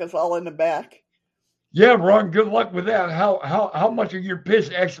lock us all in the back. Yeah, Ron. Good luck with that. How much of your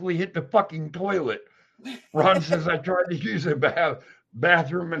piss actually hit the fucking toilet? Ron says I tried to use a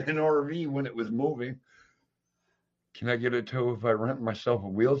bathroom in an RV when it was moving. Can I get a tow if I rent myself a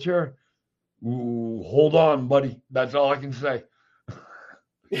wheelchair? Ooh, hold on, buddy. That's all I can say.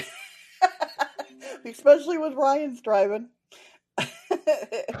 Especially with Ryan's driving.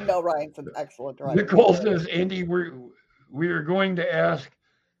 No, Ryan's an excellent driver. Nicole says, Andy, we are going to ask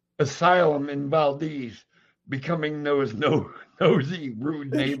asylum in Valdez, becoming those nosy,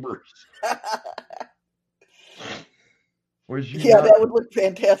 rude neighbors. Was she Yeah, not that would look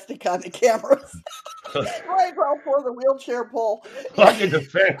fantastic on the cameras. Right out for the wheelchair pull. talking to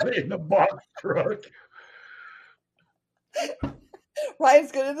family in the box truck?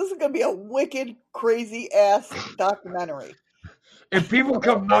 This is gonna be a wicked, crazy ass documentary. If people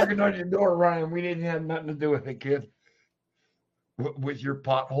come knocking on your door, Ryan, we didn't have nothing to do with it, kid. With your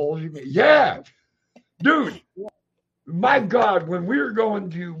potholes, you mean? Yeah, dude. My God, when we were going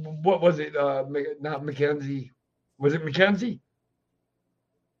to what was it? Not Mackenzie. Was it Mackenzie?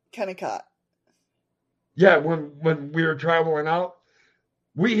 Kennicott. Yeah, when we were traveling out,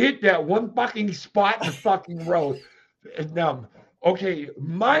 we hit that one fucking spot in the fucking road. And okay,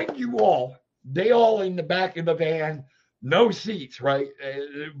 mind you all, they all in the back of the van, no seats, right?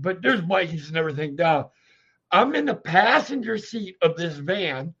 But there's blankets and everything down. I'm in the passenger seat of this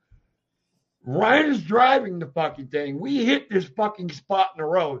van. Ryan is driving the fucking thing. We hit this fucking spot in the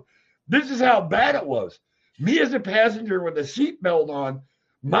road. This is how bad it was. Me as a passenger with a seatbelt on,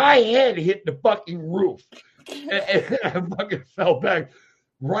 my head hit the fucking roof. And I fucking fell back.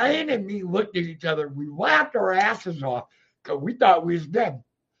 Ryan and me looked at each other. We laughed our asses off because we thought we was dead.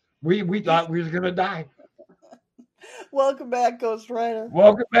 We thought we was gonna die. Welcome back, Ghost Rider.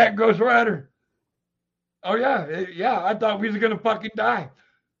 Welcome back, Ghost Rider. Oh yeah. I thought we was gonna fucking die.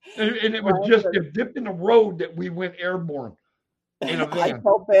 And it was just a dip in the road that we went airborne in a I van.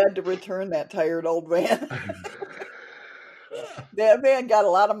 felt bad to return that tired old van. That van got a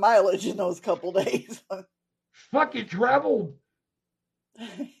lot of mileage in those couple days. Fuck, it traveled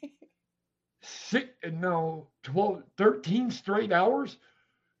 12, 13 straight hours.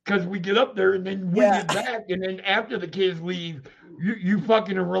 Because we get up there and then we get back, and then after the kids leave, you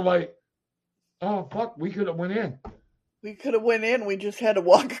fucking were like, oh fuck, we could have went in. We could have went in. We just had to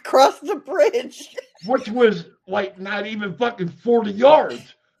walk across the bridge, which was like not even fucking 40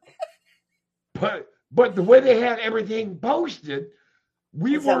 yards. But the way they had everything posted,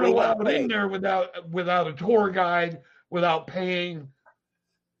 we weren't allowed in there without a tour guide, without paying.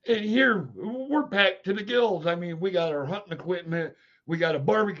 And here we're packed to the gills. I mean, we got our hunting equipment, we got a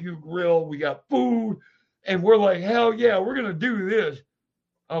barbecue grill, we got food, and we're like, hell yeah, we're gonna do this.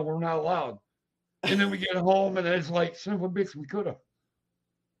 Oh, we're not allowed. And then we get home, and it's like, son of a bitch, we could have.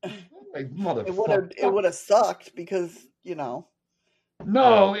 Like, motherfucker. It would have sucked because,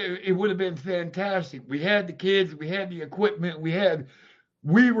 No, it would have been fantastic. We had the kids, we had the equipment,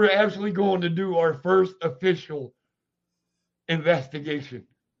 we were actually going to do our first official investigation.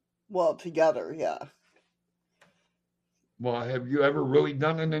 Well, together, yeah. Well, have you ever really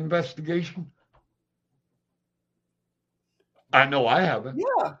done an investigation? I know I haven't.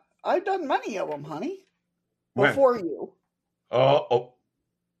 Yeah, I've done many of them, honey, When? before you. Oh,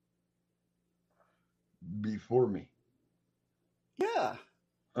 before me. Yeah.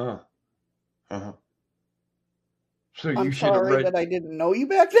 Uh, uh-huh. So I'm sorry that I didn't know you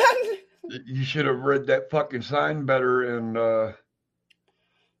back then. you should have read that fucking sign better and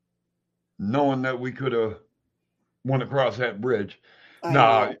knowing that we could have went across that bridge. I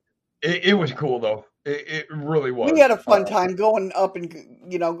Nah, know. it was cool though. It really We was. had a fun time going up and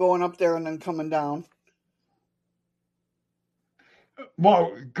going up there and then coming down.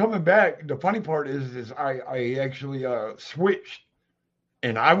 Well, coming back, the funny part is I actually switched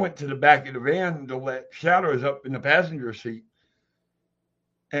and I went to the back of the van to let Shadows up in the passenger seat.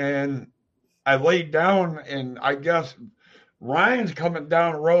 And I laid down and I guess Ryan's coming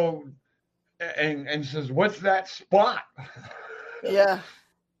down the road and says, "What's that spot?" Yeah.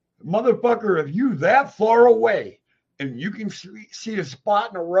 Motherfucker, if you that far away and you can see a spot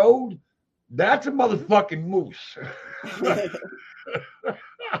in the road, that's a motherfucking moose.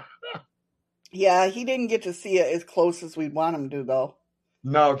 Yeah, he didn't get to see it as close as we'd want him to, though.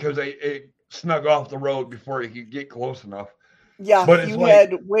 No, because it snuck off the road before he could get close enough. Yeah, But it's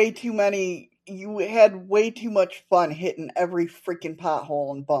like, you had way too much fun hitting every freaking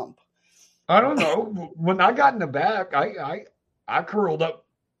pothole and bump. I don't know. When I got in the back, I curled up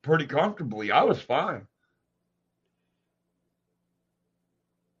pretty comfortably. I was fine.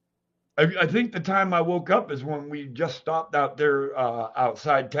 I think the time I woke up is when we just stopped out there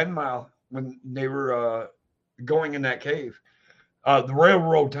outside 10 Mile when they were going in that cave. The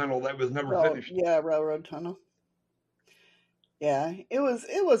railroad tunnel that was never finished. Yeah, railroad tunnel. Yeah, it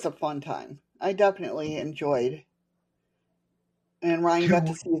was a fun time. I definitely enjoyed. And Ryan got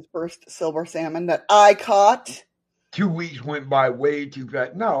to Two see his first silver salmon that I caught. 2 weeks went by way too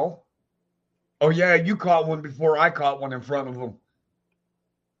fast. No. Oh yeah, you caught one before I caught one in front of him.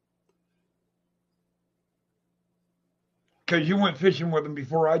 Because you went fishing with him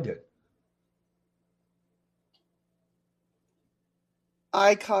before I did.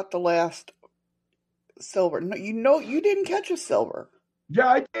 I caught the last silver. No, you didn't catch a silver. Yeah,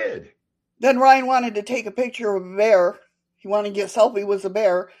 I did. Then Ryan wanted to take a picture of a bear. He wanted to get a selfie with a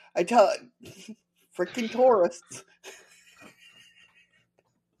bear. I tell freaking tourists.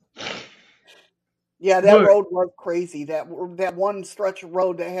 Yeah, that Look, road was crazy. That one stretch of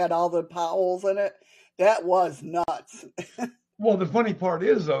road that had all the potholes in it, that was nuts. well, the funny part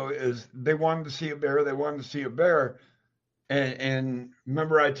is though, is they wanted to see a bear. They wanted to see a bear, and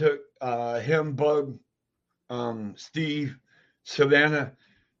remember I took him, Bug, Steve, Savannah,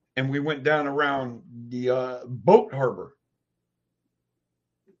 and we went down around the boat harbor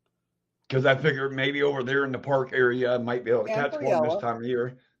because I figured maybe over there in the park area I might be able to And catch one this Briella. time of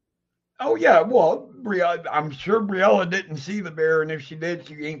year. Oh yeah, well, I'm sure Briella didn't see the bear, and if she did,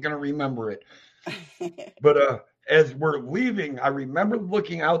 she ain't gonna remember it. But as we're leaving, I remember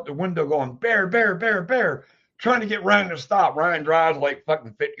looking out the window, going bear, bear, bear, bear, trying to get Ryan to stop. Ryan drives like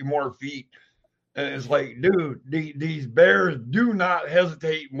fucking 50 more feet, and it's like, dude, these bears do not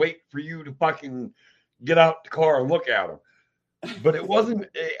hesitate and wait for you to fucking get out the car and look at them. But it wasn't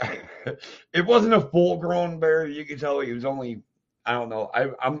a full grown bear. You could tell he was only, I don't know.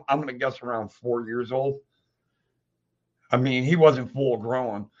 I'm gonna guess around 4 years old. I mean, he wasn't full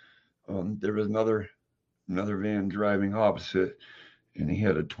grown. There was another van driving opposite, and he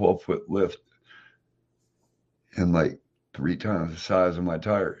had a 12-foot lift and like 3 times the size of my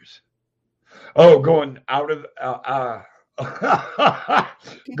tires. Oh, going out of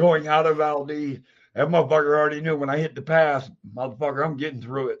going out of Valdez. That motherfucker already knew when I hit the pass, motherfucker, I'm getting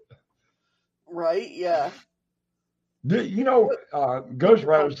through it. Right? Yeah. You know, It was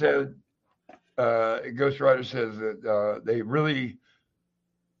fun time. Ghost Rider says that they really,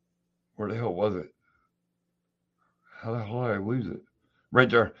 where the hell was it? How the hell did I lose it? Right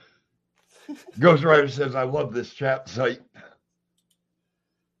there. Ghost Rider says, I love this chat site.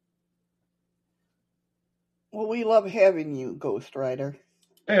 Well, we love having you, Ghost Rider.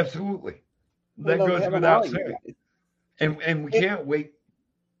 Absolutely. We That love goes having all without you saying. guys. And we It, can't wait.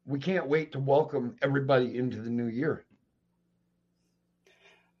 We can't wait to welcome everybody into the new year.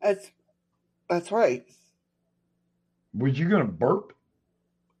 that's that's right. Was you gonna burp?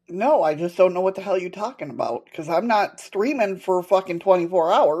 No, I just don't know what the hell you're talking about because I'm not streaming for fucking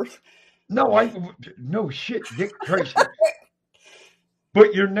 24 hours. No, no shit, Dick Tracy.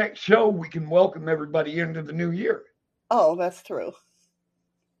 But your next show, we can welcome everybody into the new year. Oh, that's true.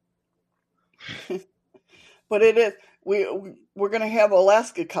 But it is. We're gonna have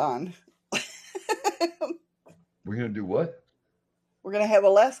Alaska Con. We're gonna do what? We're gonna have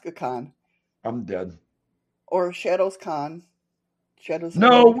Alaska Con I'm dead. or Shadows Con. Shadows of the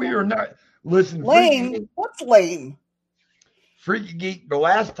No, Moon we Con. are not. Listen, Lame? What's lame? Freaky Geek. The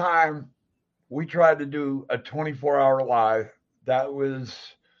last time we tried to do a 24-hour live, that was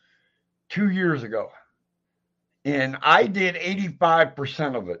 2 years ago, and I did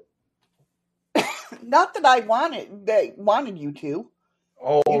 85% of it. Not that I wanted you to. You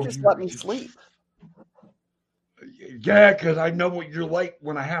Oh, just let me sleep. yeah, because I know what you're like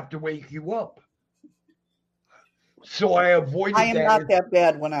when I have to wake you up. So I I avoided am that. not that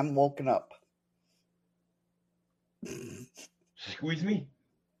bad when I'm woken up. Squeeze me.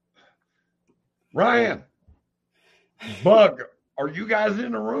 Ryan, Bug, are you guys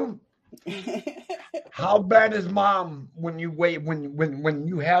in the room? How bad is mom when you wait when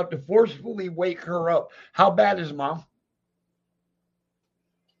you have to forcefully wake her up? How bad is mom?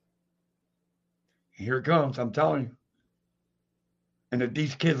 Here it comes, I'm telling you. And if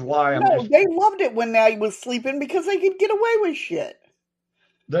these kids lie, I'm No, just they loved it when I was sleeping because they could get away with shit.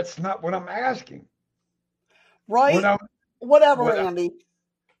 that's not what I'm asking. What Right? I'm Whatever, what Andy.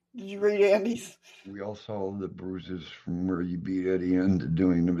 Did you read Andy's? we all saw the bruises from where you beat Eddie into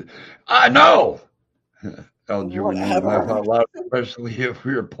doing the I know. I'll join you and laugh Whatever. out loud, especially if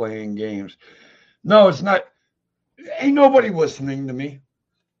we were playing games. No, it's not. Ain't nobody listening to me.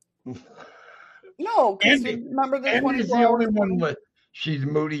 No, because Andy, remember the Andy's 24 the only hours one coming? that she's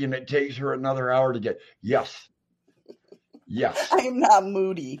moody and it takes her another hour to get. Yes, yes. I am not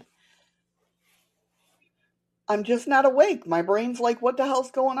moody. I'm just not awake. My brain's like, what the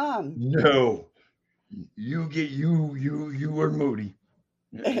hell's going on? No, you are moody.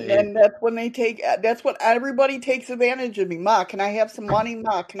 And Eh, then that's what everybody takes advantage of me. Ma, can I have some money?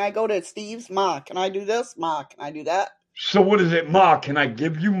 Ma, can I go to Steve's? Ma, can I do this? Ma, can I do that? So what is it, Ma? Can I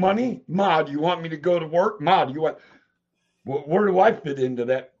give you money? Ma, do you want me to go to work? Ma, do you want? Where do I fit into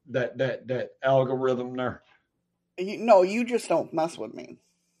that algorithm there? No, you just don't mess with me.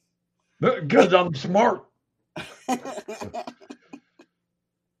 Because I'm smart.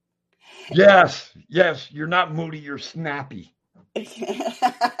 Yes, yes. You're not moody. You're snappy.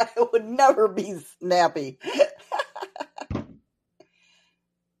 It would never be snappy.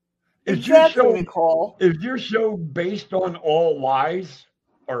 Is your Exactly, show Nicole. is your show based on all lies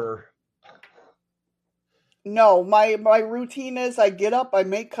or No, my routine is I get up, I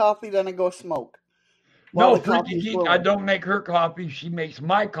make coffee, then I go smoke while no? the Freaky coffee's Geek. I brewing. don't make her coffee. She makes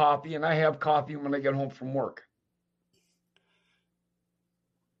my coffee, and I have coffee when I get home from work.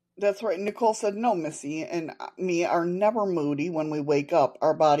 That's right. Nicole said, no, Missy and me are never moody when we wake up.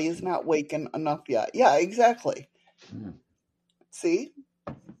 Our body is not waken enough yet. Yeah, exactly. Hmm. See?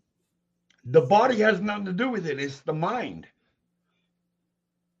 The body has nothing to do with it. It's the mind.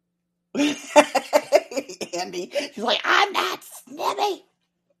 Andy, she's like, I'm not snippy.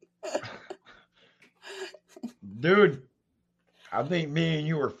 Dude, I think me and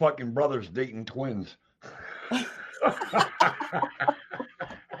you are fucking brothers dating twins.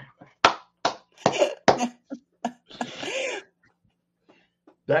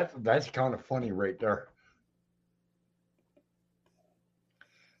 That's kind of funny right there.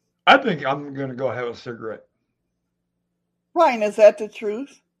 I think I'm gonna go have a cigarette. Ryan, is that the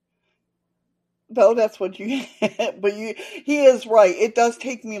truth? No, that's what you, but he is right. It does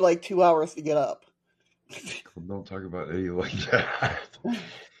take me like 2 hours to get up. Don't talk about Eddie like that.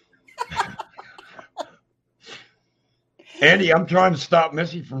 Andy, I'm trying to stop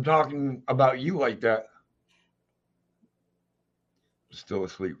Missy from talking about you like that. Still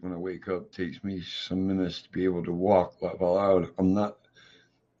asleep when I wake up. Takes me some minutes to be able to walk laugh out loud. I'm not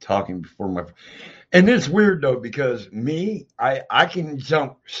talking before my. And it's weird though because me, I can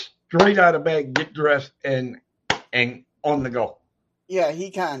jump straight out of bed, get dressed, and on the go. Yeah, he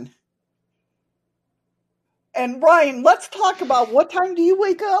can. And Ryan, let's talk about what time do you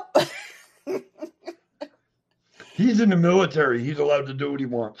wake up? He's in the military. He's allowed to do what he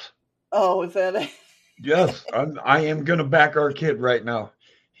wants. Oh, is that it? Yes, I am going to back our kid right now.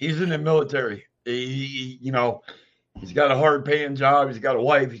 He's in the military. He's got a hard paying job. He's got a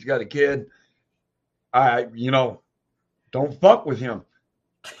wife. He's got a kid. Don't fuck with him.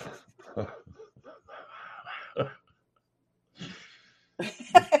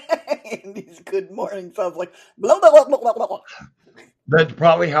 Andy's good morning sounds like blah, blah, blah, blah, blah, blah. That's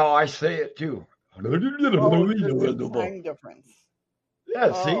probably how I say it too. Oh, it's just a time difference.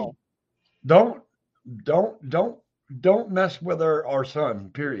 Yeah, see, Oh. don't don't don't don't mess with our son.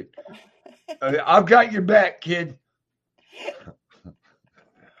 Period. I've got your back, kid.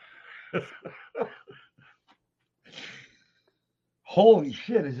 Holy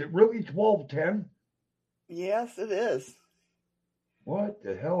shit, is it really 12:10? Yes, it is. What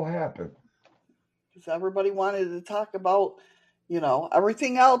the hell happened? Because everybody wanted to talk about,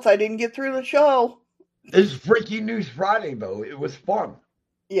 everything else. I didn't get through the show. It's Freaky News Friday, though. It was fun.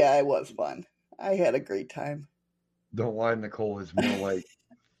 Yeah, it was fun. I had a great time. Don't lie, Nicole. It's more like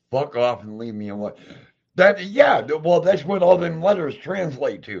fuck off and leave me alone. Well, that's what all them letters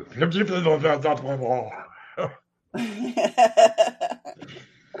translate to.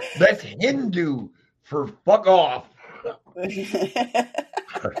 That's Hindu for fuck off.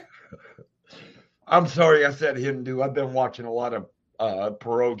 I'm sorry I said Hindu. I've been watching a lot of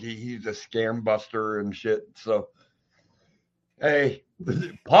Pierogi. He's a scam buster and shit. So, hey,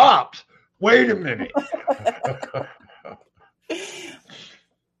 Pops, wait a minute.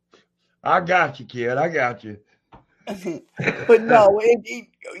 I got you, kid. I got you. But no,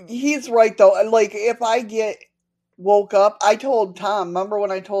 he's right though. Like if I get woke up, I told Tom. Remember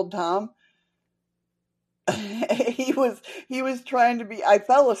when I told Tom? he was he was trying to be. I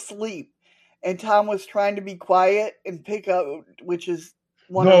fell asleep, and Tom was trying to be quiet and pick up, which is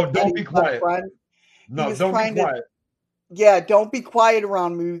one of No, don't be Eddie's best quiet. friends. He No, was don't be trying to, quiet. yeah, don't be quiet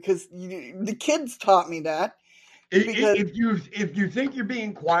around me because the kids taught me that. Because If you think you're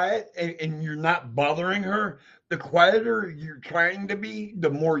being quiet and you're not bothering her, the quieter you're trying to be, the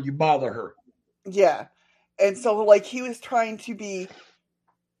more you bother her. yeah, and so like he was trying to be,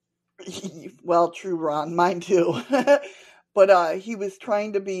 well, true, Ron, mine too. But he was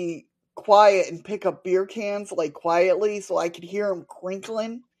trying to be quiet and pick up beer cans like quietly so I could hear him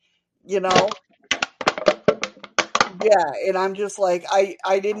crinkling, you know? Yeah, and I'm just like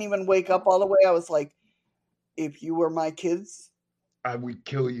I didn't even wake up all the way. I was like, if you were my kids, I would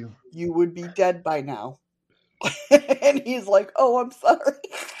kill you. you would be dead by now. And he's like, "Oh, I'm sorry."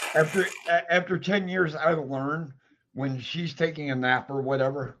 After 10 years, I learned when she's taking a nap or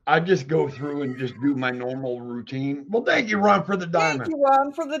whatever, I just go through and just do my normal routine. Well, thank you, Ron, for the Thank diamond. you,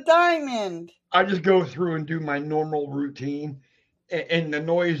 Ron, for the diamond. I just go through and do my normal routine, and the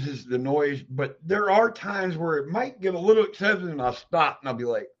noise is the noise. But there are times where it might get a little excessive, and I'll stop and I'll be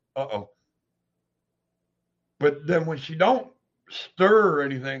like, "Uh oh." But then when she don't stir or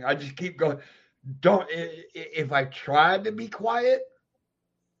anything, I just keep going. Don't if I try to be quiet,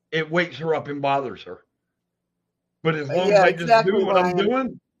 it wakes her up and bothers her. But as long as Yeah, I just do exactly, what I'm Ryan.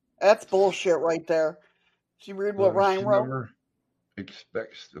 doing, That's bullshit right there. Did you read what she Ryan wrote? never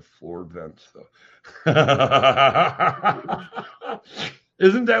expects the floor vents though.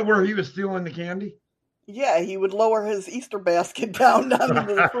 Isn't that where he was stealing the candy? Yeah, he would lower his Easter basket down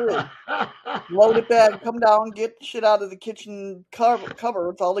under the fridge, load it back, come down, get shit out of the kitchen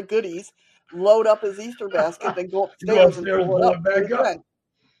cupboards, all the goodies, load up his Easter basket, then go You go upstairs and upstairs, pull it pull up it for back his up. rent.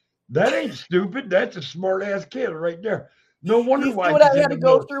 That ain't stupid. That's a smart ass kid right there. No wonder You see why what I he's in had the to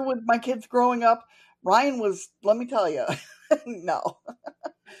go middle. through with my kids growing up? Ryan was, let me tell you, no. No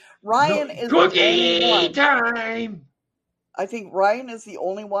Ryan is the only cookie one. time. I think Ryan is the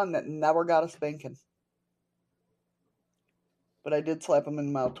only one that never got a spanking. But I did slap him in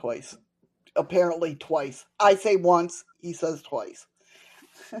the mouth twice. Apparently twice. I say once, he says twice.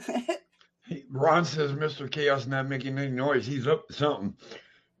 Ron says Mr. Chaos not making any noise. He's up to something.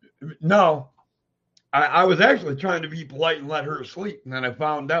 No, I was actually trying to be polite and let her sleep, and then I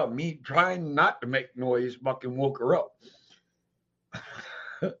found out me trying not to make noise fucking woke her up.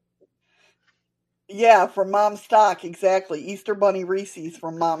 Yeah, from Mom Stock, exactly. Easter Bunny Reese's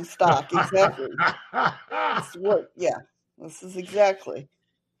from Mom Stock, exactly. This is what, yeah, this is exactly.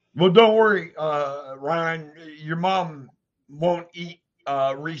 Well, don't worry, Ryan. Your mom won't eat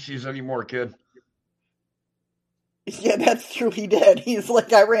Reese's anymore, kid. Yeah, that's true. He did. He's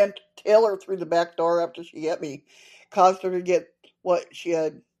like, I ran Taylor through the back door after she hit me, caused her to get what she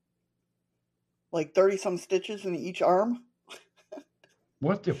had like 30 some stitches in each arm.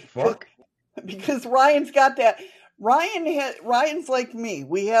 What the fuck? Because Ryan's got that. Ryan's like me.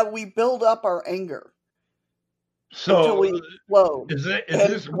 We build up our anger until So we explode. is And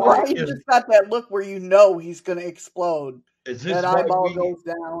this why Ryan just got that look where you know he's going to explode. is That this why eyeball we goes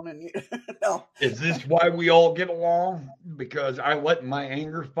down, and no. is this why we all get along? Because I let my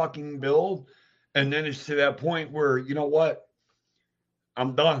anger fucking build, and then it's to that point where you know what?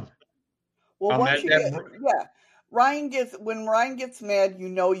 I'm done. Well, I'm once at you that. get, yeah, when Ryan gets mad, you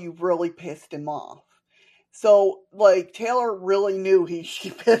know you've really pissed him off. So, like, Taylor really knew she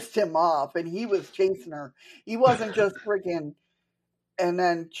pissed him off, and he was chasing her. He wasn't just freaking. And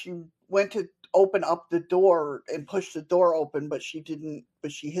then she went to open up the door and push the door open, but she didn't.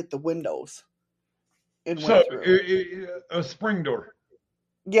 But she hit the windows and So went through. a spring door.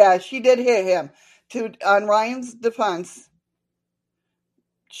 Yeah, she did hit him. To on Ryan's defense,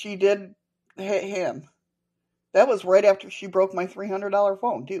 she did hit him. That was right after she broke my $300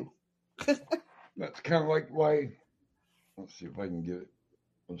 phone, too. That's kind of like why. Let's see if I can get it.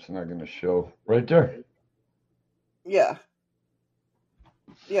 It's not going to show right there. Yeah.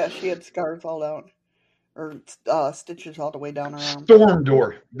 Yeah, she had scars all down. Or stitches all the way down her arm. Storm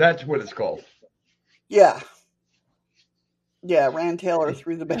door. That's what it's called. Yeah. Yeah, ran Taylor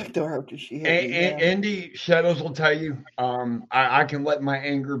through the back door after she hit me. Yeah. Andy Shadows will tell you. I can let my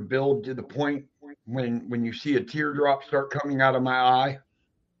anger build to the point when you see a teardrop start coming out of my eye,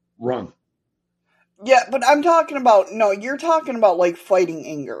 run. Yeah, but I'm talking about, no, you're talking about like fighting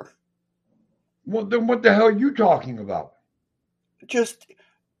anger. Well, then what the hell are you talking about? Just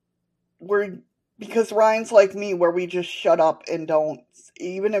because Ryan's like me, where we just shut up and don't,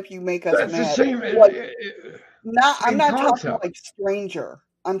 even if you make us That's the mad. same Like, I'm same not talking concept. like stranger.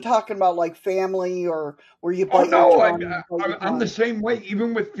 I'm talking about like family or where you Oh bite your no, tongue, you bite your I'm the tongue. same way,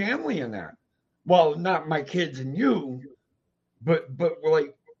 even with family in that. Well, not my kids and you, but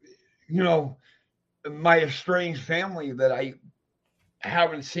like you know, my estranged family that I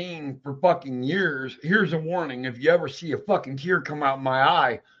haven't seen for fucking years. Here's a warning: if you ever see a fucking tear come out my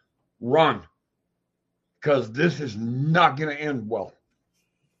eye, run, because this is not going to end well.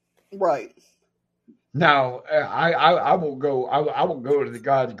 Right. Now, I will go. I will go to the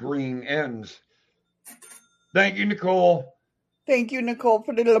God's green ends. Thank you, Nicole, Thank you, Nicole,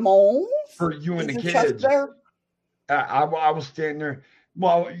 for the lemons. for you and Is the the chest kids. there? I will stand there.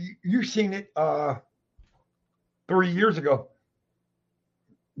 Well, you seen it 3 years ago.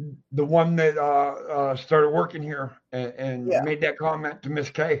 The one that started working here and Yeah. made that comment to Miss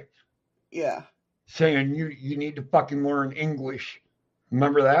K, Yeah. saying you need to fucking learn English.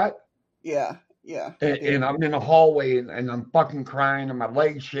 Remember that? Yeah. Yeah. I And do. I'm in a hallway and I'm fucking crying and my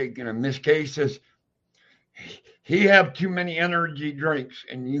legs shaking and Miss K says, he have too many energy drinks.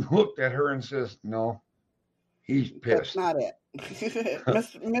 And you looked at her and says, no, he's That's pissed. not it.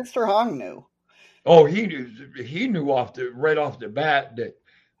 Mr. Hong knew. Oh, he knew right off the bat that,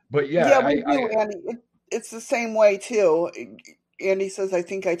 but Yeah, yeah, we do, Andy. It's the same way too. Andy says, I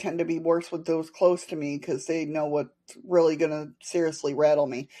think I tend to be worse with those close to me because they know what's really going to seriously rattle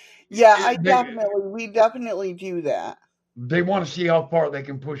me. Yeah, they we definitely do that. they want to see how far they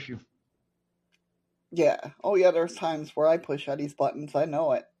can push you. Yeah. Oh, yeah, there's times where I push Eddie's buttons. I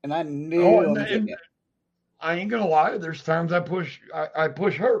know it. And I Oh, knew I'm getting and it. I ain't gonna lie. There's times I push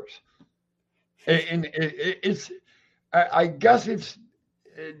hers, and it's I guess it's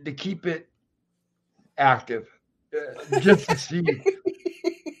to keep it active, just to see.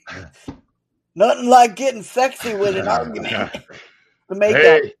 Nothing like getting sexy with an argument. The makeup.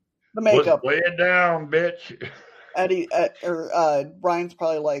 Hey, The let's makeup. lay it down, bitch. Eddie or Brian's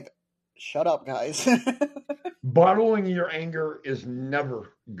probably like, shut up, guys. Bottling your anger is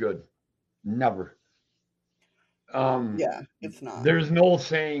never good. Never. Um, Yeah, it's not. there's an old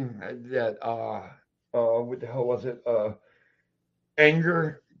saying that what the hell was it?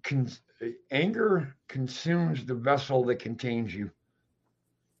 Anger anger consumes the vessel that contains you.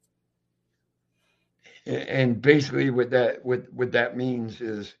 And basically what that means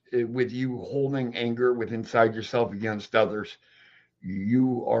is with you holding anger with inside yourself against others,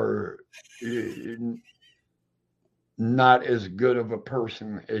 you are uh, not as good of a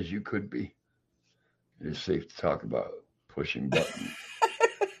person as you could be. It's safe to talk about pushing buttons.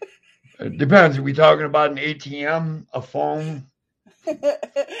 It depends. Are we talking about an ATM, a phone?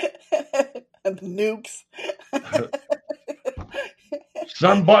 And nukes.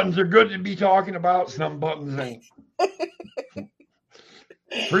 Some buttons are good to be talking about, some buttons ain't.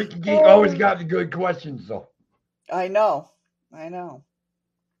 Freaky Geek always Oh, got the good questions, though. I know. I know.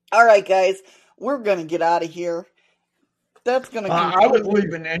 All right, guys, we're gonna get out of here. That's gonna I was conclude.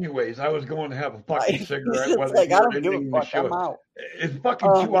 leaving anyways. I was going to have a fucking cigarette, It's whether like I you're don't give a ending the fuck. I'm show. out. It's fucking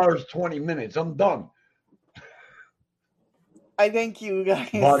Um, 2 hours, 20 minutes. I'm done. I thank you guys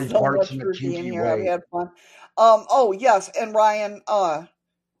Body so parts much in a for being kinky here. I've way. had fun. Oh yes, and Ryan.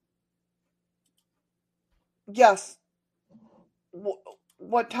 Yes.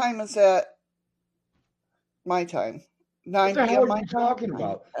 What time is that? My time. What 9 the hell p.m. are my you time? talking 9,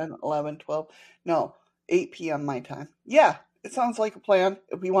 about? 10, 11, 12. No, 8 p.m. my time. Yeah, it sounds like a plan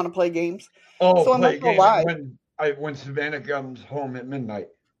if we want to play games. Oh, So I play might a go game live. when Savannah comes home at midnight.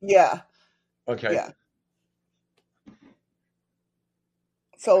 Yeah, Okay. yeah.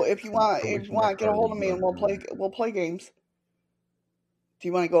 So if Delete you my want, get a card hold of and me and button. we'll play games. Do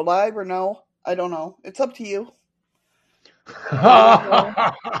you want to go live or no? I don't know. It's up to you. Do you want to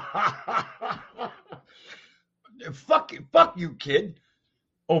go? Fuck you, kid.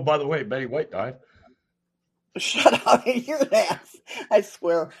 Oh, by the way, Betty White died. Shut up. You're an ass. I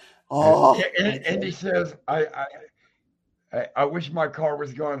swear. And, Oh, and he says, I wish my car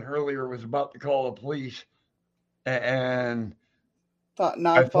was gone earlier, was about to call the police. And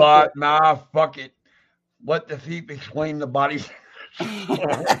nah, I fuck it. thought, nah, fuck it. Let the thief explain the body.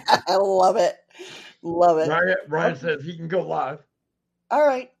 I love it. Love it. Ryan Okay. says he can go live. All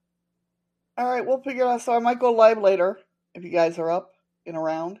right. All right. We'll figure it out. So I might go live later if you guys are up and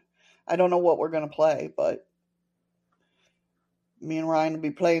around. I don't know what we're going to play, but me and Ryan will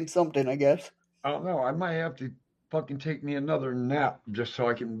be playing something, I guess. I don't know. I might have to fucking take me another nap just so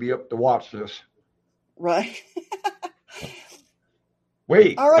I can be up to watch this. Right.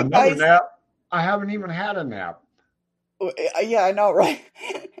 Wait, All right, another guys. nap? I haven't even had a nap. Yeah, I know, right?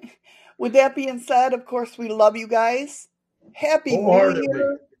 With that being said, of course, we love you guys. Happy New Wholeheartedly.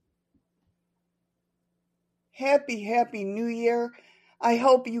 Year. Happy New Year. I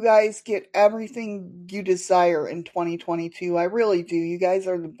hope you guys get everything you desire in 2022. I really do. You guys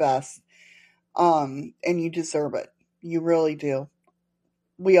are the best. And you deserve it. You really do.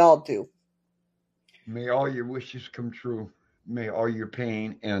 We all do. May all your wishes come true. May all your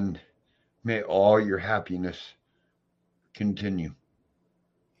pain end. May all your happiness continue.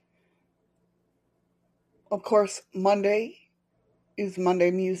 Of course, Monday is Monday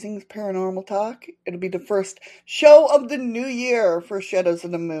Musings Paranormal Talk. It'll be the first show of the new year for Shadows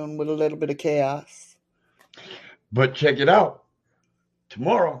of the Moon with a little bit of chaos. But check it out.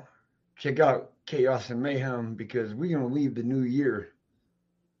 Tomorrow, check out Chaos and Mayhem because we're going to leave the new year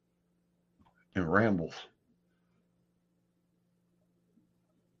in rambles.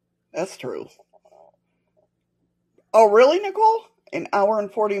 That's true. Oh, really, Nicole? An hour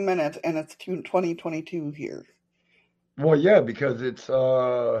and 40 minutes, and it's 2022 here. Well, yeah, because it's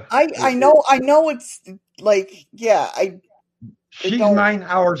I know it's like, yeah, it she's don't 9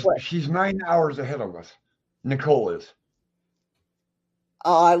 hours. split. She's 9 hours ahead of us. Nicole is.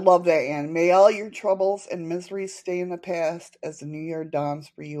 I love that, Anne. May all your troubles and miseries stay in the past as the new year dawns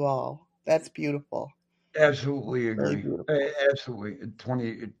for you all. That's beautiful. Absolutely Really agree. beautiful. Absolutely.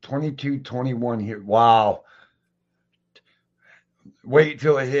 20, 22, 21 here. Wow. Wait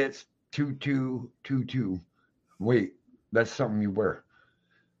till it hits 2222. Wait, that's something you wear.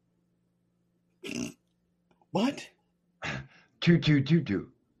 What? 2222.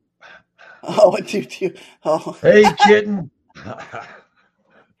 Oh, a tutu. Oh. Hey, kitten.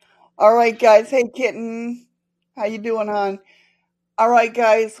 All right, guys. Hey, kitten. How you doing, hon? All right,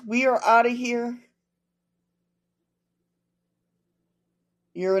 guys. We are out of here.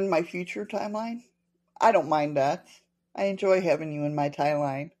 You're in my future timeline. I don't mind that. I enjoy having you in my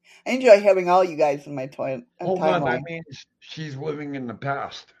timeline. I enjoy having all you guys in my Hold on, that timeline. means she's living in the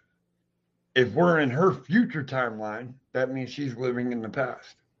past. If we're in her future timeline, that means she's living in the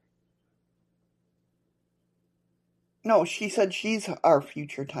past. No, she said she's our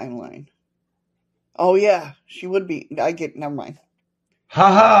future timeline. Oh yeah, she would be. I get. Never mind. Ha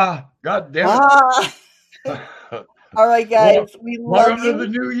ha! God damn it! Ah. All right, Well, guys. We love welcome to the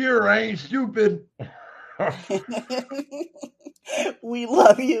you. new year. I ain't stupid. We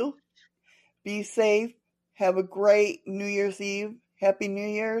love you. Be safe. Have a great New Year's Eve. Happy New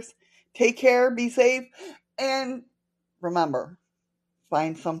Year's. Take care. Be safe. And remember,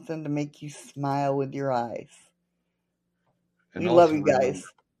 find something to make you smile with your eyes. And We love also you remember, guys.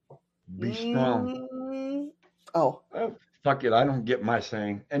 be strong. Oh, Fuck it. I don't get my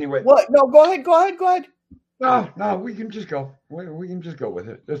saying. Anyway, what? No, go ahead. Go ahead. Go ahead. no, we can just go. We can just go with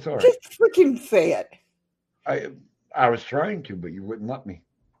it. That's all right. Just freaking say it. I I was trying to, but you wouldn't let me.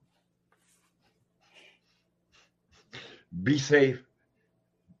 Be safe,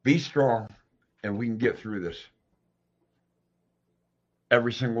 be strong, and we can get through this.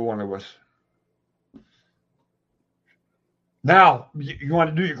 Every single one of us. Now, you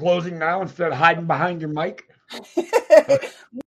want to do your closing now instead of hiding behind your mic?